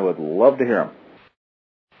 and I would love to hear them.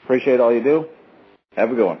 Appreciate all you do.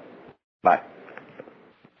 Have a good one. Bye.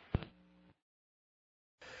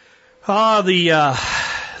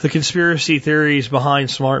 The conspiracy theories behind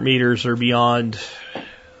smart meters are beyond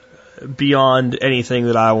anything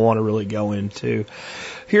that I want to really go into.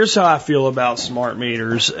 Here's how I feel about smart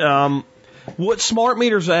meters. What smart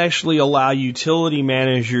meters actually allow utility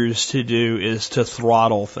managers to do is to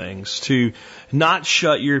throttle things, to not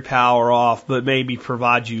shut your power off, but maybe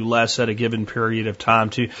provide you less at a given period of time,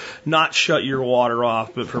 to not shut your water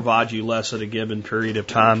off, but provide you less at a given period of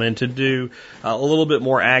time, and to do a little bit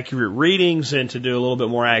more accurate readings and to do a little bit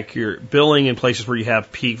more accurate billing in places where you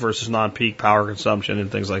have peak versus non-peak power consumption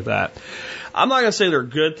and things like that. I'm not going to say they're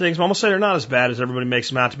good things, but I'm going to say they're not as bad as everybody makes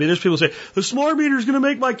them out to be. There's people who say, the smart meter is going to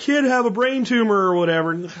make my kid have a brain tumor or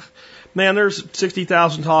whatever. Man, there's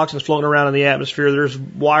 60,000 toxins floating around in the atmosphere. There's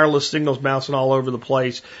wireless signals bouncing all over the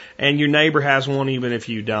place, and your neighbor has one even if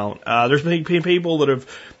you don't. There's been people that have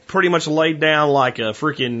pretty much laid down like a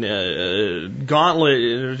freaking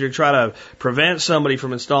gauntlet to try to prevent somebody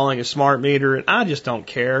from installing a smart meter, and I just don't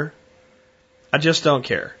care. I just don't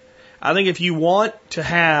care. I think if you want to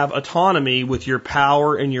have autonomy with your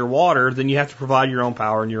power and your water, then you have to provide your own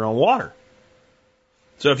power and your own water.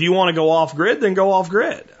 So if you want to go off grid, then go off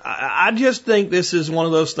grid. I just think this is one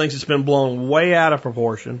of those things that's been blown way out of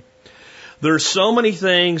proportion. There's so many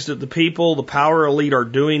things that the people, the power elite, are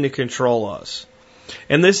doing to control us.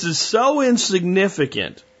 And this is so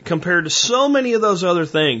insignificant compared to so many of those other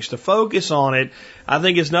things. To focus on it, I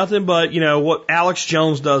think is nothing but, what Alex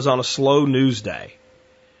Jones does on a slow news day.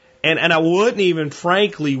 And I wouldn't even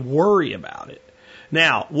frankly worry about it.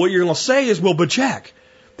 Now, what you're going to say is, well, but Jack,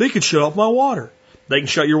 they could shut off my water. They can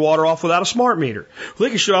shut your water off without a smart meter. They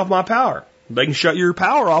can shut off my power. They can shut your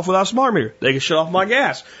power off without a smart meter. They can shut off my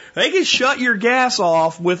gas. They can shut your gas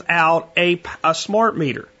off without a smart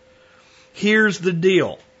meter. Here's the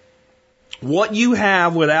deal. What you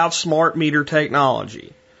have without smart meter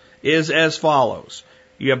technology is as follows.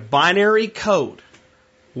 You have binary code.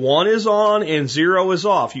 1 is on and 0 is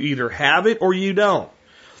off. You either have it or you don't.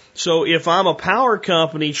 So if I'm a power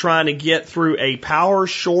company trying to get through a power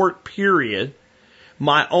short period,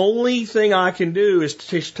 my only thing I can do is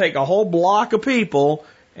to take a whole block of people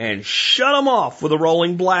and shut them off with a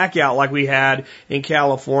rolling blackout like we had in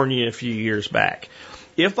California a few years back.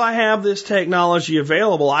 If I have this technology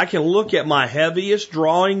available, I can look at my heaviest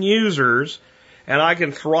drawing users and I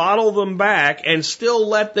can throttle them back and still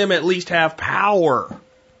let them at least have power.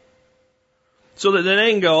 So that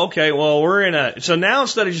they can go, okay, well, so now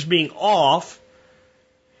instead of just being off,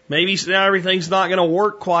 maybe now everything's not going to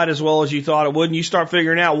work quite as well as you thought it would, and you start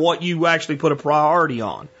figuring out what you actually put a priority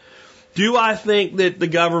on. Do I think that the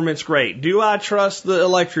government's great? Do I trust the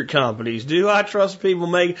electric companies? Do I trust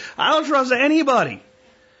people I don't trust anybody.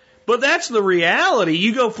 But that's the reality.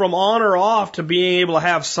 You go from on or off to being able to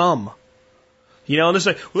have some. And they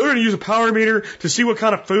say, well, they're going to use a power meter to see what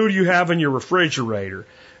kind of food you have in your refrigerator.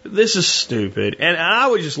 This is stupid. And I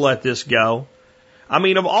would just let this go. I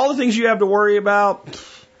mean, of all the things you have to worry about,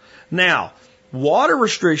 now, water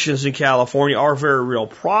restrictions in California are a very real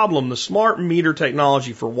problem. The smart meter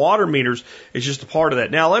technology for water meters is just a part of that.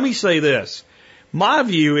 Now, let me say this. My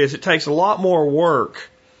view is it takes a lot more work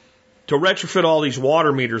to retrofit all these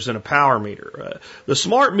water meters than a power meter. The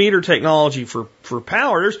smart meter technology for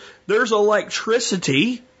power, there's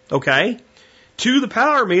electricity, okay, to the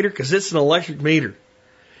power meter because it's an electric meter.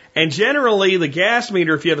 And generally, the gas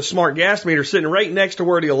meter, if you have a smart gas meter, sitting right next to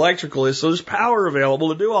where the electrical is, so there's power available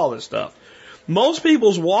to do all this stuff. Most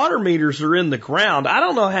people's water meters are in the ground. I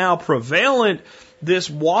don't know how prevalent this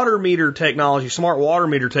water meter technology, smart water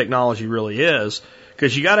meter technology really is,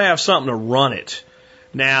 because you got to have something to run it.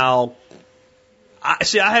 Now, I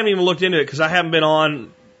haven't even looked into it because I haven't been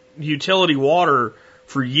on utility water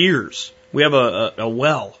for years. We have a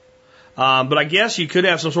well. But I guess you could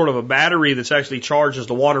have some sort of a battery that's actually charged as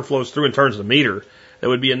the water flows through and turns the meter. That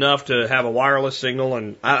would be enough to have a wireless signal,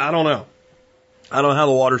 and I don't know. I don't know how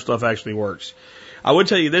the water stuff actually works. I would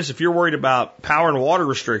tell you this, if you're worried about power and water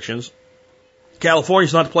restrictions,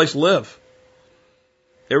 California's not the place to live.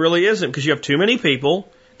 It really isn't, because you have too many people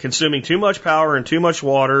consuming too much power and too much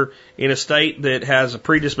water in a state that has a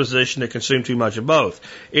predisposition to consume too much of both.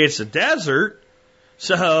 It's a desert,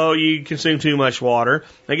 so you consume too much water.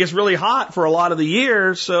 It gets really hot for a lot of the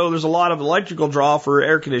year, so there's a lot of electrical draw for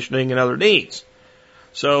air conditioning and other needs.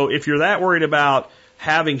 So if you're that worried about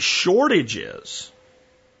having shortages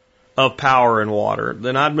of power and water,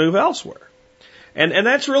 then I'd move elsewhere. And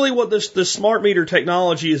that's really what this smart meter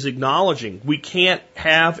technology is acknowledging. We can't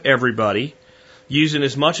have everybody using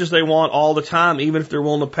as much as they want all the time, even if they're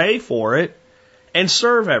willing to pay for it, and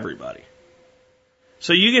serve everybody.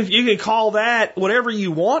 So you can call that whatever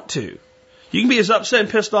you want to. You can be as upset and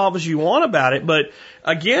pissed off as you want about it, but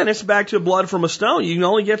again, it's back to blood from a stone. You can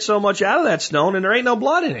only get so much out of that stone, and there ain't no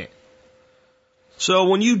blood in it. So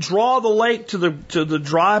when you draw the lake to the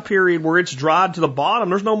dry period where it's dried to the bottom,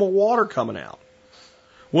 there's no more water coming out.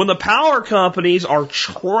 When the power companies are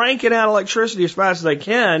cranking out electricity as fast as they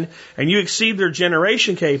can, and you exceed their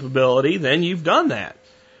generation capability, then you've done that.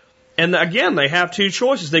 And again, they have two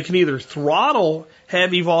choices. They can either throttle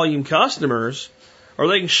heavy volume customers, or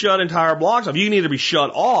they can shut entire blocks off. You can either be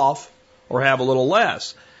shut off or have a little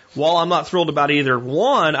less. While I'm not thrilled about either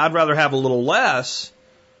one, I'd rather have a little less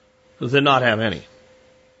than not have any.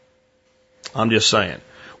 I'm just saying.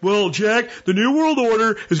 Well, Jack, the New World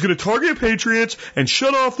Order is going to target patriots and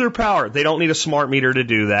shut off their power. They don't need a smart meter to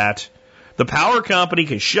do that. The power company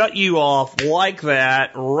can shut you off like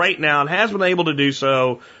that right now and has been able to do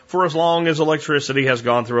so for as long as electricity has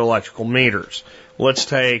gone through electrical meters. Let's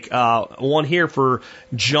take one here for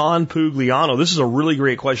John Pugliano. This is a really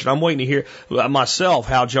great question. I'm waiting to hear myself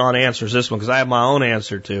how John answers this one because I have my own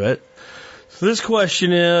answer to it. So this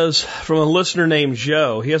question is from a listener named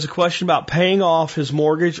Joe. He has a question about paying off his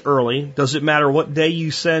mortgage early. Does it matter what day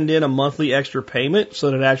you send in a monthly extra payment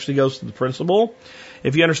so that it actually goes to the principal?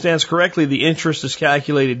 If he understands correctly, the interest is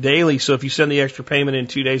calculated daily, so if you send the extra payment in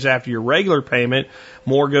 2 days after your regular payment,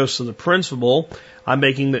 more goes to the principal. I'm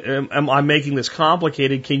making this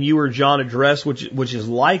complicated. Can you or John address which is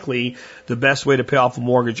likely the best way to pay off a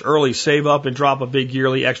mortgage early? Save up and drop a big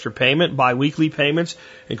yearly extra payment. Bi-weekly payments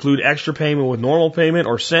include extra payment with normal payment,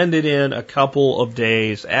 or send it in a couple of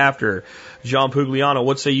days after. John Pugliano,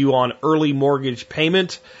 what say you on early mortgage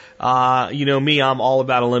payment? You know me, I'm all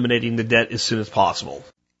about eliminating the debt as soon as possible.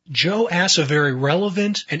 Joe asks a very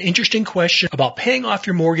relevant and interesting question about paying off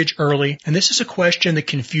your mortgage early, and this is a question that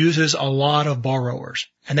confuses a lot of borrowers.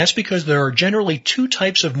 And that's because there are generally two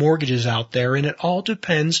types of mortgages out there, and it all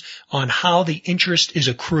depends on how the interest is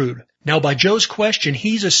accrued. Now, by Joe's question,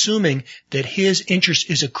 he's assuming that his interest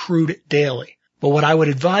is accrued daily. But what I would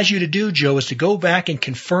advise you to do, Joe, is to go back and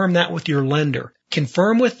confirm that with your lender.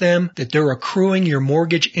 Confirm with them that they're accruing your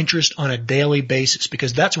mortgage interest on a daily basis,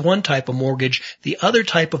 because that's one type of mortgage. The other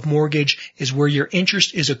type of mortgage is where your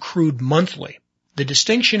interest is accrued monthly. The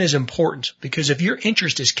distinction is important because if your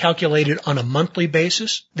interest is calculated on a monthly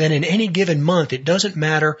basis, then in any given month it doesn't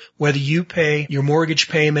matter whether you pay your mortgage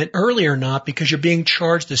payment early or not, because you're being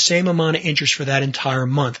charged the same amount of interest for that entire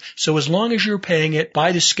month. So as long as you're paying it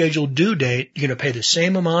by the scheduled due date, you're going to pay the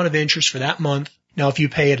same amount of interest for that month. Now, if you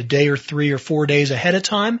pay it a day or 3 or 4 days ahead of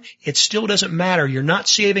time, it still doesn't matter. You're not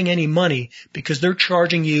saving any money because they're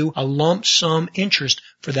charging you a lump sum interest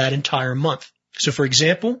for that entire month. So, for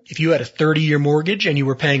example, if you had a 30-year mortgage and you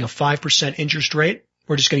were paying a 5% interest rate,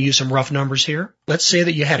 we're just going to use some rough numbers here. Let's say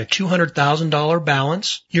that you had a $200,000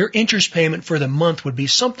 balance. Your interest payment for the month would be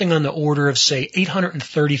something on the order of, say,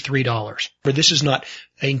 $833. But this is not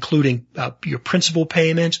including your principal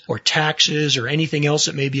payment or taxes or anything else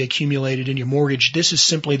that may be accumulated in your mortgage. This is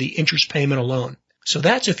simply the interest payment alone. So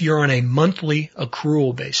that's if you're on a monthly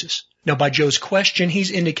accrual basis. Now, by Joe's question, he's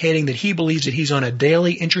indicating that he believes that he's on a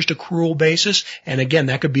daily interest accrual basis. And again,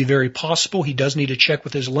 that could be very possible. He does need to check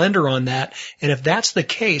with his lender on that. And if that's the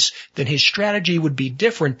case, then his strategy would be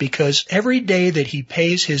different, because every day that he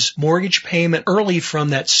pays his mortgage payment early from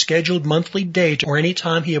that scheduled monthly date, or any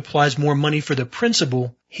time he applies more money for the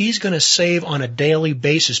principal, he's going to save on a daily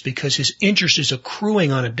basis because his interest is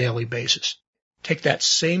accruing on a daily basis. Take that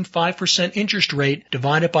same 5% interest rate,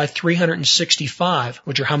 divide it by 365,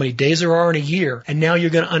 which are how many days there are in a year, and now you're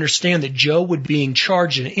going to understand that Joe would be being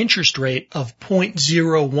charged an interest rate of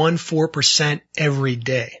 0.014% every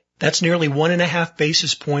day. That's nearly 1.5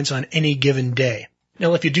 basis points on any given day.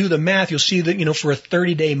 Now, if you do the math, you'll see that, for a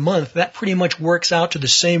 30-day month, that pretty much works out to the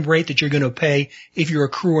same rate that you're going to pay if you're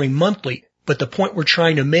accruing monthly. But the point we're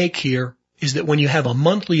trying to make here is that when you have a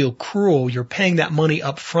monthly accrual, you're paying that money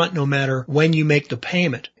up front no matter when you make the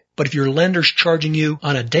payment. But if your lender's charging you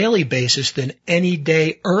on a daily basis, then any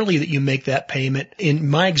day early that you make that payment, in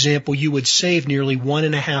my example, you would save nearly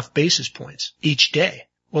 1.5 basis points each day.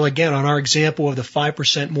 Well, again, on our example of the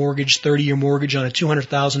 5% mortgage, 30-year mortgage on a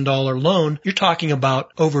 $200,000 loan, you're talking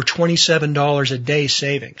about over $27 a day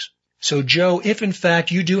savings. So, Joe, if in fact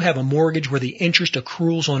you do have a mortgage where the interest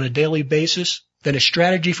accruals on a daily basis, then a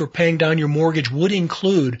strategy for paying down your mortgage would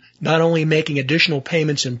include not only making additional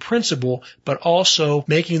payments in principal, but also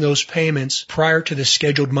making those payments prior to the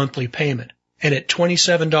scheduled monthly payment. And at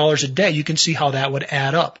 $27 a day, you can see how that would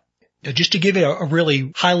add up. Now, just to give you a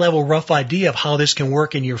really high-level rough idea of how this can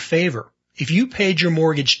work in your favor, if you paid your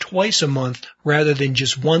mortgage twice a month rather than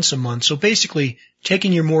just once a month, so basically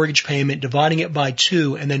taking your mortgage payment, dividing it by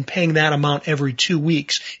 2, and then paying that amount every 2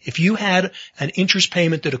 weeks, if you had an interest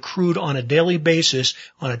payment that accrued on a daily basis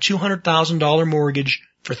on a $200,000 mortgage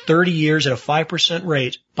for 30 years at a 5%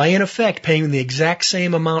 rate by in effect paying the exact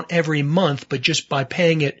same amount every month, but just by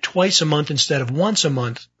paying it twice a month instead of once a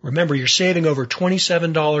month. Remember, you're saving over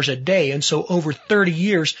 $27 a day, and so over 30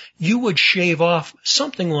 years, you would shave off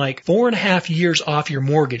something like 4.5 years off your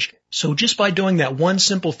mortgage. So just by doing that one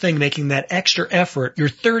simple thing, making that extra effort, your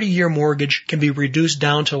 30-year mortgage can be reduced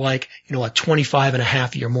down to like, a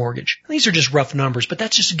 25.5-year mortgage. These are just rough numbers, but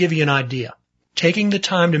that's just to give you an idea. Taking the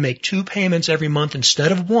time to make 2 payments every month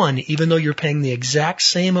instead of 1, even though you're paying the exact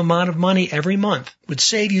same amount of money every month, would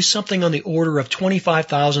save you something on the order of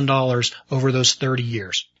 $25,000 over those 30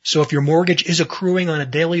 years. So if your mortgage is accruing on a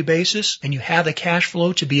daily basis and you have the cash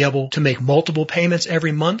flow to be able to make multiple payments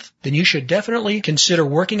every month, then you should definitely consider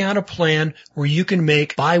working out a plan where you can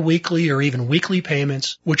make bi-weekly or even weekly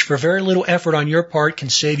payments, which for very little effort on your part can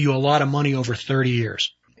save you a lot of money over 30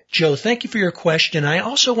 years. Joe, thank you for your question. I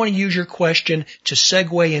also want to use your question to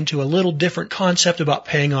segue into a little different concept about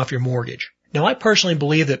paying off your mortgage. Now, I personally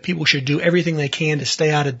believe that people should do everything they can to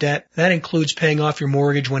stay out of debt. That includes paying off your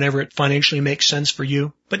mortgage whenever it financially makes sense for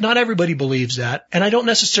you. But not everybody believes that, and I don't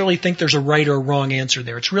necessarily think there's a right or wrong answer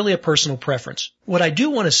there. It's really a personal preference. What I do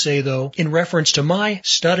want to say, though, in reference to my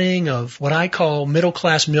studying of what I call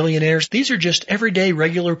middle-class millionaires, these are just everyday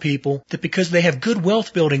regular people that because they have good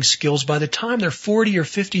wealth-building skills, by the time they're 40 or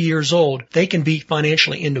 50 years old, they can be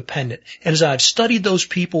financially independent. And as I've studied those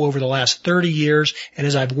people over the last 30 years, and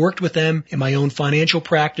as I've worked with them in my own financial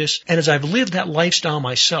practice, and as I've lived that lifestyle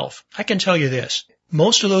myself, I can tell you this.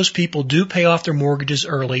 Most of those people do pay off their mortgages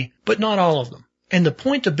early, but not all of them. And the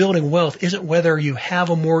point of building wealth isn't whether you have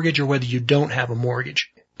a mortgage or whether you don't have a mortgage.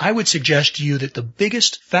 I would suggest to you that the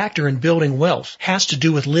biggest factor in building wealth has to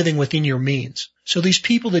do with living within your means. So these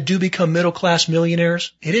people that do become middle-class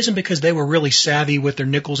millionaires, it isn't because they were really savvy with their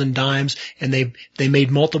nickels and dimes and they made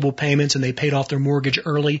multiple payments and they paid off their mortgage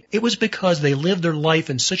early. It was because they lived their life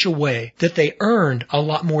in such a way that they earned a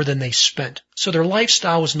lot more than they spent. So their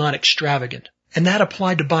lifestyle was not extravagant. And that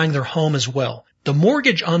applied to buying their home as well. The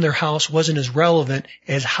mortgage on their house wasn't as relevant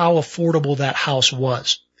as how affordable that house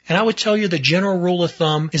was. And I would tell you the general rule of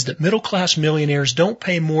thumb is that middle-class millionaires don't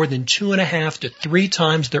pay more than 2.5 to 3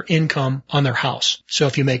 times their income on their house. So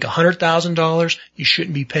if you make $100,000, you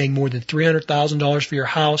shouldn't be paying more than $300,000 for your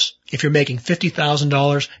house. If you're making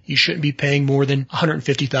 $50,000, you shouldn't be paying more than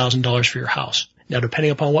 $150,000 for your house. Now,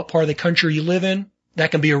 depending upon what part of the country you live in,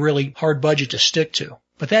 that can be a really hard budget to stick to.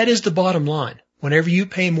 But that is the bottom line. Whenever you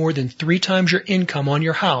pay more than 3 times your income on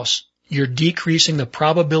your house, you're decreasing the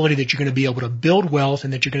probability that you're going to be able to build wealth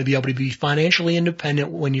and that you're going to be able to be financially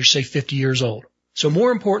independent when you're, say, 50 years old. So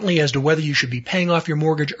more importantly, as to whether you should be paying off your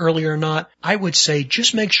mortgage early or not, I would say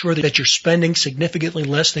just make sure that you're spending significantly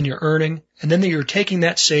less than you're earning, and then that you're taking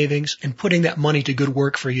that savings and putting that money to good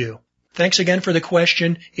work for you. Thanks again for the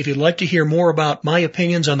question. If you'd like to hear more about my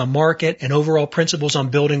opinions on the market and overall principles on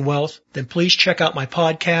building wealth, then please check out my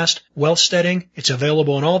podcast, Wealthsteading. It's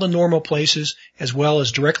available in all the normal places, as well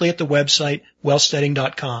as directly at the website,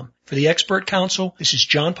 wealthsteading.com. For the Expert Council, this is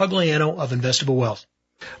John Pugliano of Investable Wealth.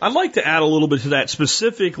 I'd like to add a little bit to that,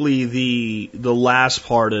 specifically the last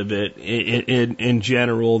part of it in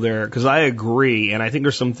general there, because I agree, and I think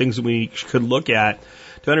there's some things that we could look at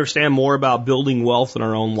to understand more about building wealth in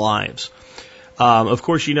our own lives. Of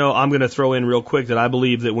course, I'm going to throw in real quick that I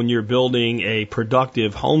believe that when you're building a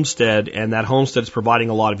productive homestead and that homestead is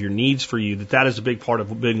providing a lot of your needs for you, that is a big part of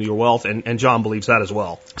building your wealth, and John believes that as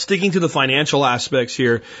well. Sticking to the financial aspects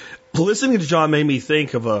here, listening to John made me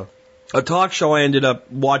think of a talk show I ended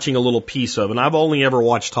up watching a little piece of, and I've only ever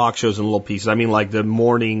watched talk shows in little pieces. I mean, like the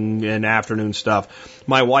morning and afternoon stuff.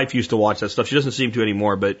 My wife used to watch that stuff. She doesn't seem to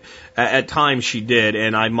anymore, but at times she did,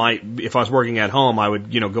 and I might, if I was working at home, I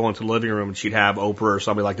would, go into the living room and she'd have Oprah or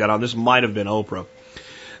somebody like that on. This might have been Oprah.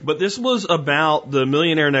 But this was about the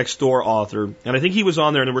Millionaire Next Door author, and I think he was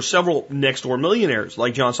on there, and there were several next door millionaires,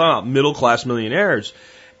 like John saw, middle-class millionaires.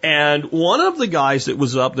 And one of the guys that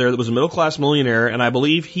was up there that was a middle-class millionaire, and I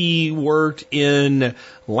believe he worked in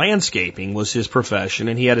landscaping was his profession,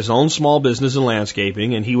 and he had his own small business in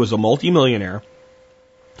landscaping, and he was a multimillionaire.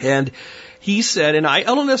 And he said, and I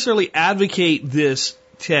don't necessarily advocate this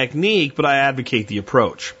technique, but I advocate the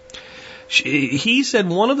approach. He said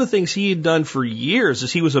one of the things he had done for years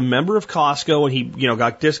is he was a member of Costco, and he,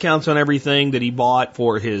 got discounts on everything that he bought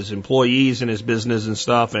for his employees and his business and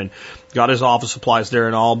stuff, and got his office supplies there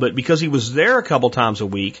and all. But because he was there a couple times a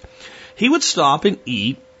week, he would stop and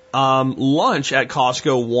eat lunch at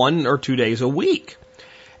Costco 1 or 2 days a week.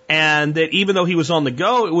 And that even though he was on the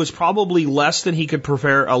go, it was probably less than he could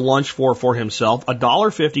prepare a lunch for himself.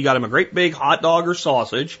 $1.50 got him a great big hot dog or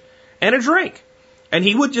sausage and a drink. And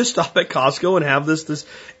he would just stop at Costco and have this.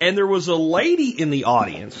 And there was a lady in the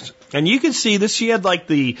audience. And you can see this. She had like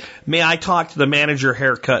the, may I talk to the manager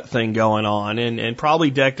haircut thing going on, and probably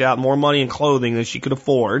decked out more money in clothing than she could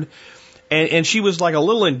afford. And she was like a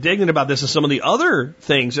little indignant about this and some of the other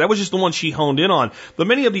things. That was just the one she honed in on. But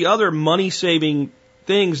many of the other money saving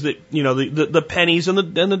things that, you know, the pennies and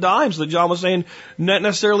the dimes that John was saying, not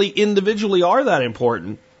necessarily individually are that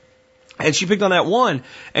important. And she picked on that one,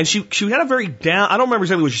 and she had a very down, I don't remember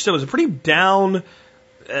exactly what she said, it was a pretty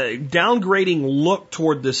downgrading look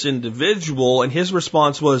toward this individual, and his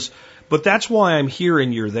response was, but that's why I'm here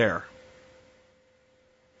and you're there.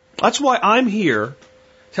 That's why I'm here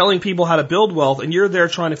telling people how to build wealth, and you're there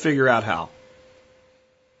trying to figure out how.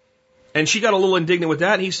 And she got a little indignant with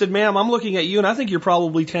that, and he said, ma'am, I'm looking at you, and I think you're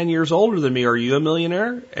probably 10 years older than me. Are you a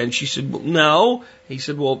millionaire? And she said, well, no. He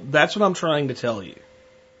said, well, that's what I'm trying to tell you.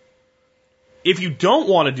 If you don't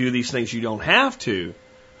want to do these things, you don't have to.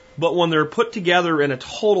 But when they're put together in a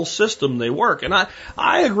total system, they work. And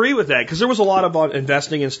I agree with that, because there was a lot about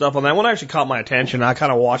investing and stuff on that one. Actually caught my attention. I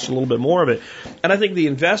kind of watched a little bit more of it. And I think the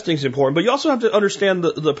investing is important. But you also have to understand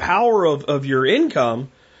the power of your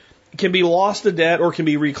income can be lost to debt or can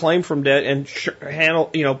be reclaimed from debt and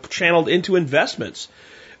channeled into investments.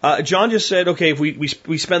 John just said, okay, if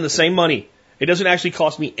we spend the same money, it doesn't actually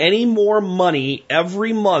cost me any more money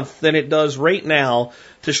every month than it does right now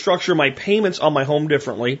to structure my payments on my home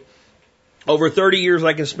differently. Over 30 years,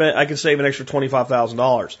 I can save an extra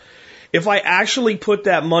 $25,000. If I actually put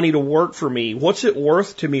that money to work for me, what's it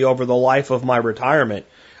worth to me over the life of my retirement?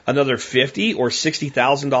 Another $50,000 or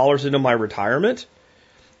 $60,000 into my retirement?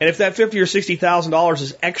 And if that $50,000 or $60,000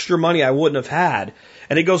 is extra money I wouldn't have had,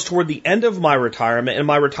 and it goes toward the end of my retirement, and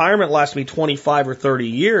my retirement lasts me 25 or 30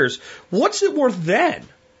 years, what's it worth then?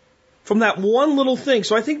 From that one little thing.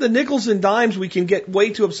 So I think the nickels and dimes we can get way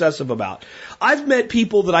too obsessive about. I've met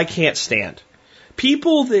people that I can't stand.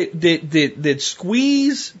 People that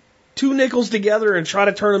squeeze 2 nickels together and try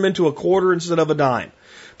to turn them into a quarter instead of a dime.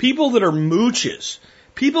 People that are mooches.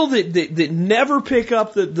 People that never pick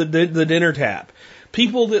up the dinner tab.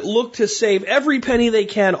 People that look to save every penny they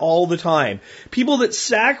can all the time. People that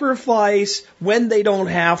sacrifice when they don't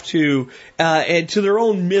have to, and to their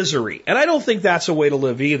own misery. And I don't think that's a way to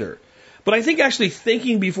live either. But I think actually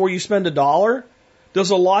thinking before you spend $1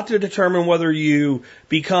 does a lot to determine whether you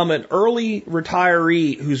become an early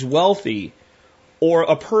retiree who's wealthy or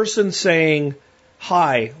a person saying,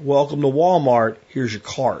 hi, welcome to Walmart, here's your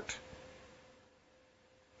cart.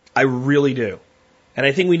 I really do. And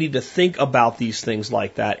I think we need to think about these things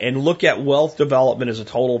like that and look at wealth development as a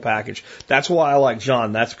total package. That's why I like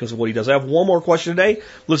John. That's because of what he does. I have one more question today.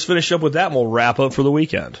 Let's finish up with that and we'll wrap up for the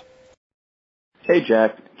weekend. Hey,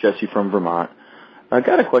 Jack. Jesse from Vermont. I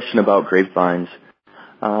got a question about grapevines.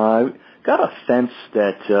 I got a fence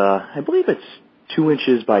that I believe it's 2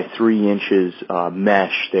 inches by 3 inches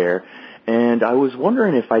mesh there. And I was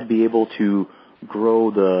wondering if I'd be able to grow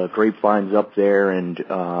the grapevines up there and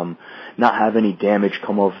not have any damage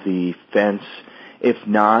come off the fence. If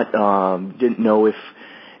not, didn't know if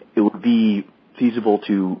it would be feasible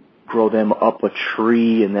to grow them up a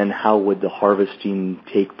tree, and then how would the harvesting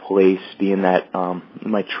take place, being that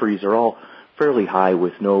my trees are all fairly high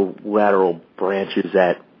with no lateral branches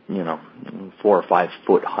at 4 or 5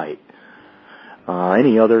 foot height.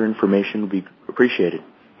 Any other information would be appreciated.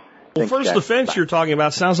 Well, Thanks, first, Jack. the fence Bye. you're talking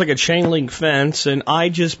about sounds like a chain link fence, and I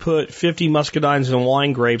just put 50 muscadines and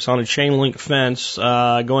wine grapes on a chain link fence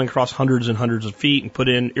going across hundreds and hundreds of feet and put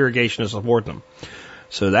in irrigation to support them.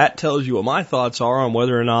 So that tells you what my thoughts are on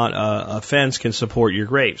whether or not a fence can support your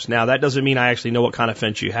grapes. Now, that doesn't mean I actually know what kind of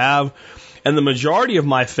fence you have, and the majority of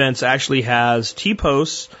my fence actually has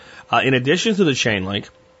T-posts in addition to the chain link,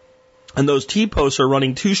 and those T-posts are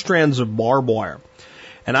running 2 strands of barbed wire.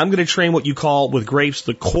 And I'm going to train what you call, with grapes,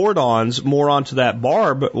 the cordons more onto that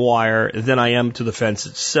barbed wire than I am to the fence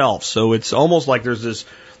itself. So it's almost like there's this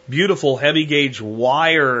beautiful heavy gauge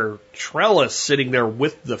wire trellis sitting there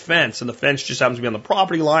with the fence, and the fence just happens to be on the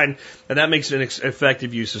property line, and that makes it an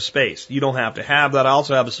effective use of space. You don't have to have that. I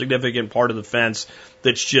also have a significant part of the fence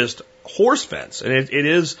that's just horse fence. And it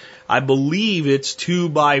is, I believe it's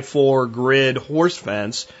 2x4 grid horse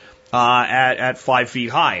fence. At 5 feet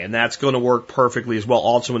high, and that's going to work perfectly as well,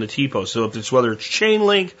 also in the T-post. So whether it's chain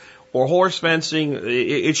link or horse fencing,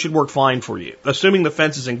 it should work fine for you, assuming the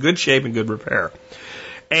fence is in good shape and good repair.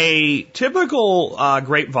 A typical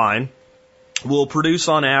grapevine will produce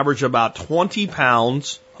on average about 20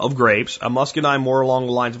 pounds of grapes, a muscadine more along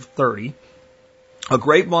the lines of 30. A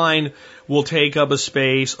grapevine will take up a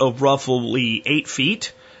space of roughly 8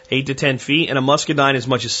 feet, 8 to 10 feet, and a muscadine as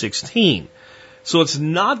much as 16. So it's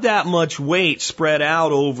not that much weight spread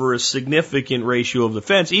out over a significant ratio of the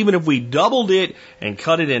fence. Even if we doubled it and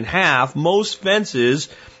cut it in half, most fences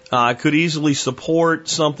could easily support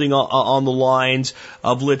something on the lines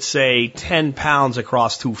of, let's say, 10 pounds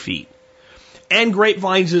across 2 feet. And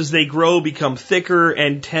grapevines, as they grow, become thicker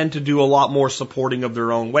and tend to do a lot more supporting of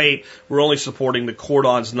their own weight. We're only supporting the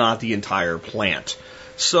cordons, not the entire plant.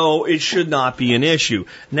 So it should not be an issue.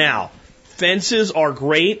 Now, fences are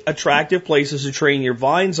great, attractive places to train your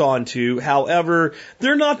vines onto. However,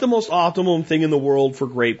 they're not the most optimum thing in the world for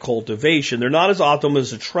grape cultivation. They're not as optimal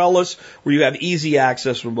as a trellis, where you have easy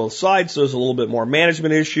access from both sides, so there's a little bit more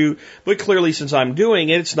management issue. But clearly, since I'm doing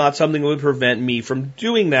it, it's not something that would prevent me from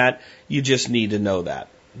doing that. You just need to know that.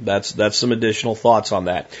 That's some additional thoughts on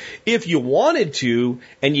that. If you wanted to,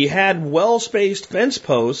 and you had well-spaced fence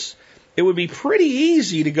posts, it would be pretty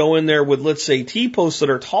easy to go in there with, let's say, T-posts that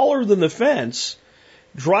are taller than the fence,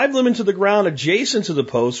 drive them into the ground adjacent to the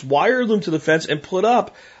posts, wire them to the fence, and put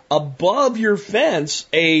up above your fence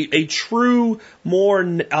a true, more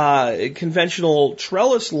conventional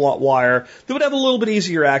trellis wire that would have a little bit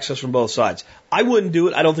easier access from both sides. I wouldn't do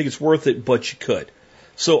it. I don't think it's worth it, but you could.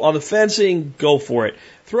 So on the fencing, go for it.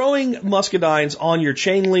 Throwing muscadines on your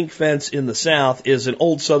chain link fence in the South is an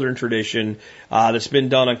old Southern tradition that's been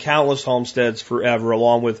done on countless homesteads forever,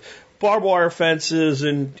 along with barbed wire fences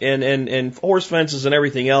and horse fences and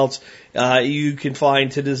everything else. You can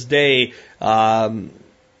find to this day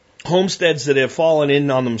homesteads that have fallen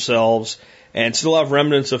in on themselves and still have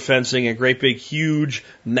remnants of fencing and great big, huge,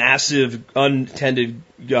 massive, untended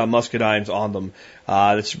muscadines on them.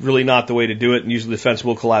 That's really not the way to do it, and usually the fence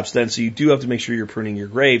will collapse then, so you do have to make sure you're pruning your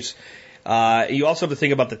grapes. You also have to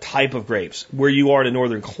think about the type of grapes. Where you are in a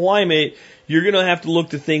northern climate, you're going to have to look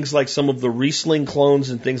to things like some of the Riesling clones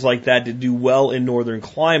and things like that to do well in northern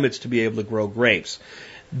climates to be able to grow grapes.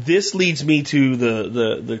 This leads me to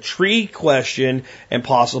the tree question and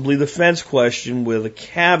possibly the fence question, with a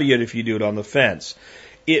caveat if you do it on the fence.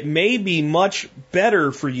 It may be much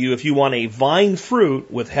better for you if you want a vine fruit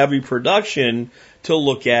with heavy production to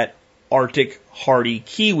look at Arctic hardy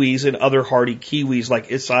kiwis and other hardy kiwis like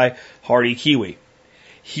Issai hardy kiwi.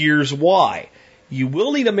 Here's why. You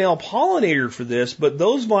will need a male pollinator for this, but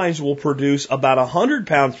those vines will produce about 100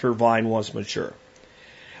 pounds per vine once mature.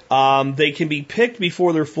 They can be picked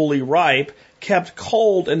before they're fully ripe, kept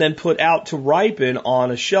cold, and then put out to ripen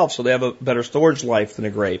on a shelf, so they have a better storage life than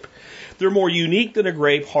a grape. They're more unique than a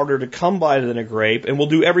grape, harder to come by than a grape, and will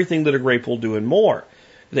do everything that a grape will do and more.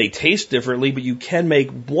 They taste differently, but you can make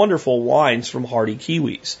wonderful wines from hardy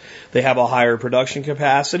kiwis. They have a higher production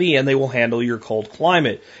capacity, and they will handle your cold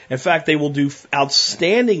climate. In fact, they will do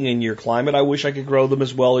outstanding in your climate. I wish I could grow them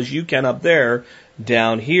as well as you can up there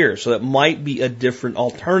down here. So that might be a different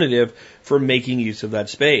alternative for making use of that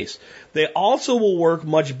space. They also will work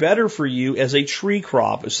much better for you as a tree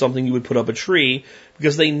crop, as something you would put up a tree,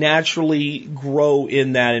 because they naturally grow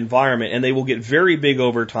in that environment, and they will get very big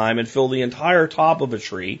over time and fill the entire top of a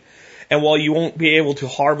tree. And while you won't be able to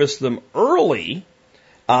harvest them early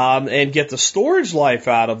and get the storage life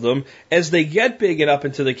out of them, as they get big and up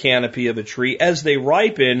into the canopy of a tree, as they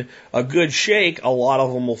ripen, a good shake, a lot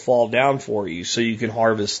of them will fall down for you, so you can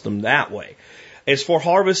harvest them that way. As for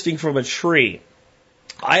harvesting from a tree,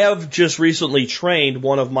 I have just recently trained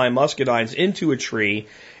one of my muscadines into a tree,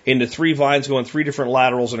 into 3 vines going 3 different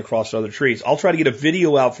laterals and across other trees. I'll try to get a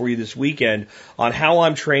video out for you this weekend on how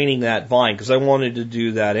I'm training that vine, because I wanted to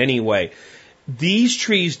do that anyway. These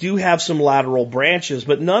trees do have some lateral branches,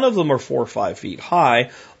 but none of them are 4 or 5 feet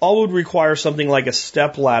high. All would require something like a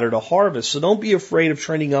step ladder to harvest, so don't be afraid of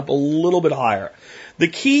training up a little bit higher. The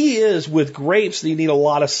key is, with grapes, that you need a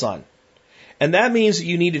lot of sun. And that means that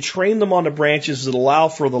you need to train them onto branches that allow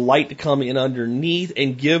for the light to come in underneath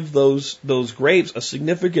and give those grapes a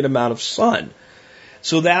significant amount of sun.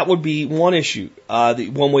 So that would be one issue.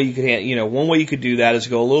 One way you could do that is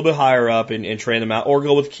go a little bit higher up and train them out, or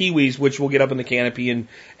go with kiwis, which will get up in the canopy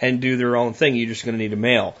and do their own thing. You're just going to need a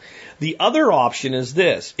male. The other option is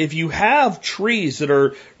this. If you have trees that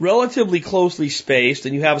are relatively closely spaced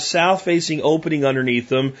and you have a south-facing opening underneath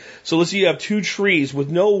them, so let's say you have 2 trees with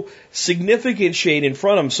no significant shade in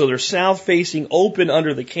front of them, so they're south-facing open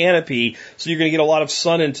under the canopy, so you're going to get a lot of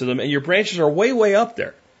sun into them, and your branches are way, way up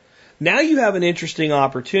there. Now you have an interesting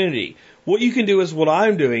opportunity. What you can do is what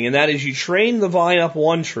I'm doing, and that is you train the vine up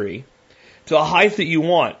one tree to a height that you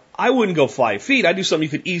want. I wouldn't go 5 feet. I'd do something you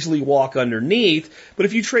could easily walk underneath. But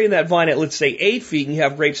if you train that vine at, let's say, 8 feet and you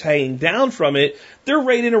have grapes hanging down from it, they're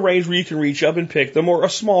right in a range where you can reach up and pick them, or a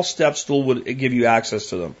small step stool would give you access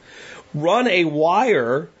to them. Run a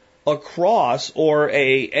wire across, or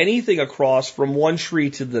anything across from one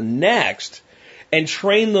tree to the next, and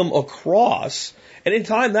train them across. And in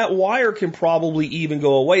time, that wire can probably even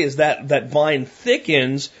go away as that vine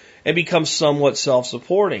thickens and becomes somewhat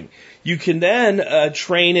self-supporting. You can then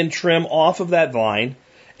train and trim off of that vine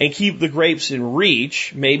and keep the grapes in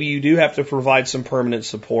reach. Maybe you do have to provide some permanent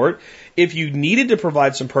support. If you needed to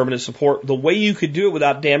provide some permanent support, the way you could do it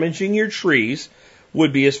without damaging your trees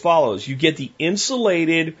would be as follows. You get the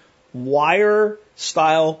insulated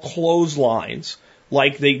wire-style clotheslines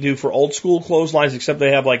like they do for old school clotheslines, except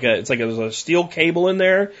they have there's a steel cable in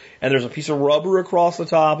there and there's a piece of rubber across the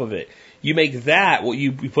top of it. You make that what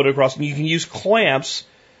you put it across, and you can use clamps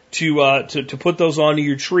to put those onto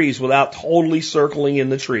your trees without totally circling in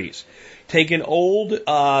the trees. Take an old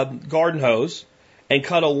garden hose and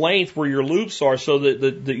cut a length where your loops are so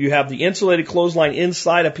that you have the insulated clothesline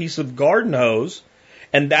inside a piece of garden hose,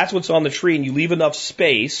 and that's what's on the tree, and you leave enough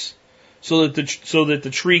space so that the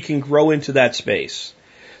tree can grow into that space.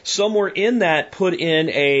 Somewhere in that, put in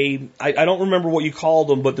I don't remember what you call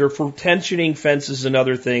them, but they're for tensioning fences and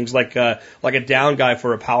other things, like a down guy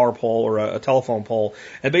for a power pole or a telephone pole.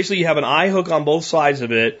 And basically you have an eye hook on both sides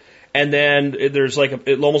of it, and then there's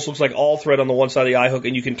it almost looks like all thread on the one side of the eye hook,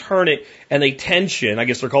 and you can turn it, and they tension, I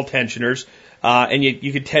guess they're called tensioners, and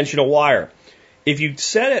you can tension a wire. If you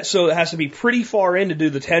set it so it has to be pretty far in to do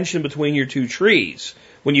the tension between your two trees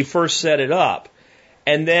when you first set it up,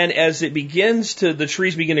 and then as the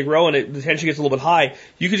trees begin to grow and the tension gets a little bit high,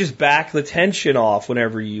 you can just back the tension off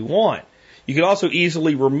whenever you want. You can also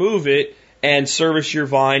easily remove it and service your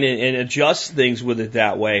vine and adjust things with it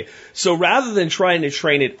that way. So rather than trying to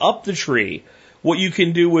train it up the tree, what you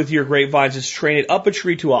can do with your grapevines is train it up a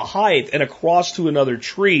tree to a height and across to another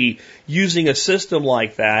tree using a system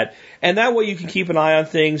like that. And that way you can keep an eye on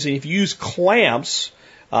things. And if you use clamps,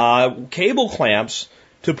 cable clamps,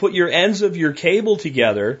 to put your ends of your cable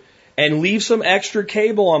together and leave some extra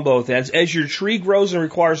cable on both ends, as your tree grows and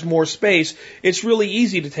requires more space, it's really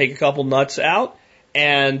easy to take a couple nuts out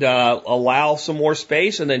and allow some more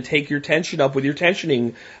space, and then take your tension up with your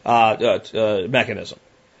tensioning mechanism.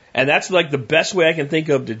 And that's like the best way I can think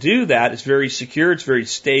of to do that. It's very secure. It's very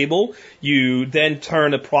stable. You then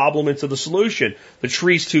turn a problem into the solution. The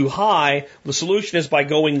tree's too high. The solution is by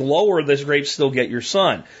going lower, the grapes still get your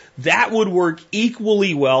sun. That would work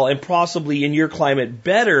equally well and possibly in your climate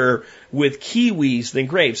better with kiwis than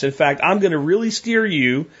grapes. In fact, I'm going to really steer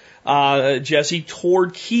you, Jesse,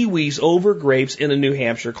 toward kiwis over grapes in the New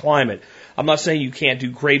Hampshire climate. I'm not saying you can't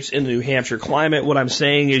do grapes in the New Hampshire climate. What I'm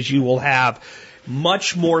saying is you will have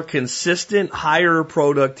much more consistent, higher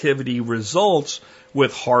productivity results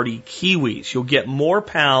with hardy kiwis. You'll get more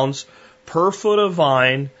pounds per foot of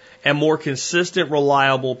vine and more consistent,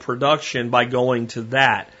 reliable production by going to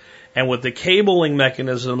that. And with the cabling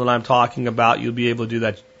mechanism that I'm talking about, you'll be able to do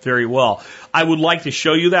that very well. I would like to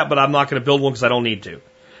show you that, but I'm not going to build one because I don't need to.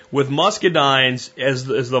 With muscadines, as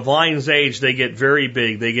the vines age, they get very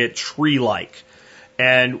big. They get tree-like.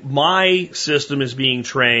 And my system is being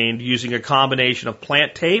trained using a combination of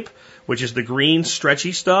plant tape, which is the green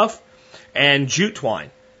stretchy stuff, and jute twine.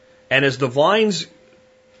 And as the vines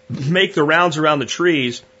make the rounds around the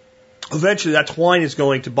trees, eventually that twine is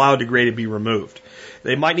going to biodegrade and be removed.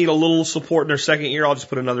 They might need a little support in their second year. I'll just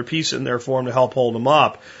put another piece in there for them to help hold them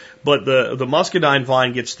up. But the muscadine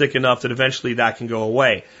vine gets thick enough that eventually that can go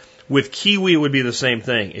away. With kiwi, it would be the same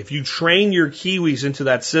thing. If you train your kiwis into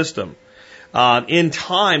that system, in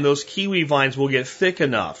time, those kiwi vines will get thick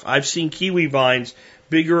enough. I've seen kiwi vines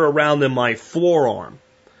bigger around than my forearm,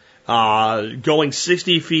 going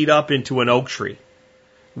 60 feet up into an oak tree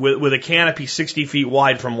with a canopy 60 feet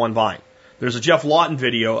wide from one vine. There's a Jeff Lawton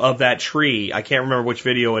video of that tree. I can't remember which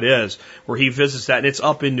video it is, where he visits that, and it's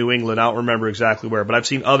up in New England. I don't remember exactly where, but I've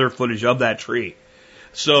seen other footage of that tree.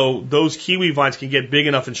 So those kiwi vines can get big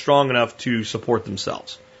enough and strong enough to support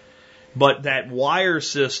themselves. But that wire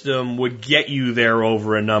system would get you there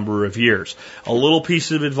over a number of years. A little piece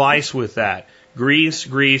of advice with that: grease,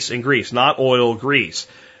 grease, and grease. Not oil, grease.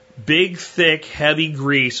 Big, thick, heavy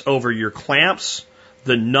grease over your clamps,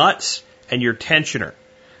 the nuts, and your tensioner.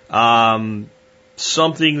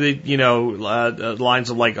 Something that, lines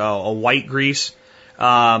of like a white grease,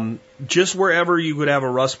 just wherever you could have a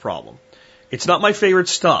rust problem. It's not my favorite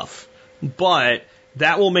stuff, but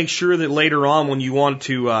that will make sure that later on when you want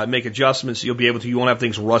to make adjustments, you won't have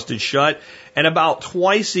things rusted shut. And about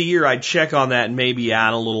twice a year, I'd check on that and maybe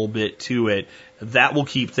add a little bit to it. That will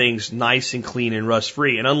keep things nice and clean and rust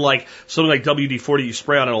free. And unlike something like WD-40 you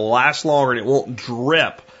spray on, it'll last longer and it won't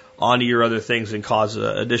drip onto your other things and cause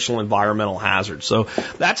additional environmental hazards. So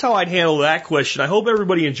that's how I'd handle that question. I hope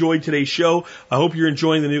everybody enjoyed today's show. I hope you're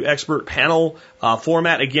enjoying the new expert panel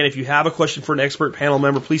format. Again, if you have a question for an expert panel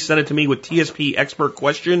member, please send it to me with TSP expert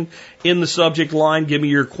question in the subject line. Give me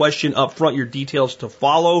your question up front, your details to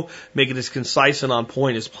follow. Make it as concise and on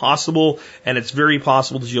point as possible. And it's very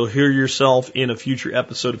possible that you'll hear yourself in a future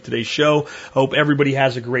episode of today's show. I hope everybody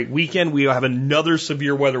has a great weekend. We have another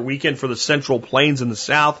severe weather weekend for the Central Plains in the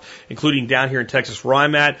south, including down here in Texas where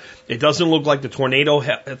I'm at. It doesn't look like the tornado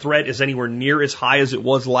threat is anywhere near as high as it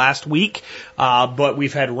was last week, but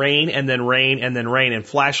we've had rain and then rain and then rain, and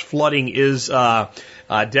flash flooding is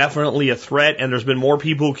definitely a threat, and there's been more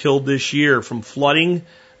people killed this year from flooding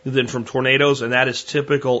than from tornadoes, and that is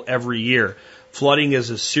typical every year. Flooding is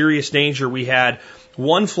a serious danger. We had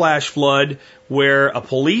one flash flood where a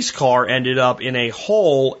police car ended up in a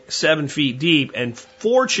hole 7 feet deep, and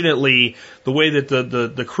fortunately, the way that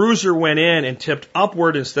the cruiser went in and tipped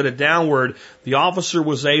upward instead of downward, the officer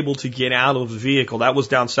was able to get out of the vehicle. That was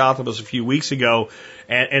down south of us a few weeks ago,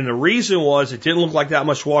 and the reason was it didn't look like that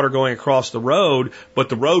much water going across the road, but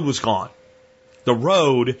the road was gone. The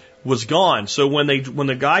road was gone. So when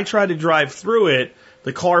the guy tried to drive through it,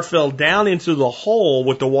 the car fell down into the hole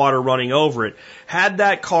with the water running over it. Had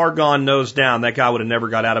that car gone nose down, that guy would have never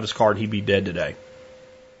got out of his car and he'd be dead today.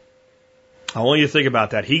 I want you to think about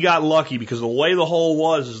that. He got lucky because the way the hole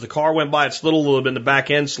was is the car went by, it slid a little bit, and the back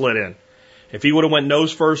end slid in. If he would have went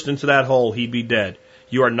nose first into that hole, he'd be dead.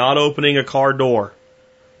 You are not opening a car door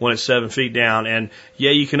when it's 7 feet down. And yeah,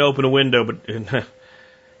 you can open a window, but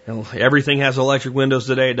everything has electric windows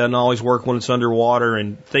today. It doesn't always work when it's underwater,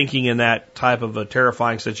 and thinking in that type of a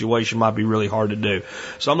terrifying situation might be really hard to do.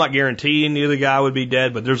 So I'm not guaranteeing you the guy would be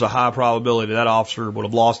dead, but there's a high probability that officer would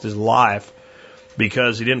have lost his life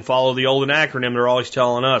because he didn't follow the old acronym they're always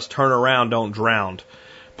telling us: turn around, don't drown.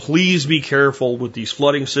 Please be careful with these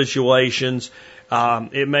flooding situations.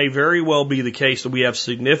 It may very well be the case that we have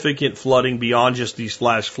significant flooding beyond just these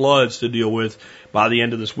flash floods to deal with by the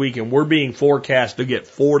end of this week, and we're being forecast to get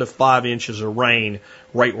 4 to 5 inches of rain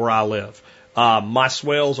right where I live. My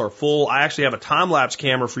swales are full. I actually have a time-lapse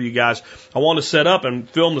camera for you guys. I want to set up and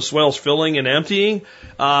film the swales filling and emptying.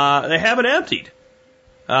 They haven't emptied.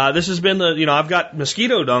 This has been I've got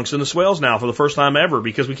mosquito dunks in the swales now for the first time ever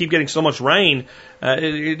because we keep getting so much rain,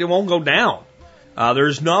 it won't go down.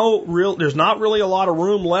 There's not really a lot of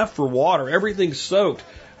room left for water. Everything's soaked.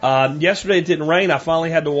 Yesterday it didn't rain. I finally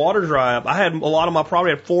had the water dry up. I had a lot of my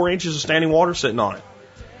property had 4 inches of standing water sitting on it.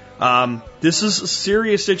 This is a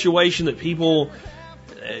serious situation that people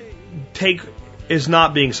take as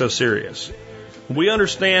not being so serious. We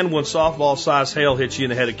understand when softball-sized hail hits you in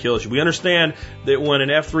the head, it kills you. We understand that when an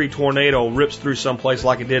F3 tornado rips through someplace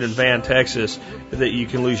like it did in Van, Texas, that you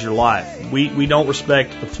can lose your life. We don't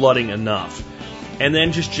respect the flooding enough. And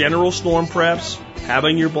then just general storm preps,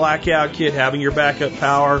 having your blackout kit, having your backup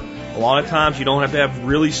power. A lot of times you don't have to have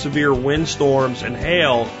really severe windstorms and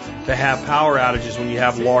hail to have power outages when you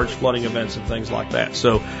have large flooding events and things like that.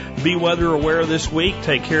 So be weather aware this week.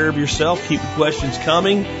 Take care of yourself. Keep the questions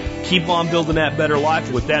coming. Keep on building that better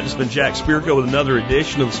life. With that, it's been Jack Spirko with another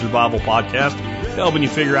edition of the Survival Podcast, helping you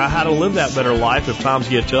figure out how to live that better life if times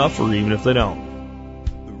get tough or even if they don't.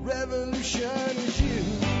 The revolution is you.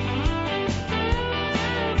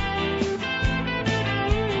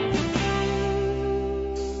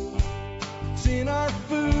 It's in our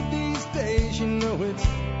food these days, you know it's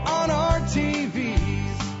on our TVs.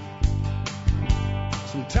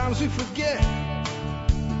 Sometimes we forget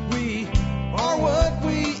we are what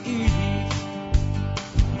we eat.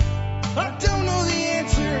 I don't know the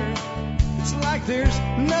answer. It's like there's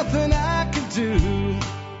nothing I can do.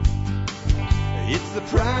 It's the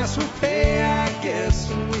price we pay, I guess,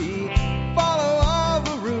 when we follow all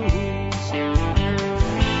the rules.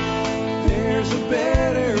 There's a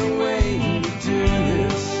better way to do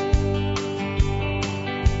this.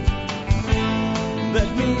 Let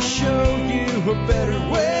me show you a better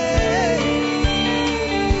way.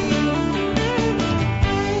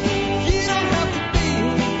 You don't have to be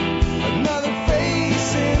another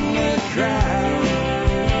face in the crowd.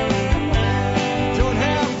 Don't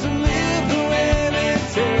have to live the way they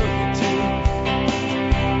tell you to.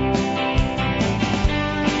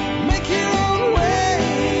 Make your own way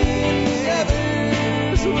and the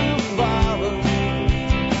others will follow.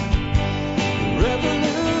 The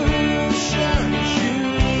revolution is you.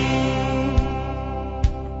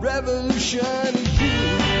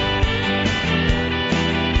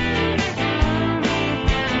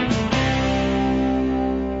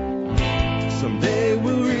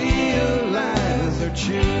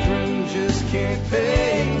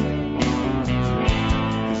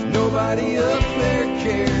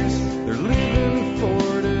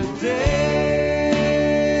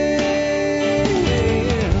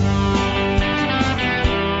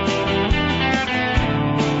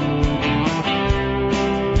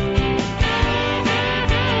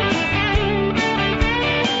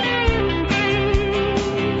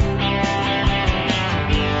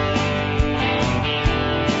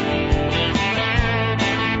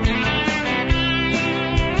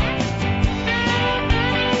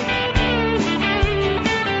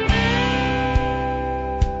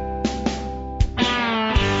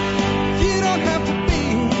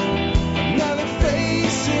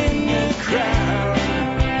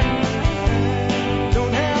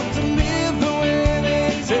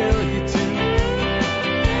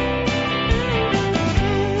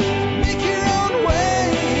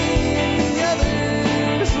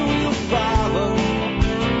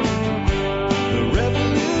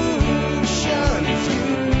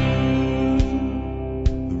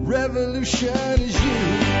 solution is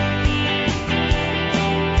you.